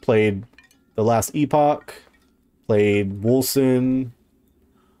ton, played The Last Epoch, played Wolcen,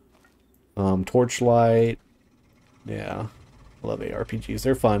 Torchlight. Yeah, I love ARPGs.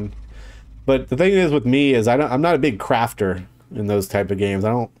 They're fun. But the thing is with me is I'm not a big crafter in those type of games. I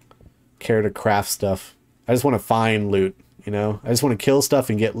don't care to craft stuff. I just want to find loot, you know? I just want to kill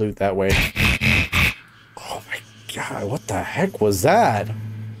stuff and get loot that way. Oh my god, what the heck was that?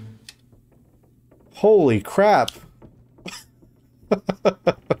 Holy crap.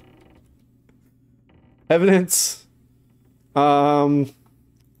 Evidence.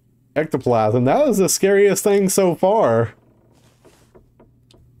 Ectoplasm. That was the scariest thing so far.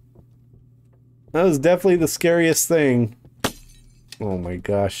 That was definitely the scariest thing. Oh my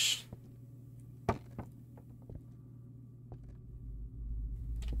gosh.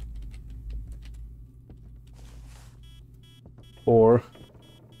 Or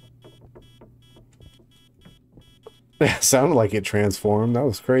it sounded like it transformed. That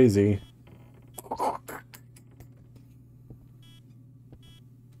was crazy.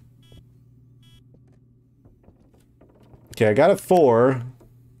 Okay, I got a 4.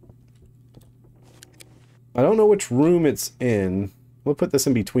 I don't know which room it's in. We'll put this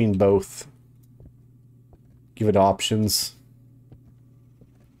in between both. Give it options.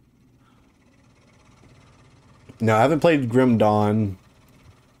 No, I haven't played Grim Dawn.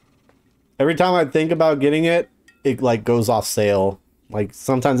 Every time I think about getting it, it like goes off sale. Like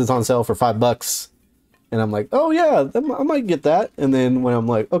sometimes it's on sale for $5. And I'm like, oh yeah, I might get that. And then when I'm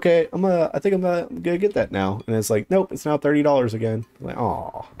like, okay, I think I'm gonna get that now. And it's like, nope, it's now $30 again. I'm like,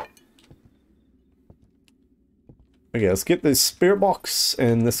 aw. Okay, let's get this spirit box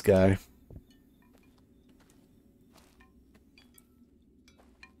and this guy.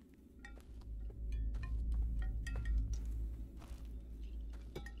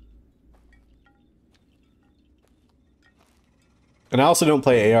 And I also don't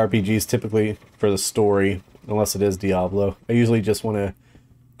play ARPGs typically for the story, unless it is Diablo. I usually just want to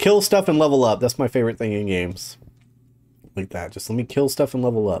kill stuff and level up. That's my favorite thing in games. Like that. Just let me kill stuff and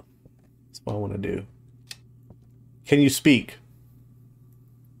level up. That's what I want to do. Can you speak?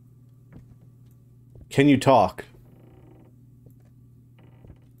 Can you talk?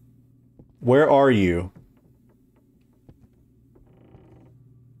 Where are you?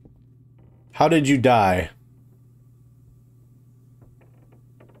 How did you die?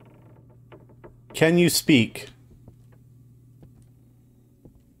 Can you speak?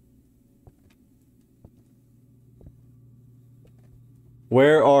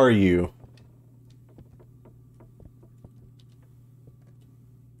 Where are you?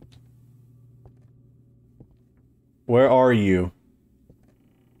 Where are you?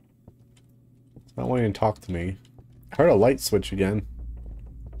 It's not wanting to talk to me. I heard a light switch again.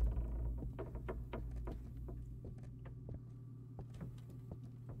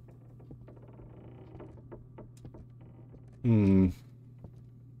 Hmm.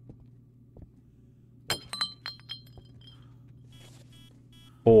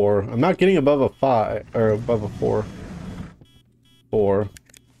 Four. I'm not getting above a 5 or above a 4. 4.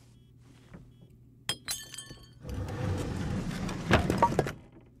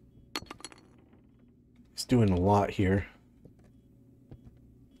 He's doing a lot here.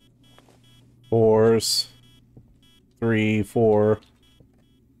 4s. 3, 4.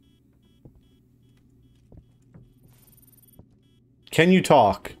 Can you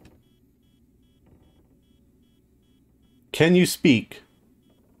talk? Can you speak?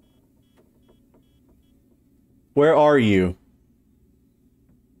 Where are you?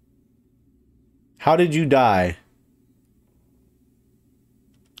 How did you die?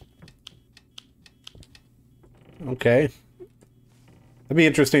 Okay. That'd be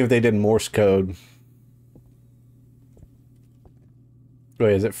interesting if they did Morse code.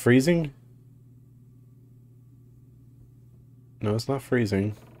 Wait, is it freezing? No, it's not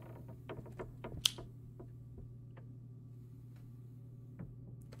freezing.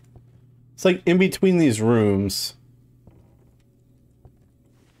 It's like in between these rooms.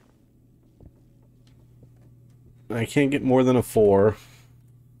 I can't get more than a 4.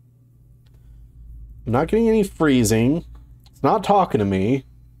 I'm not getting any freezing. It's not talking to me.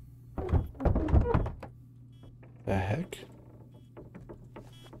 The heck?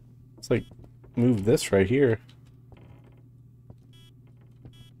 It's like, move this right here.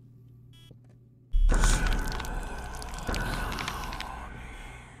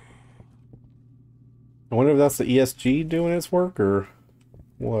 I wonder if that's the ESG doing its work, or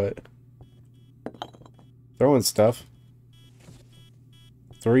what? Throwing stuff.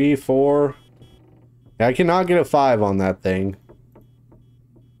 3, 4. I cannot get a 5 on that thing.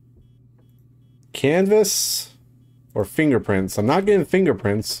 Canvas or fingerprints? I'm not getting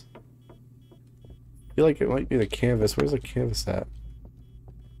fingerprints. I feel like it might be the canvas. Where's the canvas at?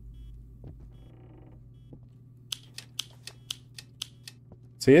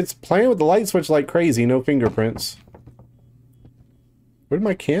 See, it's playing with the light switch like crazy. No fingerprints. Where did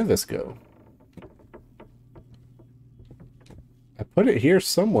my canvas go? I put it here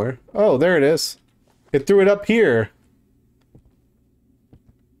somewhere. Oh, there it is. It threw it up here.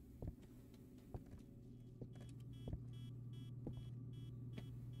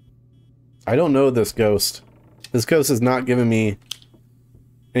 I don't know this ghost. This ghost is not giving me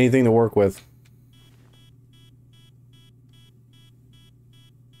anything to work with.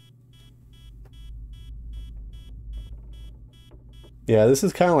 Yeah, this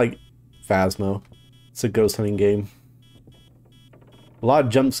is kind of like Phasmo. It's a ghost hunting game. A lot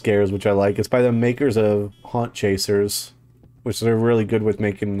of jump scares, which I like. It's by the makers of Haunt Chasers, which they're really good with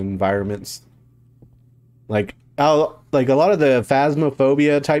making environments. Like a lot of the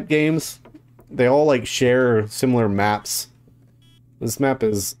Phasmophobia type games, they all like share similar maps. This map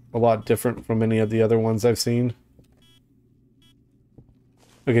is a lot different from any of the other ones I've seen.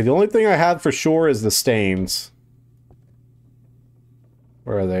 Okay, the only thing I have for sure is the stains.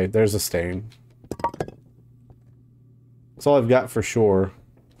 Where are they? There's a stain. That's all I've got for sure.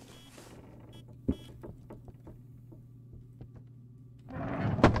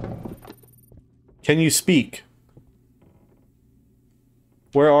 Can you speak?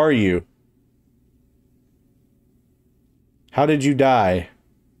 Where are you? How did you die?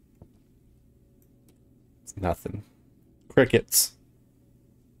 It's nothing. Crickets.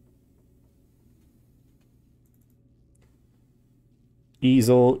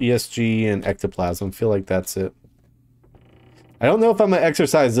 Easel, ESG, and ectoplasm. I feel like that's it. I don't know if I'm going to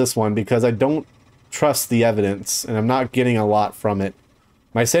exercise this one because I don't trust the evidence, and I'm not getting a lot from it.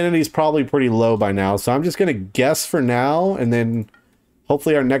 My sanity is probably pretty low by now, so I'm just going to guess for now, and then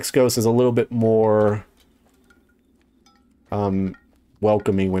hopefully our next ghost is a little bit more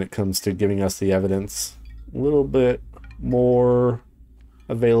welcoming when it comes to giving us the evidence. A little bit more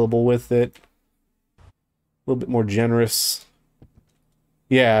available with it. A little bit more generous.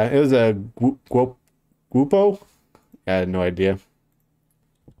 Yeah, it was a Gupo? I had no idea.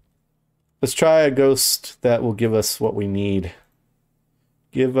 Let's try a ghost that will give us what we need.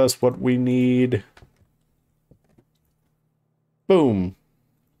 Give us what we need. Boom.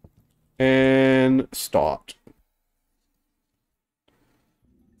 And stopped.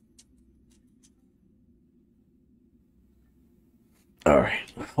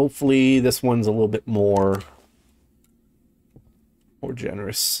 Alright. Hopefully this one's a little bit more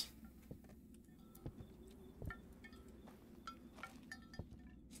generous.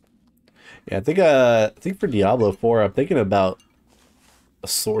 Yeah, I think for Diablo 4, I'm thinking about a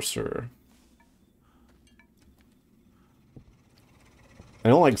sorcerer. I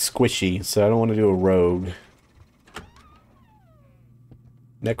don't like squishy, so I don't want to do a rogue.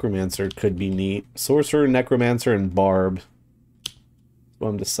 Necromancer could be neat. Sorcerer, Necromancer, and Barb. That's what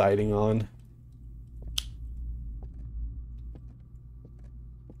I'm deciding on.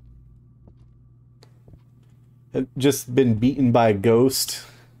 I've just been beaten by a ghost.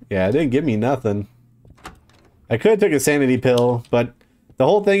 Yeah, it didn't give me nothing. I could have took a sanity pill, but the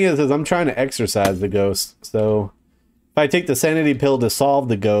whole thing is I'm trying to exorcise the ghost. So if I take the sanity pill to solve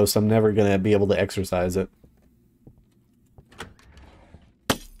the ghost, I'm never going to be able to exorcise it.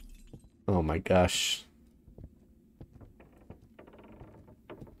 Oh my gosh.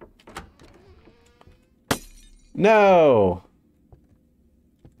 No!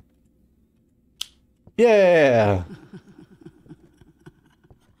 Yeah!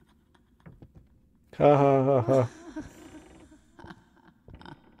 Ha ha ha ha.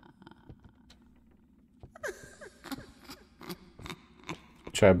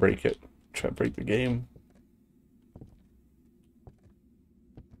 try to break it. Try to break the game.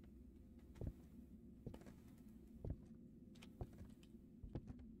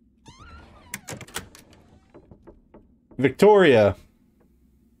 Victoria.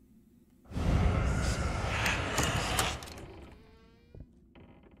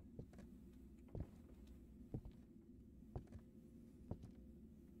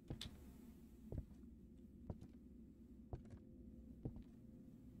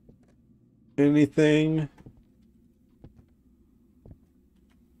 Anything?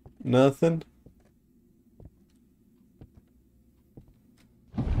 Nothing?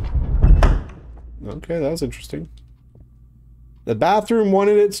 Okay, that was interesting. The bathroom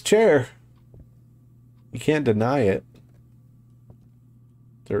wanted its chair. You can't deny it.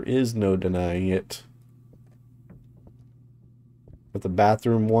 There is no denying it. What the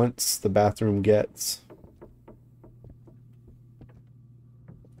bathroom wants, the bathroom gets.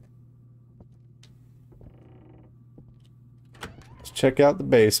 Let's check out the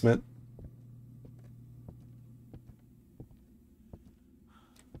basement.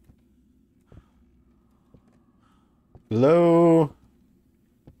 Hello?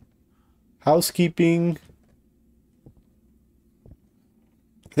 Housekeeping.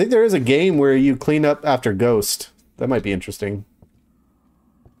 I think there is a game where you clean up after Ghost. That might be interesting.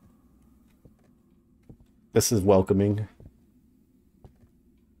 This is welcoming.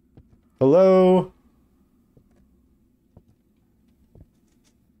 Hello?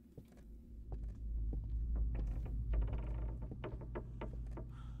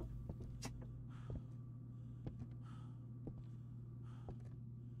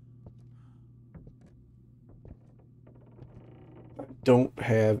 Don't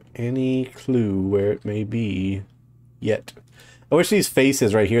have any clue where it may be yet. I wish these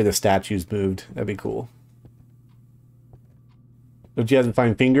faces right here, the statues moved. That'd be cool. Don't you have to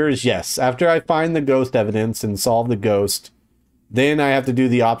find fingers? Yes. After I find the ghost evidence and solve the ghost, then I have to do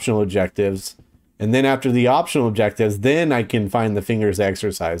the optional objectives. And then after the optional objectives, then I can find the fingers to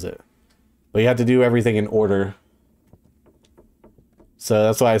exercise it. But you have to do everything in order. So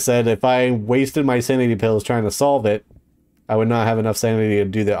that's why I said if I wasted my sanity pills trying to solve it, I would not have enough sanity to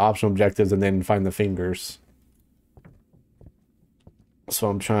do the optional objectives and then find the fingers. So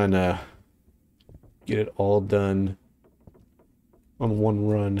I'm trying to get it all done on one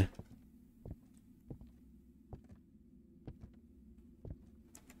run.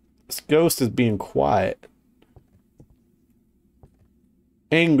 This ghost is being quiet.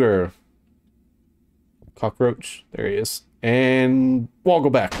 Anger. Cockroach. There he is. And wall go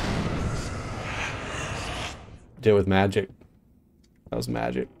back. Deal with magic. That was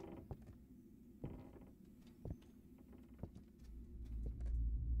magic.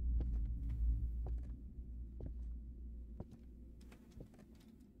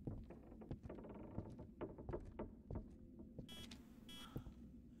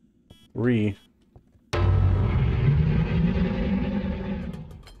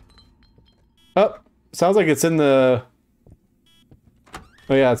 Oh, sounds like it's in the...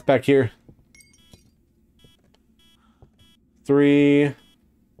 Oh yeah, it's back here. 3,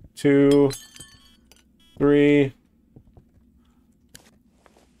 2, 3.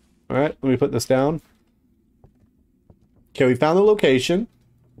 Alright, let me put this down. Okay, we found the location.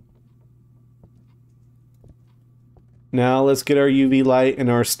 Now let's get our UV light and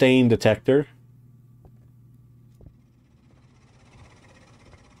our stain detector.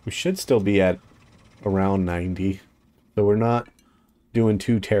 We should still be at around 90. So we're not doing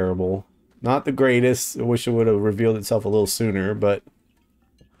too terrible. Not the greatest. I wish it would have revealed itself a little sooner, but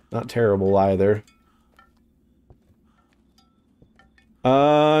not terrible either.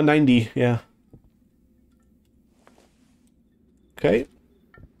 90, yeah. Okay.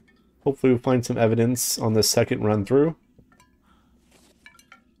 Hopefully we'll find some evidence on the second run through.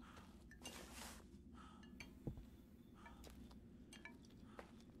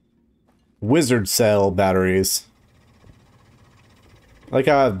 Wizard cell batteries. I like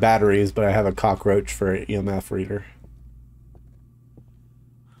how I have batteries, but I have a cockroach for an EMF reader.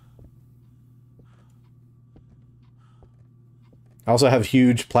 I also have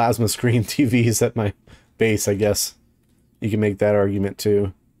huge plasma screen TVs at my base, I guess. You can make that argument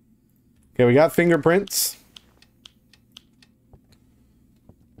too. Okay, we got fingerprints.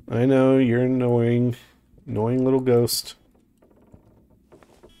 I know, you're annoying. Annoying little ghost.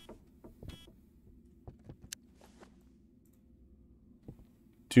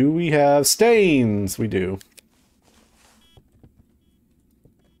 Do we have stains? We do.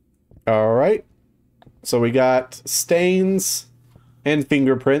 Alright. So we got stains and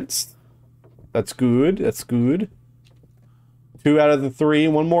fingerprints. That's good. That's good. 2 out of the 3.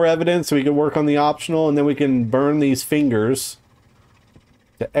 One more evidence so we can work on the optional, and then we can burn these fingers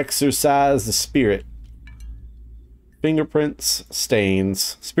to exorcise the spirit. Fingerprints,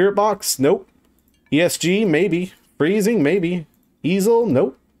 stains. Spirit box? Nope. ESG? Maybe. Freezing? Maybe. Easel?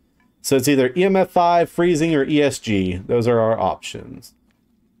 Nope. So it's either EMF 5, freezing, or ESG. Those are our options.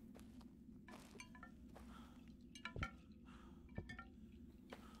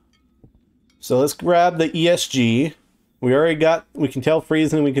 So let's grab the ESG. We can tell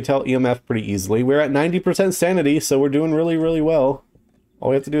freezing, we can tell EMF pretty easily. We're at 90% sanity, so we're doing really, really well. All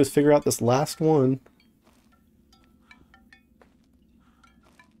we have to do is figure out this last one.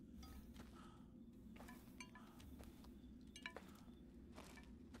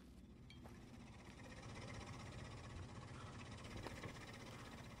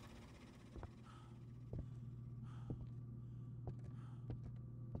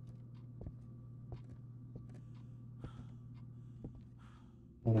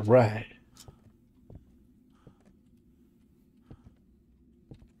 All right.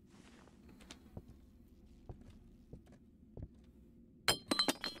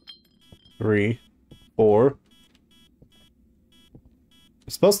 Three, 4.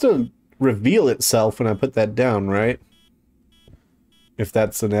 It's supposed to reveal itself when I put that down, right? If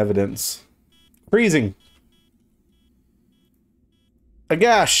that's an evidence. Freezing. A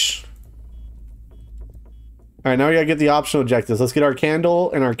gash. Alright, now we gotta get the optional objectives. Let's get our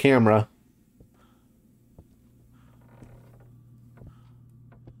candle and our camera.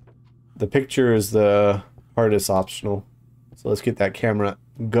 The picture is the hardest optional. So let's get that camera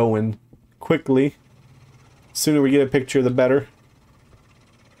going quickly. The sooner we get a picture, the better.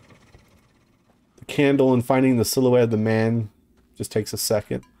 The candle and finding the silhouette of the man just takes a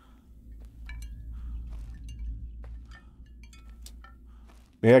second.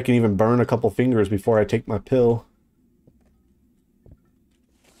 Maybe I can even burn a couple fingers before I take my pill.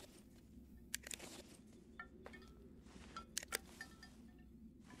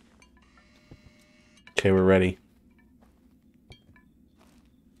 Okay, we're ready.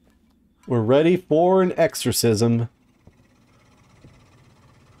 We're ready for an exorcism.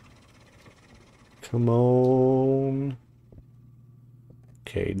 Come on.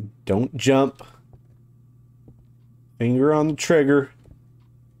 Okay, don't jump. Finger on the trigger.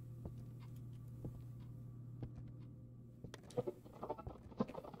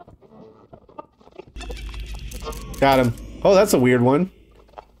 Got him. Oh, that's a weird one.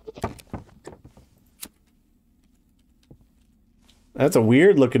 That's a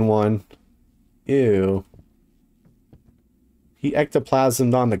weird looking one. Ew. He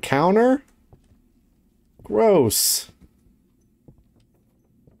ectoplasmed on the counter? Gross.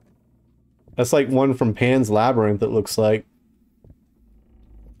 That's like one from Pan's Labyrinth, it looks like.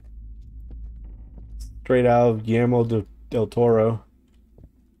 Straight out of Guillermo del Toro.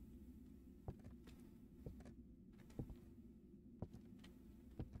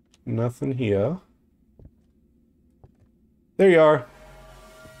 Nothing here. There you are.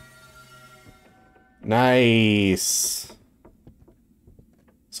 Nice.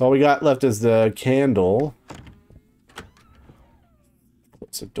 So all we got left is the candle.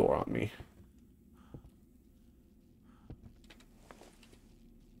 Close the door on me.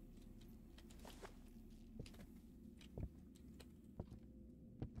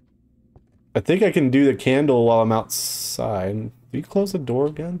 I think I can do the candle while I'm outside. Do you close the door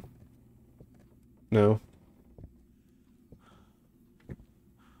again? No.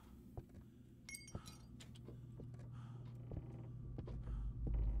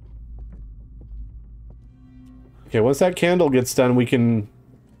 Okay, once that candle gets done, we can...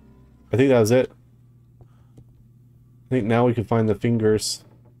 I think that was it. I think now we can find the fingers.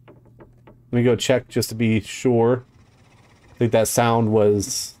 Let me go check just to be sure. I think that sound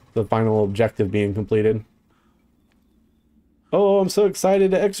was the final objective being completed. Oh, I'm so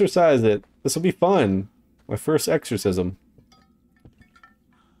excited to exercise it. This will be fun. My first exorcism.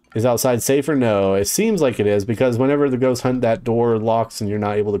 Is outside safe or no? It seems like it is, because whenever the ghost hunt, that door locks and you're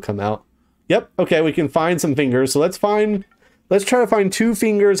not able to come out. Yep, okay, we can find some fingers. So let's try to find 2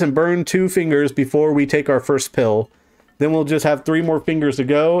 fingers and burn 2 fingers before we take our first pill. Then we'll just have 3 more fingers to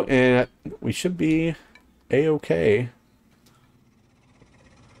go, and we should be a-okay.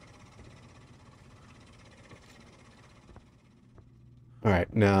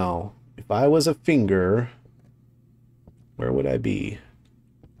 Alright, now, if I was a finger, where would I be?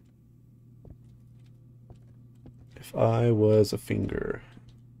 If I was a finger,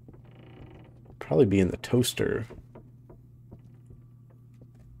 probably be in the toaster.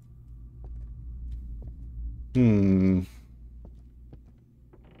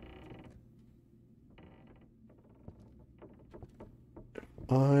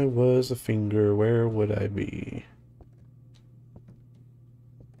 was a finger, where would I be?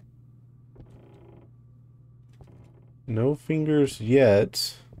 No fingers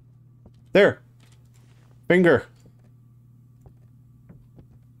yet. There! Finger!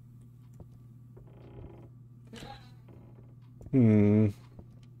 No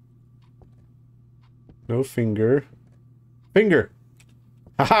finger. Finger!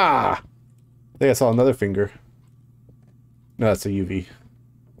 Haha! I think I saw another finger. No, that's a UV.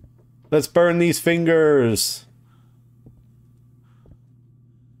 Let's burn these fingers!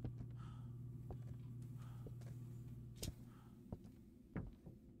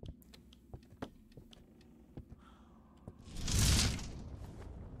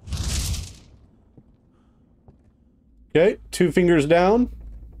 Okay, 2 fingers down.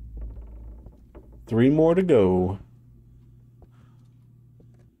 3 more to go.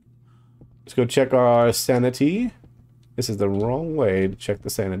 Let's go check our sanity. This is the wrong way to check the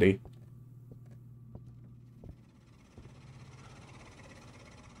sanity.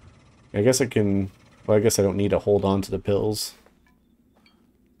 I guess I can... Well, I guess I don't need to hold on to the pills.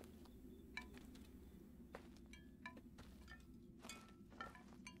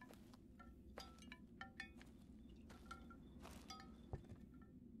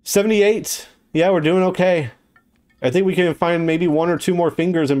 $78. Yeah, we're doing okay. I think we can find maybe 1 or 2 more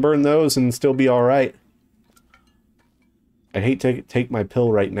fingers and burn those and still be alright. I hate to take my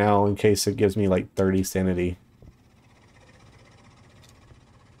pill right now in case it gives me like 30 sanity.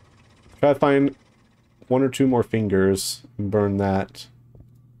 Try to find 1 or 2 more fingers and burn that.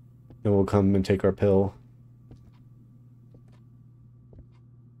 Then we'll come and take our pill.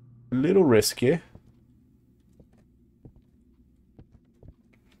 A little risky.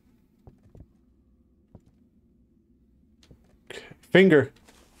 Okay. Finger.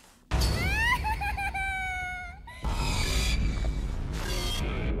 I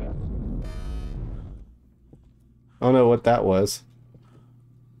don't know what that was.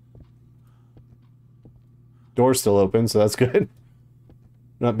 Door's still open, so that's good.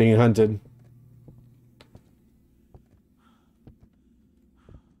 Not being hunted.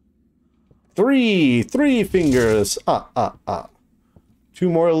 Three fingers. 2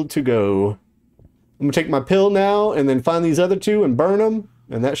 more to go. I'm gonna take my pill now and then find these other 2 and burn them,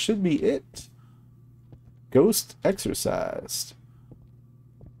 and that should be it. Ghost exorcised.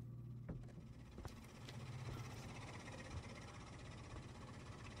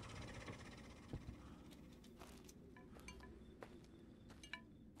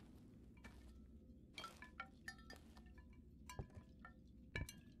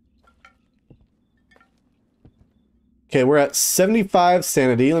 Okay, we're at 75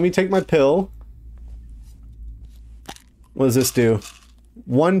 sanity. Let me take my pill. What does this do?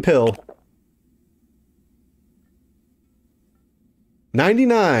 1 pill.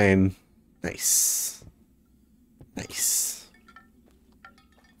 99. Nice. Nice.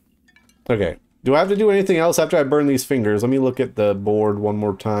 Okay. Do I have to do anything else after I burn these fingers? Let me look at the board one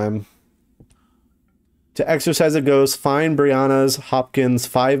more time. To exorcise a ghost, find Brianna's, Hopkins'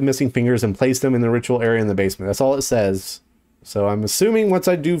 5 missing fingers and place them in the ritual area in the basement. That's all it says. So I'm assuming once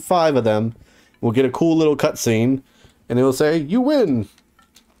I do 5 of them, we'll get a cool little cutscene, and it will say, "You win!"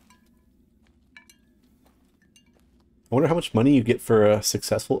 I wonder how much money you get for a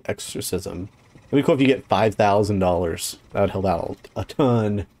successful exorcism. It'd be cool if you get $5,000. That would help out a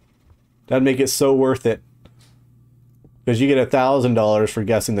ton. That'd make it so worth it. Because you get $1,000 for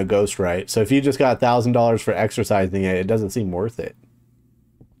guessing the ghost right. So if you just got $1,000 for exercising it, it doesn't seem worth it.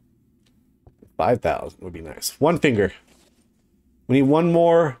 5,000 would be nice. 1 finger. We need 1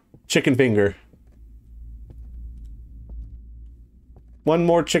 more chicken finger. 1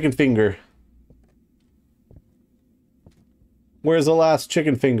 more chicken finger. Where's the last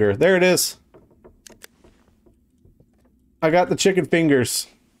chicken finger? There it is. I got the chicken fingers.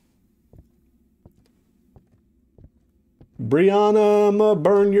 Brianna, I'ma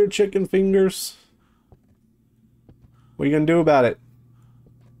burn your chicken fingers. What are you gonna do about it?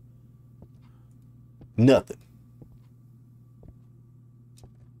 Nothing.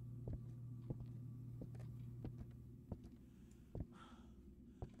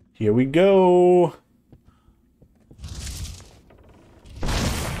 Here we go.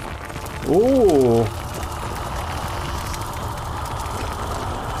 Ooh.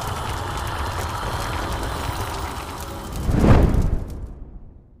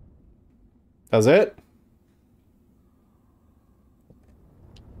 That's it?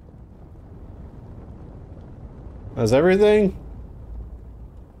 That's everything?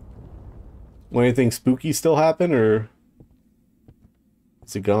 Will anything spooky still happen, or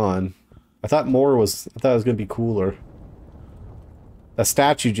is it gone? I thought it was gonna be cooler. A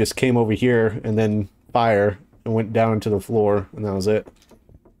statue just came over here and then fire and went down into the floor, and that was it.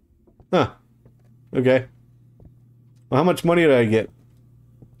 Huh. Okay. Well, how much money did I get?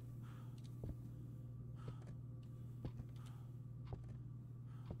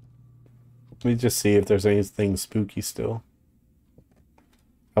 Let me just see if there's anything spooky still.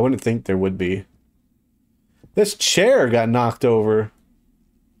 I wouldn't think there would be. This chair got knocked over.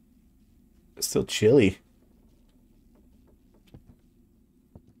 It's still chilly.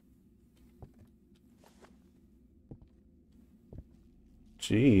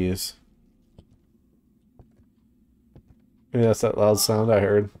 Jeez. Maybe that's that loud sound I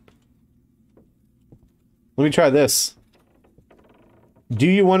heard. Let me try this. Do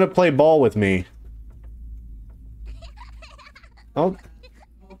you want to play ball with me? Oh,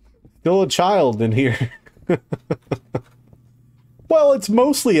 still a child in here. Well, it's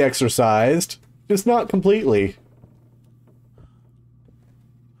mostly exercised, just not completely.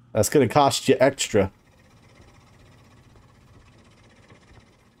 That's gonna cost you extra.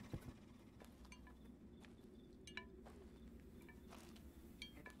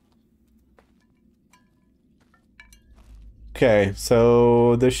 Okay,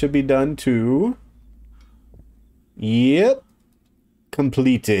 so this should be done too. Yep.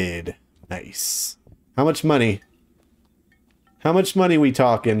 Completed. Nice. How much money? How much money we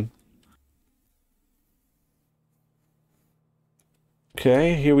talking?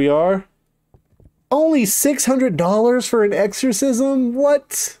 Okay, here we are. Only $600 for an exorcism?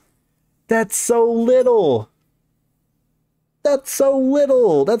 What? That's so little. That's so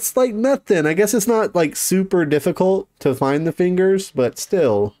little. That's like nothing. I guess it's not like super difficult to find the fingers, but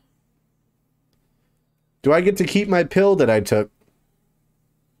still. Do I get to keep my pill that I took?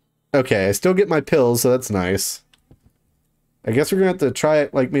 Okay, I still get my pills, so that's nice. I guess we're gonna have to try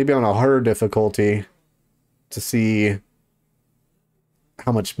it like maybe on a harder difficulty to see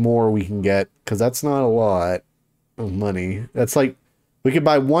how much more we can get, because that's not a lot of money. That's like, we could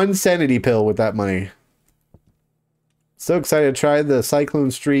buy one sanity pill with that money. So excited to try the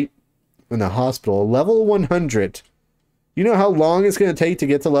Cyclone Street in the hospital. Level 100. You know how long it's going to take to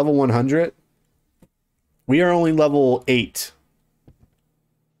get to level 100? We are only level 8.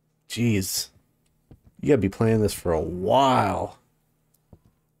 Jeez. You gotta be playing this for a while.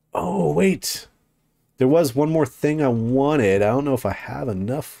 Oh, wait. There was one more thing I wanted. I don't know if I have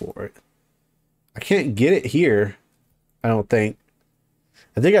enough for it. I can't get it here. I don't think.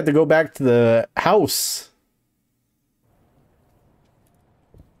 I think I have to go back to the house.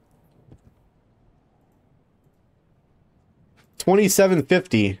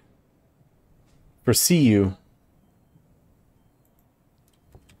 $27.50 for CU.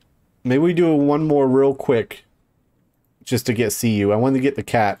 Maybe we do one more real quick just to get CU. I want to get the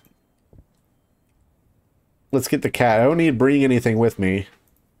cat. Let's get the cat. I don't need to bring anything with me.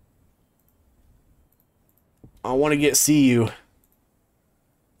 I want to get CU.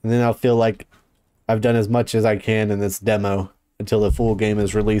 And then I'll feel like I've done as much as I can in this demo until the full game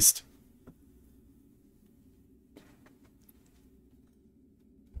is released.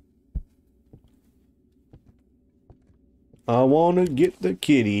 I want to get the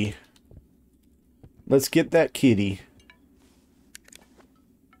kitty. Let's get that kitty.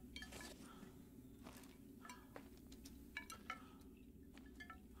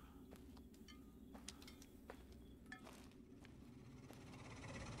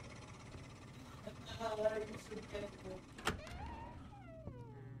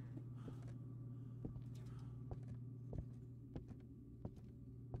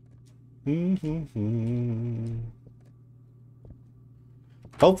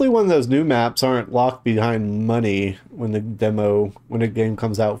 Hopefully one of those new maps aren't locked behind money when the game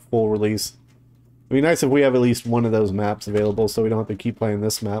comes out full release. It'd be nice if we have at least one of those maps available so we don't have to keep playing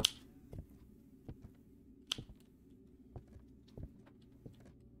this map.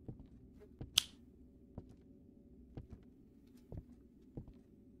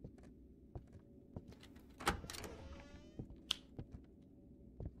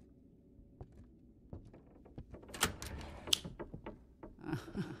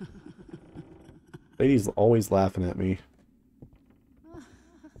 Lady's always laughing at me.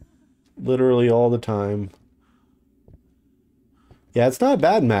 Literally all the time. Yeah, it's not a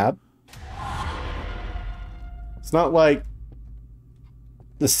bad map. It's not like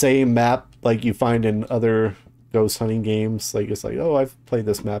the same map like you find in other ghost hunting games. Like, it's like, oh, I've played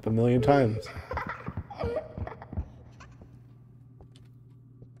this map a million times.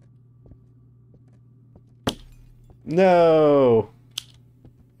 No!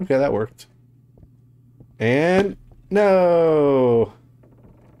 Okay, that worked. And no.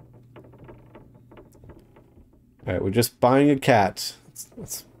 Alright, we're just buying a cat.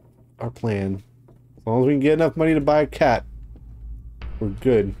 That's our plan. As long as we can get enough money to buy a cat, we're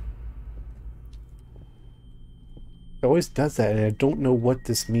good. It always does that, and I don't know what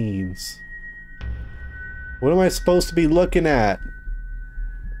this means. What am I supposed to be looking at?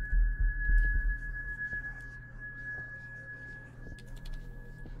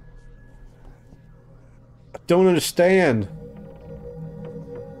 I don't understand.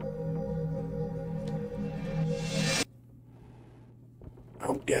 I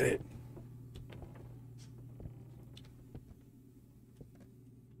don't get it.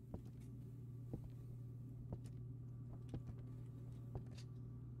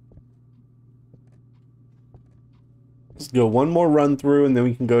 Let's go one more run through and then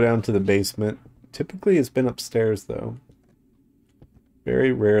we can go down to the basement. Typically it's been upstairs though.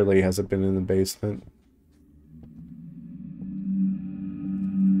 Very rarely has it been in the basement.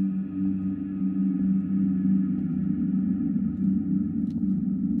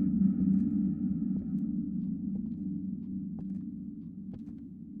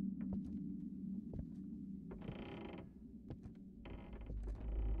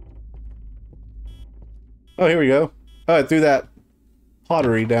 Oh, here we go. Oh, I threw that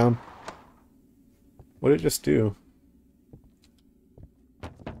pottery down. What did it just do?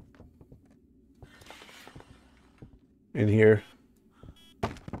 In here.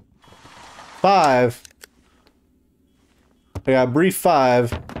 5. I got brief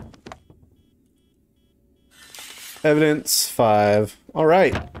 5. Evidence 5.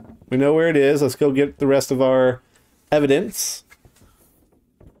 Alright. We know where it is. Let's go get the rest of our evidence.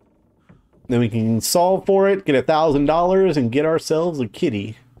 Then we can solve for it, get $1,000, and get ourselves a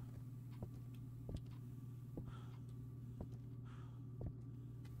kitty.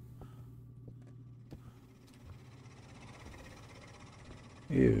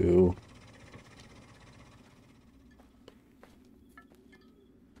 Ew.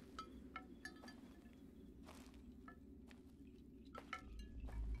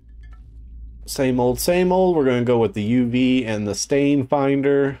 Same old, same old. We're going to go with the UV and the stain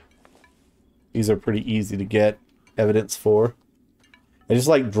finder. These are pretty easy to get evidence for. I just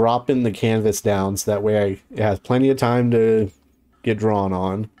like dropping the canvas down so that way it has plenty of time to get drawn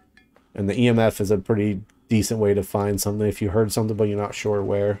on. And the EMF is a pretty decent way to find something if you heard something but you're not sure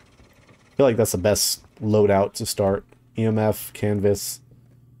where. I feel like that's the best loadout to start. EMF, canvas,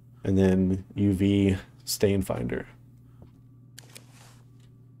 and then UV stain finder.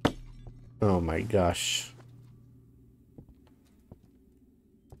 Oh my gosh.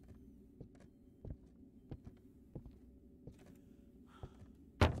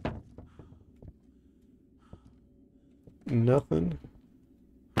 Nothing.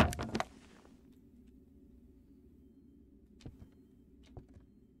 Are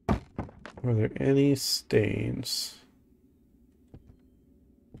there any stains?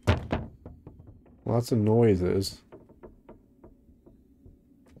 Lots of noises.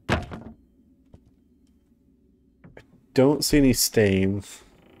 I don't see any stains.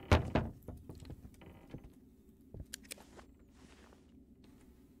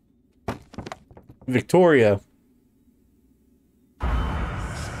 Victoria.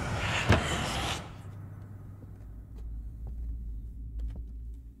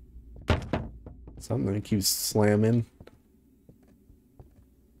 Something keeps slamming.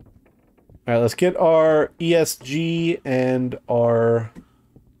 Alright, let's get our ESG and our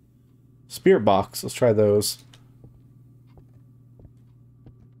spirit box. Let's try those.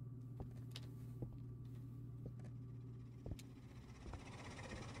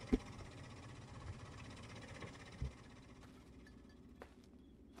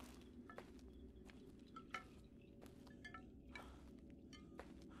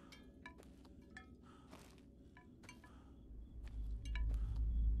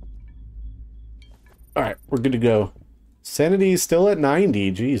 Alright, we're good to go. Sanity is still at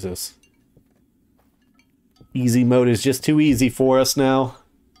 90, Jesus. Easy mode is just too easy for us now.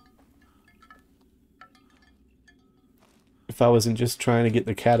 If I wasn't just trying to get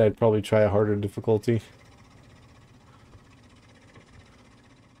the cat, I'd probably try a harder difficulty.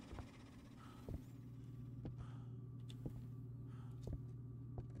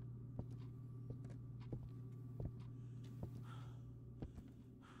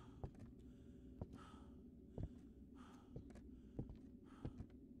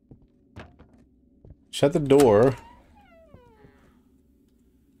 Shut the door.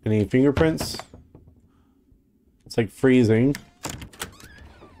 Any fingerprints? It's like freezing.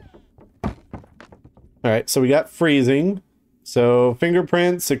 Alright, so we got freezing. So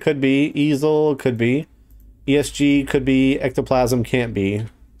fingerprints, it could be. Easel, could be. ESG could be. Ectoplasm can't be.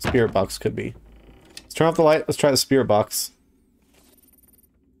 Spirit box could be. Let's turn off the light. Let's try the spirit box.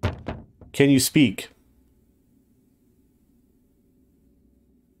 Can you speak?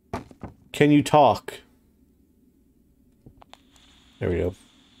 Can you talk? There we go.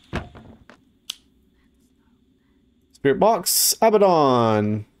 Spirit box,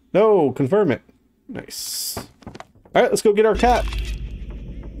 Abaddon. No, confirm it. Nice. All right, let's go get our cat.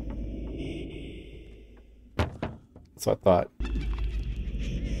 That's what I thought.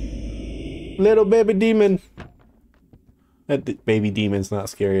 Little baby demon. That baby demon's not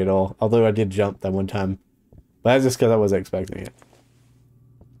scary at all. Although I did jump that one time. But that's just because I wasn't expecting it.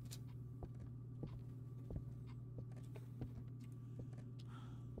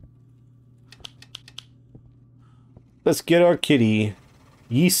 Let's get our kitty.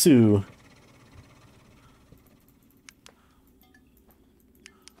 Yisu.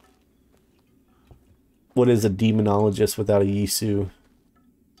 What is a demonologist without a Yisu?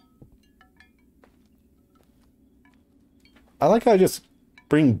 I like how I just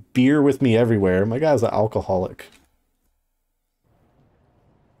bring beer with me everywhere. My guy's an alcoholic.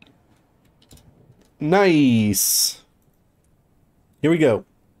 Nice. Here we go.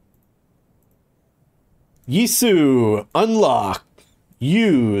 Yisu. Unlock.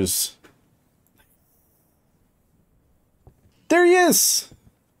 Use. There he is.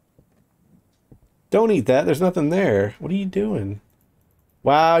 Don't eat that. There's nothing there. What are you doing?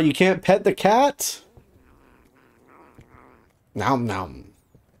 Wow, you can't pet the cat? Nom nom.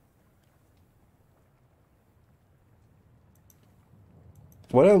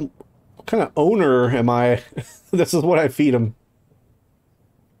 What kind of owner am I? This is what I feed him.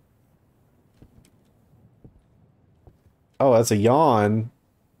 Oh, that's a yawn.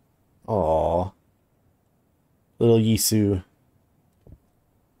 Aw. Little Yisu.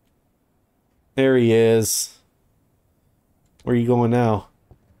 There he is. Where are you going now?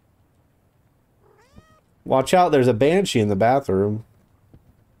 Watch out, there's a banshee in the bathroom.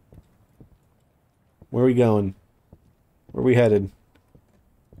 Where are we going? Where are we headed?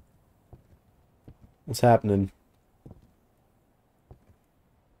 What's happening?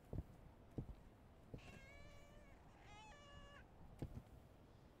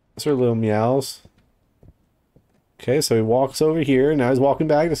 Those are little meows. Okay, so he walks over here. Now he's walking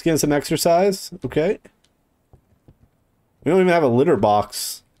back. Just getting some exercise. Okay. We don't even have a litter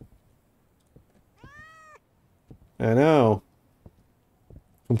box. I know.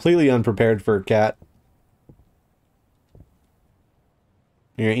 Completely unprepared for a cat.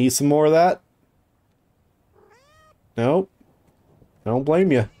 You gonna eat some more of that? Nope. I don't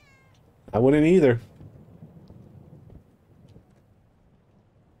blame you. I wouldn't either.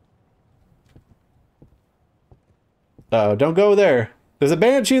 Uh-oh, don't go there. There's a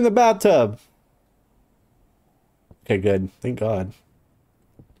banshee in the bathtub. Okay, good. Thank God.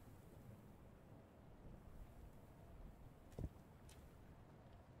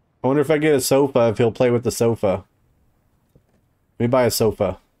 I wonder if I get a sofa, if he'll play with the sofa. Let me buy a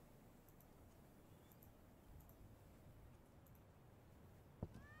sofa.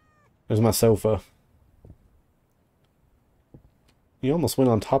 There's my sofa. You almost went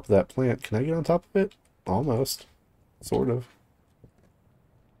on top of that plant. Can I get on top of it? Almost. Sort of.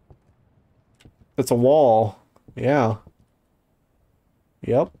 It's a wall. Yeah.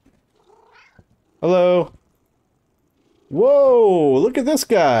 Yep. Hello. Whoa! Look at this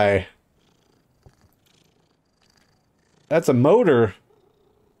guy. That's a motor.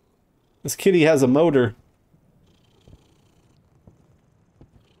 This kitty has a motor.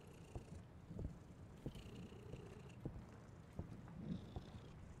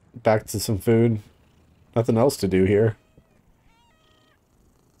 Back to some food. Nothing else to do here.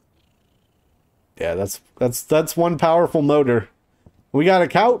 Yeah, that's one powerful motor. We got a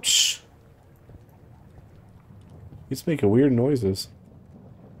couch. He's making weird noises.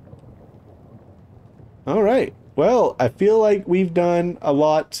 All right. Well, I feel like we've done a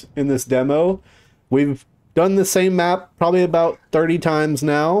lot in this demo. We've done the same map probably about 30 times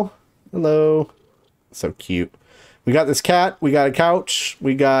now. Hello. So cute. We got this cat. We got a couch.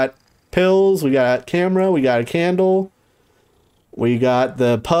 We got pills. We got a camera. We got a candle. We got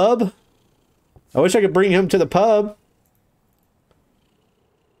the pub. I wish I could bring him to the pub.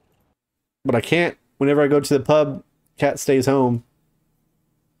 But I can't. Whenever I go to the pub, cat stays home.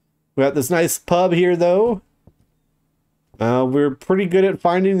 We got this nice pub here, though. We're pretty good at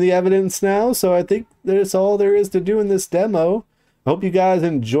finding the evidence now, so I think that's all there is to do in this demo. I hope you guys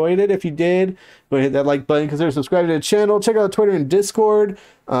enjoyed it. If you did, go ahead and hit that like button, consider subscribing to the channel. Check out Twitter and Discord.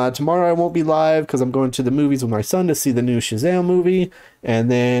 Tomorrow I won't be live because I'm going to the movies with my son to see the new Shazam movie.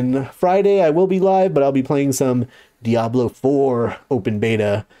 And then Friday I will be live, but I'll be playing some Diablo 4 open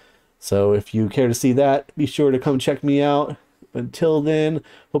beta. So if you care to see that, be sure to come check me out. But until then,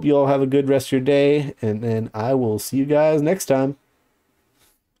 hope you all have a good rest of your day, and then I will see you guys next time.